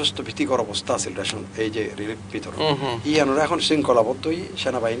বিপর্যস্ত ভীতিকর অবস্থা আছিল রেশন এই যে রিলিফ ভিতরে ইয়ানোরা এখন শৃঙ্খলাবদ্ধ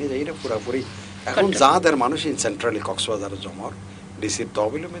সেনাবাহিনী যাই পুরাপুরি এখন যাদের মানুষ ইন সেন্ট্রালি কক্সবাজার জমর ডিসির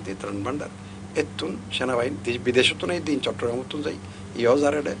তহবিল মেদি ত্রাণ ভান্ডার এতুন সেনাবাহিনী বিদেশত এই দিন চট্টগ্রামত যাই ইও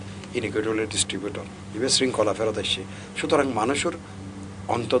যারে ইনিকুইটেবল ডিস্ট্রিবিউটর ইবে শৃঙ্খলা ফেরত আসছে সুতরাং মানুষের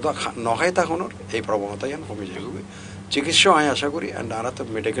অন্তত নখায় তখনের এই প্রবণতা ইয়ান কমে যাবে চিকিৎসা আমি আশা করি অ্যান্ড আরা তো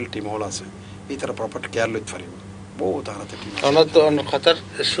মেডিকেল টিম হল আছে এই তারা প্রপার কেয়ার লইতে পারিব বহুত আরাতে টিম অনেক কথার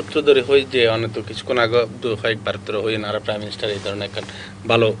সূত্র ধরে হই যে অনেক কিছুক্ষণ আগে কয়েকবার ধরে হই নারা প্রাইম মিনিস্টার এই ধরনের একটা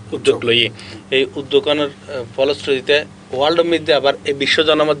ভালো উদ্যোগ লইয়ে এই উদ্যোগের ফলশ্রুতিতে ওয়ার্ল্ডের মধ্যে আবার এই বিশ্ব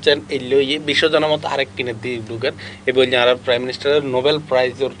জনমত যেন এই লইয়ে বিশ্ব জনমত আরেক কিনে দিয়ে উদ্যোগের এই বলছে আর প্রাইম মিনিস্টারের নোবেল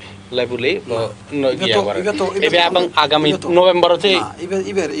প্রাইজের লেভেলে এবে এবং আগামী নভেম্বরতে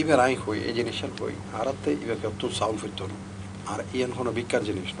ইবের আই হই এই জিনিসের হই আরাতে ইবে কত সাউন্ড ফিরতো না আর ইয়ান কোনো বিকার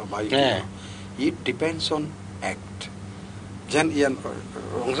জিনিস না ভাই ইট ডিপেন্ডস অন অ্যাক্ট যেন ইয়ান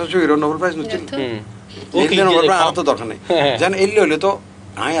অংশ ইরো নোবেল প্রাইজ নিচ্ছেন এলে নোবেল প্রাইজ আর তো দরকার নেই যেন এলে হলে তো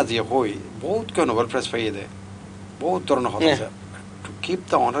আই আজি হই বহুত কে নোবেল প্রাইজ পাইয়ে দেয় বহুত ধরনের হতে আছে to keep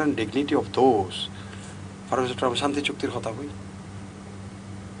the honour and dignity of those for শান্তি চুক্তির কথা হই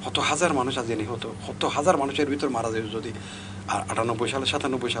কত হাজার মানুষ আজ নিহত কত হাজার মানুষের ভিতর মারা যায় যদি 98 সালে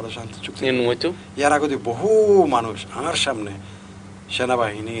 97 সালে শান্তি চুক্তি এর আগে বহু মানুষ আমার সামনে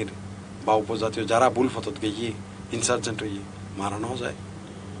সেনাবাহিনীর বা উপজাতীয় যারা বুল ফতত গিয়ে ইনসার্জেন্ট হয়ে মারানো যায়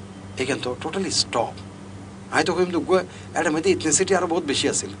এখান তো টোটালি স্টপ আমি তো কিন্তু এটার মধ্যে ইথনিসিটি আরো বহুত বেশি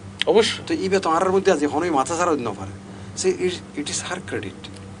আছিল অবশ্য তো ইবে তো আর মধ্যে আছে হনই মাথা ছাড়া দিন পারে সে it is her credit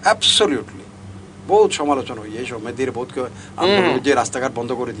absolutely বহুত সমালোচনা হই এই সময় দিয়ে বহুত আন্দোলন যে রাস্তাঘাট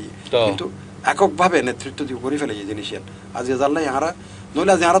বন্ধ করে দিয়ে কিন্তু এককভাবে নেতৃত্ব দিয়ে করে ফেলে এই জিনিস আজ জানলাই হারা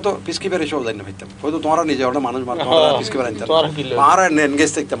নইলে আজ হারা তো পিসকিপার এসব জানি না হইতাম হয়তো তোমরা নিজে ওটা মানুষ পিসকিপার আনতাম হারা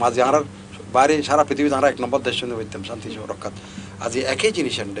এনগেজ থাকতাম আজ হারা বাইরে সারা পৃথিবীতে হারা 1 নম্বর দেশ শুনে হইতাম শান্তি রক্ষা আজ একই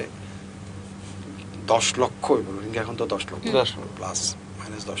জিনিস এন্ডে 10 লক্ষ এখন তো 10 লক্ষ প্লাস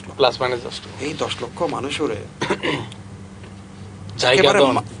মাইনাস 10 লক্ষ প্লাস মাইনাস 10 লক্ষ এই 10 লক্ষ মানুষরে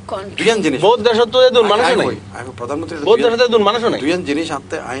জিনিস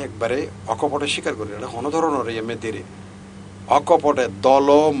আনতে আমি একবারে অকপটে স্বীকার করি এটা কোনো ধরনের এমএদিরে অকপটে দল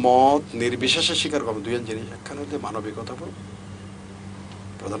মত নির্বিশেষে স্বীকার করবো দুই জিনিস একখানে হচ্ছে মানবিকতা বল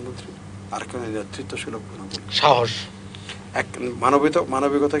প্রধানমন্ত্রী আর কেন নেতৃত্ব সুলভ সাহস এক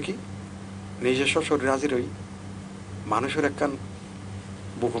মানবিকতা কি নিজস্ব শরীর হাজির হই মানুষের একখান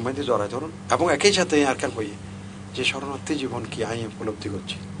বুকুমাইতে জড়ায় ধরুন এবং একই সাথে আর কেন হই যে শরণার্থী জীবন কি আমি উপলব্ধি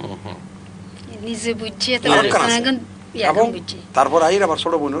করছি এবং তারপর আইর আবার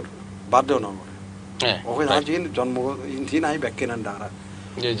ছোট বোনের বার্থডেও না করে ওখানে জন্মদিন আই ব্যাক কেনান ডারা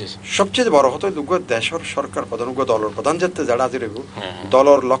সবচেয়ে বড় হতো দেশের সরকার প্রধান দলের প্রধান যেতে যারা আজি রেগু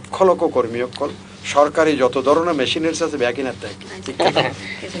দলের লক্ষ লক্ষ কর্মী অকল সরকারি যত ধরনের মেশিনারিজ আছে ব্যাকিনার দেখ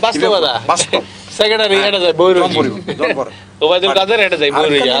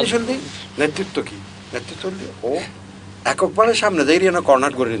নেতৃত্ব কি নেতৃত্ব ও এককবারের সামনে যাই না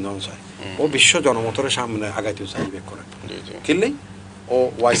কর্নার করে নিতে চায় ও বিশ্ব জনমতের সামনে আগাইতে চাই বেক করে কিনলেই ও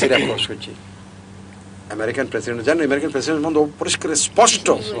ওয়াইসির অ্যাপ্রোচ করছে আমেরিকান প্রেসিডেন্ট জানেন আমেরিকান প্রেসিডেন্ট মধ্যে পরিষ্কার স্পষ্ট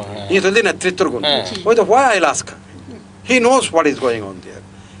ইয়ে তো নেতৃত্বের গুণ ওই তো why I ask he নোস what is going on their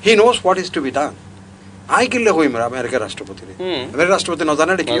he নোস what is two be done I কিনলে হই মেরা আমেরিকার রাষ্ট্রপতি আমেরিকার রাষ্ট্রপতি না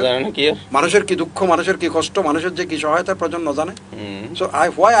জানে কি মানুষের কি দুঃখ মানুষের কি কষ্ট মানুষের যে কি সহায়তার প্রয়োজন না জানে so I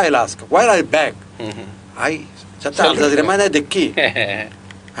why I ask why I back I যাতে আল জাজিরা মানে দেখি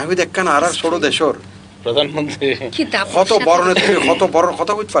আমি দেখকান আর ছোট দেশর প্রধানমন্ত্রী কত বড় নেত্রী কত বড়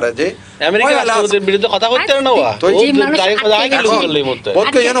কথা কইতে পারে যে আমেরিকার রাষ্ট্রপতির বিরুদ্ধে কথা কইতে না ওয়া তো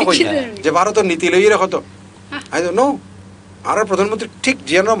যে ভারতের নীতি লইয়ে রাখো তো আই ডোন্ট নো আর প্রধানমন্ত্রী ঠিক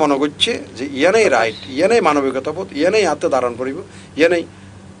যেন মনে করছে যে ইয়ানেই রাইট ইয়ানেই মানবিকতা বোধ ইয়ানেই হাতে দাঁড়ান করিব ইয়ানেই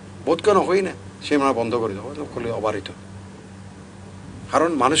বোধ কেন হই না সে মানে বন্ধ করে দেবো করলে অবারিত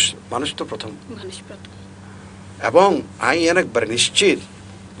কারণ মানুষ তো প্রথম এবং আই একবারে নিশ্চিত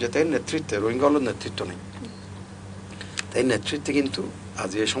যে তাই নেতৃত্বে রোহিঙ্গার নেতৃত্ব নেই তাই নেতৃত্বে কিন্তু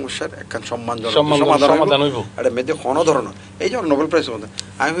আজ এই সমস্যার একখান সম্মানজনক সমাধান হইব এটা মেয়েদের কোনো ধরনের এই যে নোবেল প্রাইজ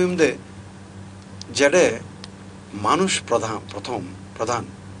আমি হইমদে যেটা মানুষ প্রধান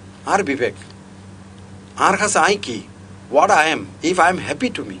আর বিবেক আর কাছে আই কি what I am if I am happy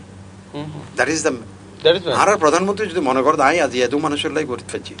to me that is the আর প্রধানমন্ত্রী যদি মনে করে আই আজ এত মানুষের লাই গরিব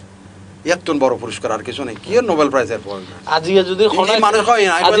ফেলছি এতন বড় পুরস্কার আর কিছু নেই কি নোবেল প্রাইজের পর আজিয়া যদি মানুষ হয়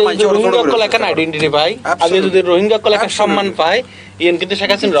রোহিঙ্গা কল একটা আইডেন্টিটি পায় আজিয়া যদি রোহিঙ্গা কল একটা সম্মান পায় ইয়েন কিন্তু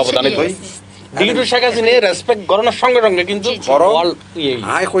শেখ হাসিনার অবদান কই ডিলিটু শেখ হাসিনা রেসপেক্ট গণনার সঙ্গে সঙ্গে কিন্তু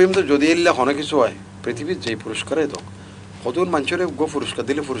আই কইম তো যদি এলে হনে কিছু হয় পৃথিবীর যে পুরস্কারে তো হদুন মানুষের গো পুরস্কার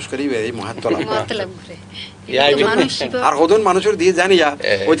দিলে পুরস্কারই এই মহাত্ম লাভ আর হদুন মানুষের দিয়ে জানি যা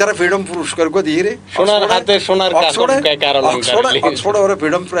ওই তারা ফ্রিডম পুরস্কার গো দিয়ে রে সোনার হাতে সোনার অক্সফোর্ড ওরে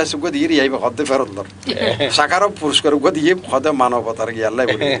ফ্রিডম প্রাইজ গো দিয়ে আইবা হদে ফেরত দর সাকারব পুরস্কার গো দিয়ে হদে মানবতার গিয়াল্লাই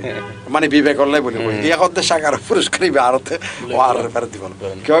বলি মানে বিবেক অল্লাই বলি ইয়া হদে সাকারব পুরস্কারই ভারতে আর ফেরত দিব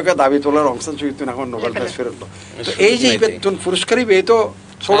কেউ কেউ দাবি তোলার অংশ চুই তুই এখন নোবেল প্রাইজ ফেরত তো এই যে বেতন পুরস্কারই বে তো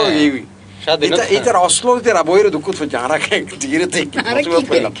ছোড়ো এই এইটার অশ্লীলতারা বইরে দুঃখ হচ্ছে আর ধীরে থেকে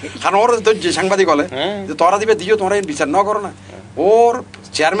কারণ ওর যে সাংবাদিক বলে যে তোরা দিবে দিও তোমরা বিচার না করো না ওর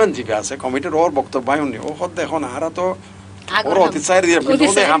চেয়ারম্যান জিপে আছে কমিটির ওর বক্তব্য হয়নি ও হদ এখন হারা তো ওর অতিচার দিয়ে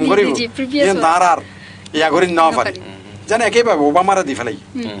হাম করিব তার আর ইয়া করি না পারে জানে একেবারে ওবামারা দি ফেলাই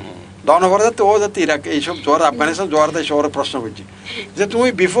দহন করে যাতে ও যাতে ইরাক এইসব জোয়ার আফগানিস্তান জোয়ার দেয় শহরে প্রশ্ন করছি যে তুমি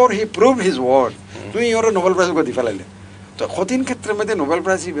before he prove his word তুমি ওর নোবেল প্রাইজ গতি ফেলাইলে তো কঠিন ক্ষেত্রের মধ্যে নোবেল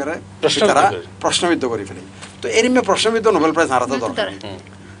প্রাইজই বেড়ায় তারা প্রশ্নবিদ্ধ করে ফেলে তো এরমে প্রশ্নবিদ্ধ নোবেল প্রাইজ হারাতে দরকার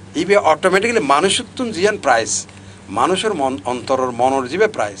ইবে অটোমেটিক্যালি মানুষের তুন জিয়ান প্রাইজ মানুষের অন্তরের মনের জীবে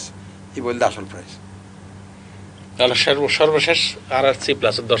প্রাইজ এই বলতে আসল প্রাইজ তাহলে সর্বশেষ আর সি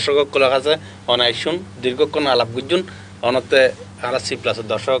প্লাসের দর্শকসকল কাছে অনাইশুন দীর্ঘক্ষণ আলাপ গুজুন অনতে আর সি প্লাসের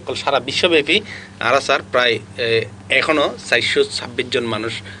দর্শকসকল সারা বিশ্বব্যাপী আর স্যার প্রায় এখনো 426 জন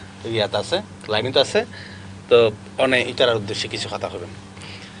মানুষ ইয়াত আছে লাইনত আছে তো অনেক ইতার উদ্দেশ্যে কিছু কথা হবেন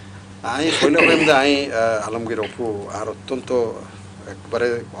আমি হইলে আমি আলমগীর অপু আর অত্যন্ত একবারে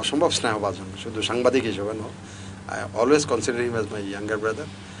অসম্ভব স্নেহভাজন শুধু সাংবাদিক হিসেবে no I always consider him as my younger brother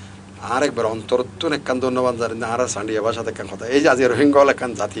আর একবার অন্তরত্বন একখান ধন্যবাদ জানি না আর সান্ডিয়া ভাষাতে একখান কথা এই যে আজ রোহিঙ্গল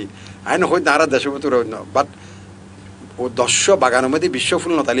একখান জাতি আইন হইত না আর দেশের ভিতরে হইত না বাট ও 10 বাগানের মধ্যে বিশ্ব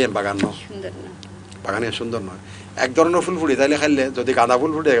ফুল না তাইলে বাগান ন বাগানে সুন্দর নয় এক ধরনের ফুল ফুটি তাইলে খাইলে যদি গাঁদা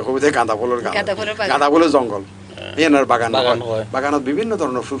ফুল ফুটে কবিতে গাঁদা ফুলের জঙ্গল এনার বাগান হয় বাগানত বিভিন্ন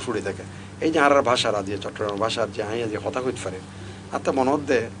ধরনের ফুল ফুটি থাকে এই যে আর ভাষার দিয়ে চট্টগ্রাম ভাষার যে আই যে কথা কইতে পারে আর তো মনে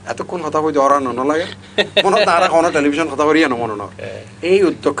হতে এতক্ষণ কথা কইতে ওরা নলাগে মনে হতে আর কোনো টেলিভিশন কথা করিয়া না মনে নয় এই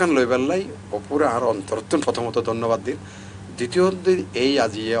উদ্যোগখান লই পেলাই অপুরে আর অন্তরত্বন প্রথমত ধন্যবাদ দিন দ্বিতীয়ত এই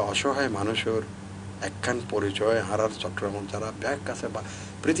আজিয়ে অসহায় মানুষের একখান পরিচয় হারার চট্টগ্রাম যারা ব্যাগ আছে বা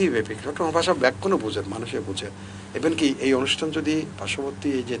পৃথিবীব্যাপী চট্টগ্রাম ভাষা ব্যাগ কোনো বুঝে মানুষে বুঝে ইভেন কি এই অনুষ্ঠান যদি পার্শ্ববর্তী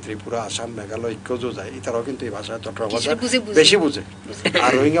এই যে ত্রিপুরা আসাম মেঘালয় কেউ যায় এটারাও কিন্তু এই ভাষা চট্টগ্রাম ভাষা বেশি বুঝে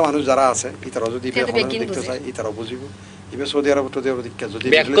আর রোহিঙ্গা মানুষ যারা আছে এটারাও যদি দেখতে চায় এটারাও বুঝিব ইবে সৌদি আরব টৌদি আরব দিকে যদি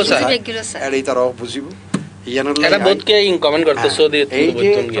এটারাও বুঝিব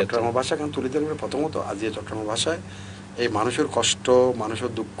চট্টগ্রাম ভাষা কারণ তুলে ধরবে প্রথমত আজ চট্টগ্রাম ভাষায় এই মানুষের কষ্ট মানুষের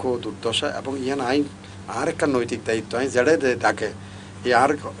দুঃখ দুর্দশা এবং ইয়ান আইন আর একটা নৈতিক দায়িত্ব আইন যেটা ডাকে এই আর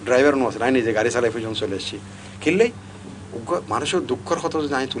ড্রাইভার নো আছে আই নিজে গাড়ি চালাই পর্যন্ত চলে এসেছি কিনলেই মানুষের দুঃখের কথা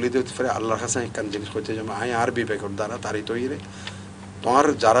যদি আমি তুলে দিতে পারি আল্লাহর কাছে একখান জিনিস করতে যাবো আমি আর বিবেকের দ্বারা তারই তৈরি তোমার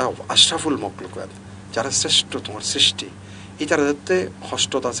যারা আশরাফুল মখলুক যারা শ্রেষ্ঠ তোমার সৃষ্টি এটারা যাতে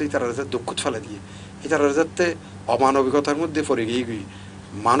কষ্টতা আছে এটারা যাতে দুঃখ ফেলে দিয়ে এটারা যাতে অমানবিকতার মধ্যে পড়ে গিয়ে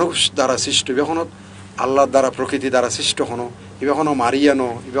মানুষ দ্বারা সৃষ্ট এখনো আল্লাহর দ্বারা প্রকৃতি দ্বারা সৃষ্ট হনো ইবে কোনো মারিয়ানো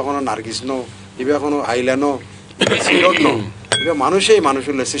ইবে কোনো নার্গিসনো ইবে কোনো আইলানো সিরনো ইবে মানুষেই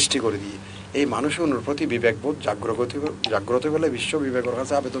মানুষের সৃষ্টি করে দিয়ে এই মানুষের প্রতি বিবেকবোধ জাগ্রত হলে বিশ্ব বিবেকের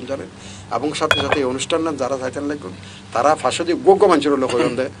কাছে আবেদন জানেন এবং সাথে সাথে এই অনুষ্ঠান যারা চাইতেন লাগবেন তারা ফাঁসে দিয়ে যোগ্য মানুষের লোক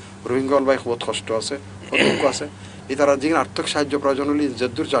হইন দেয় রোহিঙ্গল ভাই বহুত কষ্ট আছে বহুত দুঃখ আছে এই তারা যে আর্থিক সাহায্য প্রয়োজন হলে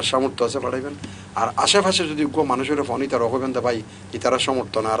যদ্দূর যার সামর্থ্য আছে পাঠাইবেন আর আশেপাশে যদি মানুষের ফোনই তারা হবেন ভাই ইতারা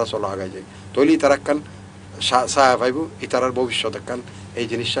সমর্থন আর চলা আগাই যায় তৈলি তারা একখান ছায়া পাইব ইতারার ভবিষ্যৎ একখান এই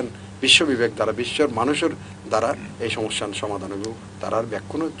জিনিসটান বিশ্ব বিবেক দ্বারা বিশ্বের মানুষের দ্বারা এই সমস্যার সমাধান হইব তারার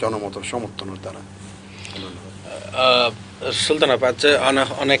ব্যাকুণ জনমতের সমর্থনের দ্বারা সুলতান পাচ্ছে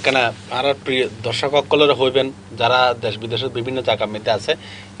অনেক কেনা আর প্রিয় দর্শক সকলের হইবেন যারা দেশ বিদেশের বিভিন্ন জায়গার মধ্যে আছে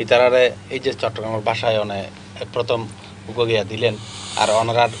ইতারারে এই যে চট্টগ্রামের ভাষায় অনেক প্রথম উপগিয়া দিলেন আর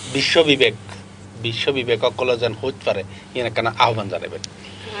ওনার বিশ্ব বিবেক সকলে যেন হইতে পারে ইয়ে কেন আহ্বান জানাবেন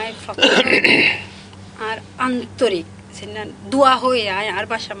আর আন্তরিক দোয়া হয়ে আয় আর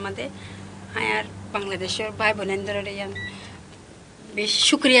ভাষার মধ্যে আয় আর বাংলাদেশের ভাই বোনেদের বেশ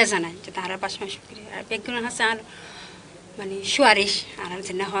শুক্রিয়া জানাই যে তারা ভাষা শুক্রিয়া আর বেগুন হাসে আর মানে সুয়ারিশ আর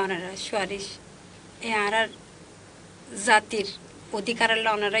যে হওয়ার সুয়ারিশ এ আর জাতির অধিকার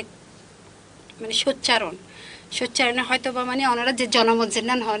ওনারা মানে সোচ্চারণে হয়তো বা মানে ওনারা যে জনমত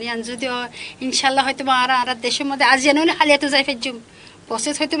জেনান হন যদিও ইনশাল্লাহ হয়তো বা আর দেশের মধ্যে আজ যেন হলে হালিয়াতো যাই ফেজুম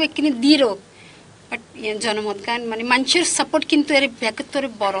প্রসেস হয়তো বা কিনে দিরও বাট জনমত গান মানে মানুষের সাপোর্ট কিন্তু এর ব্যাকত্তরে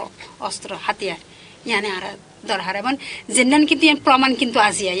বড় অস্ত্র হাতিয়ার ইয়ানে আর দরকার এবং জেনান কিন্তু প্রমাণ কিন্তু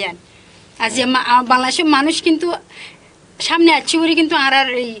আজিয়া ইয়ান আজিয়া বাংলাদেশের মানুষ কিন্তু সামনে আছে বলে কিন্তু আর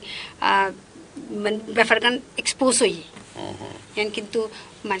এই ব্যাপার গান এক্সপোজ হই ইয়ান কিন্তু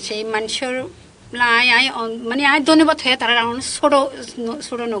সেই মানুষের আয় মানে আয় ধন্যবাদ হয়ে তারা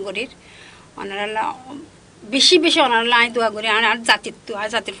ছোট নগরীর ওনারা বেশি ওনারা আয় দোয়া করি আর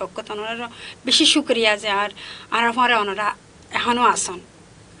জাতির পক্ষ ওনারা বেশি শুক্রিয়া যে আর পরে ওনারা এখনও আসন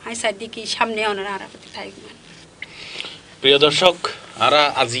আয় চারদিকে সামনে ওনারা আর থাকবেন প্রিয় দর্শক আমরা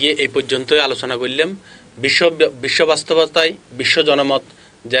আজকে এই পর্যন্তই আলোচনা করলাম বিশ্ব বাস্তবতায় বিশ্ব জনমত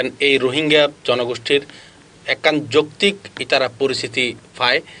যেন এই রোহিঙ্গা জনগোষ্ঠীর একখান যৌক্তিক ইতারা পরিস্থিতি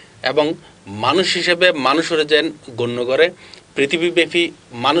পায় এবং মানুষ হিসেবে মানুষের যেন গণ্য করে পৃথিবীব্যাপী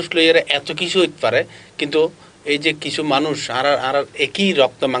মানুষ লইয়েরা এত কিছু হইতে পারে কিন্তু এই যে কিছু মানুষ আর একই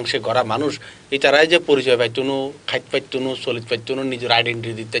রক্ত মাংসে গড়া মানুষ এই তারাই যে পরিচয় পাইতনু খাইতে পাইতনু চলিত পাইতনু নিজের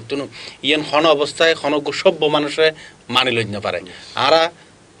আইডেন্টিটি দিতে পাইতনু ইয়ান হন অবস্থায় হন সভ্য মানুষে মানি লইতে পারে আরা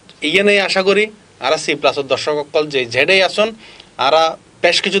ইয়ে আশা করি আর সি প্লাসের দর্শক সকল যে যেটাই আসন আরা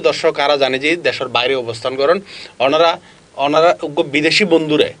বেশ কিছু দর্শক আরা জানে যে দেশের বাইরে অবস্থান করেন ওনারা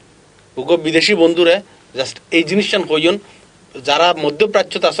বিদেশি বন্ধুরে জাস্ট এই জিনিসটা হইন যারা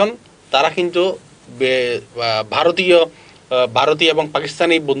মধ্যপ্রাচ্যতে আসন তারা কিন্তু ভারতীয় এবং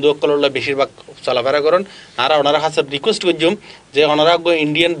পাকিস্তানি বন্ধু সকল বেশিরভাগ চলাফেরা করেন আর ওনারা কাছে রিকোয়েস্ট করছুম যে ওনারা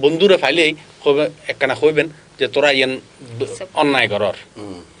ইন্ডিয়ান বন্ধুরে ফাইলেই একখানা হইবেন যে তোরা ইয়ান অন্যায় করর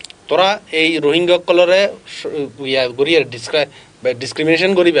তোরা এই রোহিঙ্গা সকলরে গড়িয়ে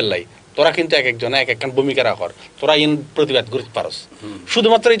ডিসক্রিমিনেশন করি পেলাই তোরা কিন্তু এক একজনে এক একখান ভূমিকা রাখর তোরা ইন প্রতিবাদ করতে পারস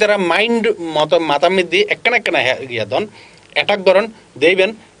শুধুমাত্র তারা মাইন্ড মাতামিদ দিয়ে একখানা ইয়া দন অ্যাটাক করেন দেখবেন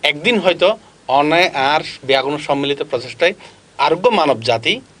একদিন হয়তো অন্যায় আর ব্যাগুন সম্মিলিত প্রচেষ্টায় আরোগ্য মানব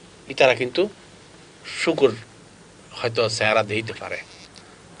জাতি তারা কিন্তু শুকুর হয়তো চেহারা দিতে পারে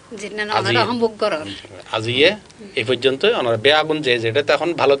আজিয়ে এই পর্যন্ত ওনারা বেআগুন যে যেটাতে এখন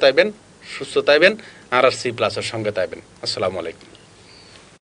ভালো তাইবেন সুস্থ তাইবেন আর সি প্লাসের সঙ্গে তাইবেন। আসসালামু আলাইকুম।